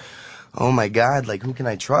just like, oh my God, like who can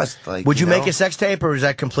I trust? Like, would you make a sex tape, or is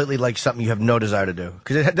that completely like something you have no desire to do?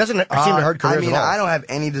 Because it doesn't seem to hurt careers I mean, at all. I don't have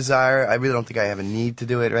any desire. I really don't think I have a need to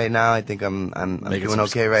do it right now. I think I'm doing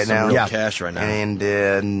okay right now. Real cash right now.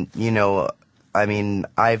 And you know, I mean,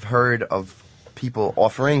 I've heard of people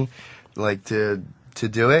offering like to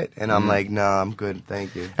do it, and I'm like, nah, I'm good,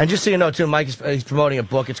 thank you. And just so you know, too, Mike is promoting a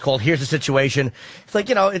book. It's called "Here's the Situation." It's like,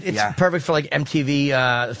 you know, it's perfect for like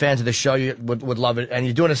MTV fans of the show. You would love it. And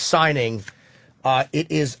you're doing a signing. It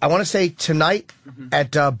is, I want to say tonight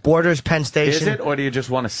at Borders Penn Station. Is it, or do you just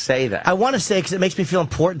want to say that? I want to say because it makes me feel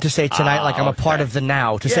important to say tonight, like I'm a part of the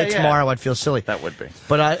now. To say tomorrow, I'd feel silly. That would be.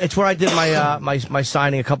 But it's where I did my my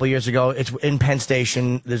signing a couple years ago. It's in Penn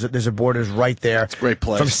Station. There's a Borders right there. It's a great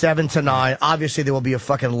place. From 7 to 9. Obviously, there will be a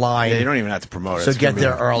fucking line. Yeah, you don't even have to promote it. So get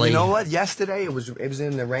there early. You know what? Yesterday it was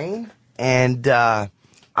in the rain, and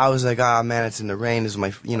I was like, ah, man, it's in the rain. This is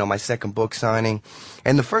my, you know, my second book signing,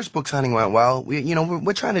 and the first book signing went well.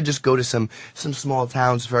 We're trying to just go to some small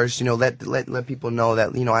towns first. You know, let people know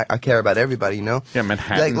that, you know, I care about everybody. You know, yeah,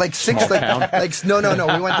 Manhattan, like small town. No.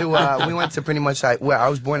 We went to pretty much where I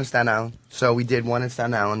was born in Staten Island. So we did one in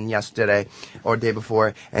Staten Island yesterday, or day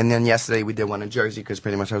before, and then yesterday we did one in Jersey because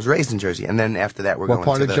pretty much I was raised in Jersey. And then after that, we're going to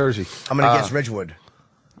What part of Jersey? I'm gonna guess Ridgewood.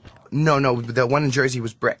 No, the one in Jersey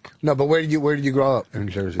was Brick. No, but where did you grow up in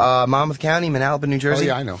Jersey? Monmouth County, Manalapan, New Jersey.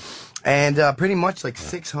 Oh yeah, I know. And pretty much like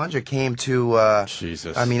 600 came to.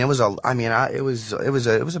 Jesus. I mean, it was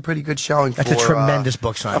a pretty good showing. That's a tremendous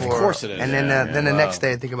book signing. Of course it is. And then the next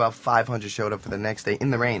day, I think about 500 showed up for the next day in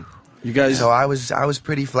the rain. You guys. So I was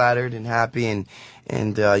pretty flattered and happy, and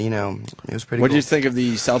you know, it was pretty. What did cool. you think of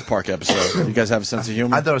the South Park episode? You guys have a sense of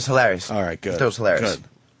humor? I thought it was hilarious. All right, good. I thought it was hilarious. Good.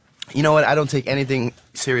 You know what? I don't take anything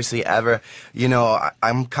seriously ever. You know,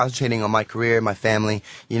 I'm concentrating on my career, my family.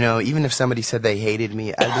 You know, even if somebody said they hated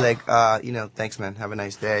me, I'd be like, you know, thanks, man. Have a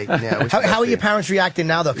nice day. Yeah, how are your parents reacting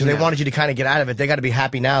now, though? Because they wanted you to kind of get out of it. They got to be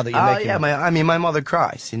happy now that you're making. Yeah, my mother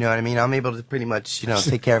cries. You know what I mean? I'm able to pretty much, you know,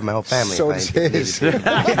 take care of my whole family. So does his.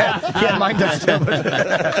 Yeah, mine does too.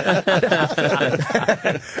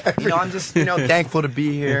 You know, I'm just, you know, thankful to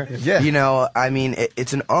be here. Yeah. You know, I mean,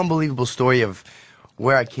 it's an unbelievable story of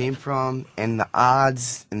where I came from and the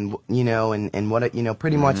odds, and you know, and what you know,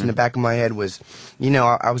 pretty much in the back of my head was, you know,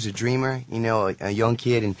 I was a dreamer, you know, a young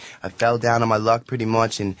kid, and I fell down on my luck pretty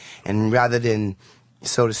much, and rather than,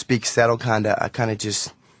 so to speak, settle, I kind of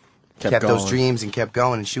just kept those going. dreams and kept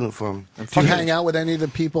going and shooting for them. Do you hang out with any of the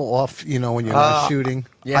people off, when you're not shooting?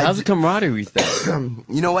 Yeah, how's the camaraderie there?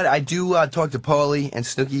 You know what? I do talk to Paulie and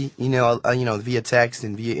Snooki, via text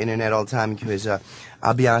and via internet all the time because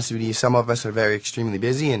I'll be honest with you, some of us are very extremely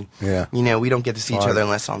busy and, we don't get to see each other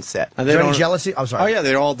unless on set. Is there any jealousy? I'm sorry. Oh, yeah,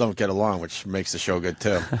 they all don't get along, which makes the show good,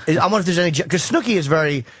 too. I wonder if there's any, because Snooki is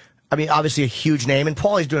very, obviously a huge name, and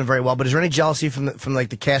Paulie's doing very well, but is there any jealousy from like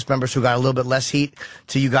the cast members who got a little bit less heat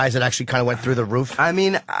to you guys that actually kind of went through the roof? I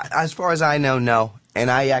mean, as far as I know, no. And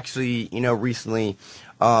I actually, recently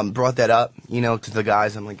brought that up, to the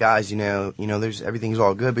guys. I'm like, guys, there's everything's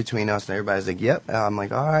all good between us, and everybody's like, yep. I'm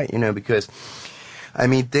like, all right, because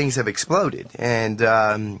things have exploded, and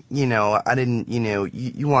I didn't,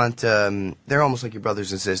 you want, they're almost like your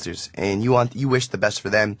brothers and sisters, and you wish the best for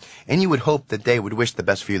them, and you would hope that they would wish the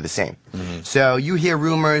best for you the same. So you hear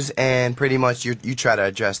rumors, and pretty much you try to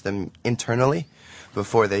address them internally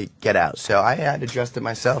before they get out. So I had addressed it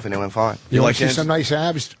myself, and it went fine. You want to see some nice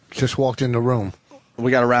abs? Just walked in the room.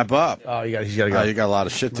 We got to wrap up. Oh, he's got to go. You got a lot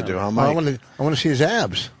of shit to do, huh, Well, Mike? I want to see his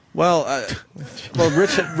abs. Well,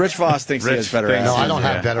 Rich Voss thinks he has better abs. No, I don't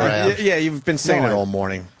have better abs. Yeah, you've been saying it all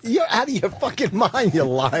morning. You're out of your fucking mind, you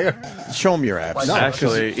liar. Show him your abs. No,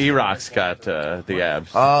 actually, E-Rock's got the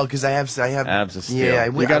abs. Oh, because I have abs of steel. Yeah, I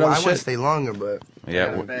You got all the want to shit? stay longer, but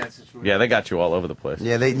Yeah, they got you all over the place.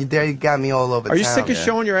 yeah, they got me all over. Are you town. sick of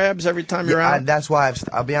showing your abs every time you're out? That's why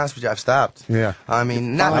I'll be honest with you, I've stopped. Yeah. I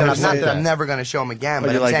mean, not that I'm never going to show them again, but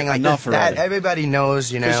you're I'm like, saying like enough that. already. Everybody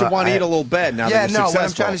knows, Because you want to eat a little bed now Yeah, that you're no. What I'm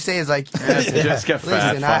successful. trying to say is like, Just get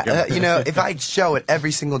fat. listen, fuck 'em. if I show it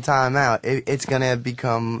every single time out, it's gonna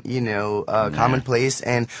become, commonplace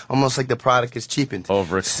and almost like the product is cheapened.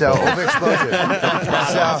 Overexposure. So overexposure.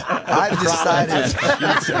 So I've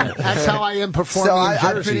decided. That's how I am performing So in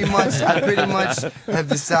I Jersey. pretty much have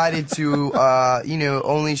decided to,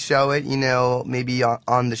 only show it, maybe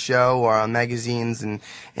on the show or on magazines, and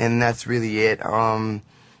that's really it. I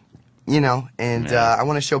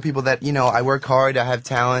want to show people that, I work hard, I have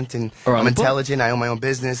talent, and I'm intelligent, I own my own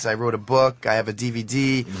business, I wrote a book, I have a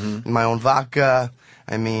DVD, my own vodka.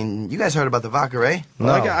 You guys heard about the vodka, right?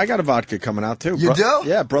 Well, I got a vodka coming out, too. You do?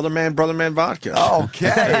 Yeah, Brother Man vodka. Okay.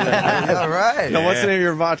 All right. No, what's the name of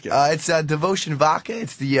your vodka? It's Devotion Vodka.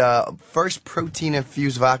 It's the first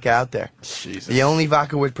protein-infused vodka out there. Jesus. The only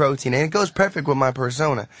vodka with protein. And it goes perfect with my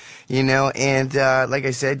persona, And like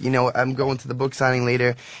I said, I'm going to the book signing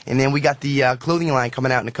later. And then we got the clothing line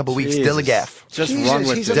coming out in a couple weeks, Dilligaff. Just run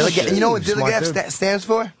with it. You know what Dilligaff stands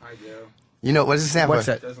for? I do. You know, what does it stand What's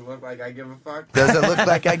for? that? Doesn't look like I give a fuck. Doesn't look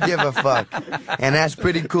like I give a fuck. And that's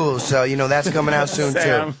pretty cool. So, that's coming out soon,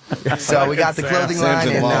 Sam. too. So we got the clothing Sam's line,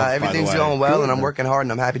 in and love, by everything's the way. going well, and I'm working hard,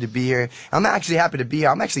 and I'm happy to be here. I'm actually happy to be here.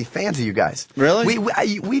 I'm actually fans of you guys. Really?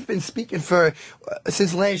 We've been speaking for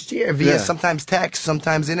since last year via sometimes text,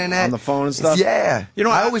 sometimes internet. On the phone and stuff? Yeah.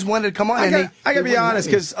 I always wanted to come on. I got to be wouldn't honest,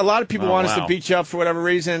 let me. because a lot of people want us to beat you up for whatever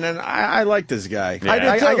reason, and I like this guy.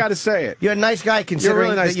 Yeah. I too. got to say it. You're a nice guy, You're a considering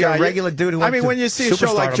really nice that you're guy. a regular dude who went to when you see a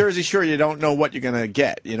show like superstardom. Jersey Shore, you don't know what you're going to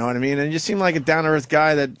get. You know what I mean? And you seem like a down-to-earth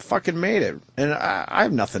guy that fucking made it. And I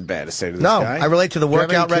have nothing bad to say to this No, guy. I relate to the you have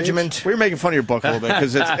any workout kids? regiment. We were making fun of your book a little bit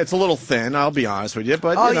because it's a little thin, I'll be honest with you.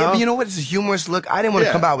 But, Oh, yeah, but you know what? It's a humorous look. I didn't want to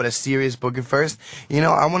Yeah. come out with a serious book at first.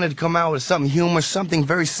 I wanted to come out with something humorous, something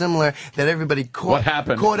very similar that everybody caught. What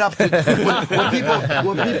happened? Caught up to,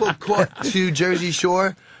 when people caught to Jersey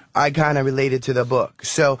Shore. I kind of related to the book.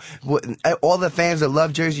 So all the fans that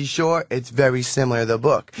love Jersey Shore, it's very similar to the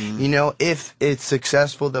book. If it's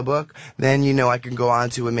successful, the book, then, I can go on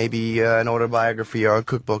to maybe an autobiography or a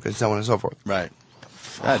cookbook and so on and so forth. right.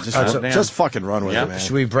 damn. Just fucking run with it, man.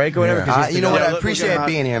 Should we break or whatever? 'Cause he's You know what? Yeah, I look appreciate at-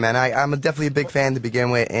 being here, man. I'm definitely a big fan to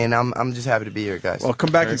begin with, and I'm just happy to be here, guys. Well,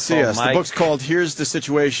 come back Very and see cool, us. Mike. The book's called Here's the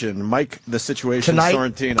Situation. Mike, the Situation, Tonight-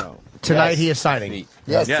 Sorrentino. Tonight he is signing.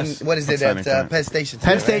 yes. Yes. What is it What's at signing Penn Station?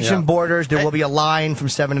 Penn today, right? Station Borders. There will be a line from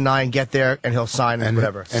 7 to 9. Get there, and he'll sign and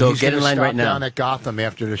whatever. And So he's get gonna in line stop right now. down at Gotham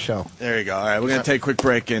after the show. There you go. All right, we're going to take a quick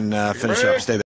break and finish up. Stay there.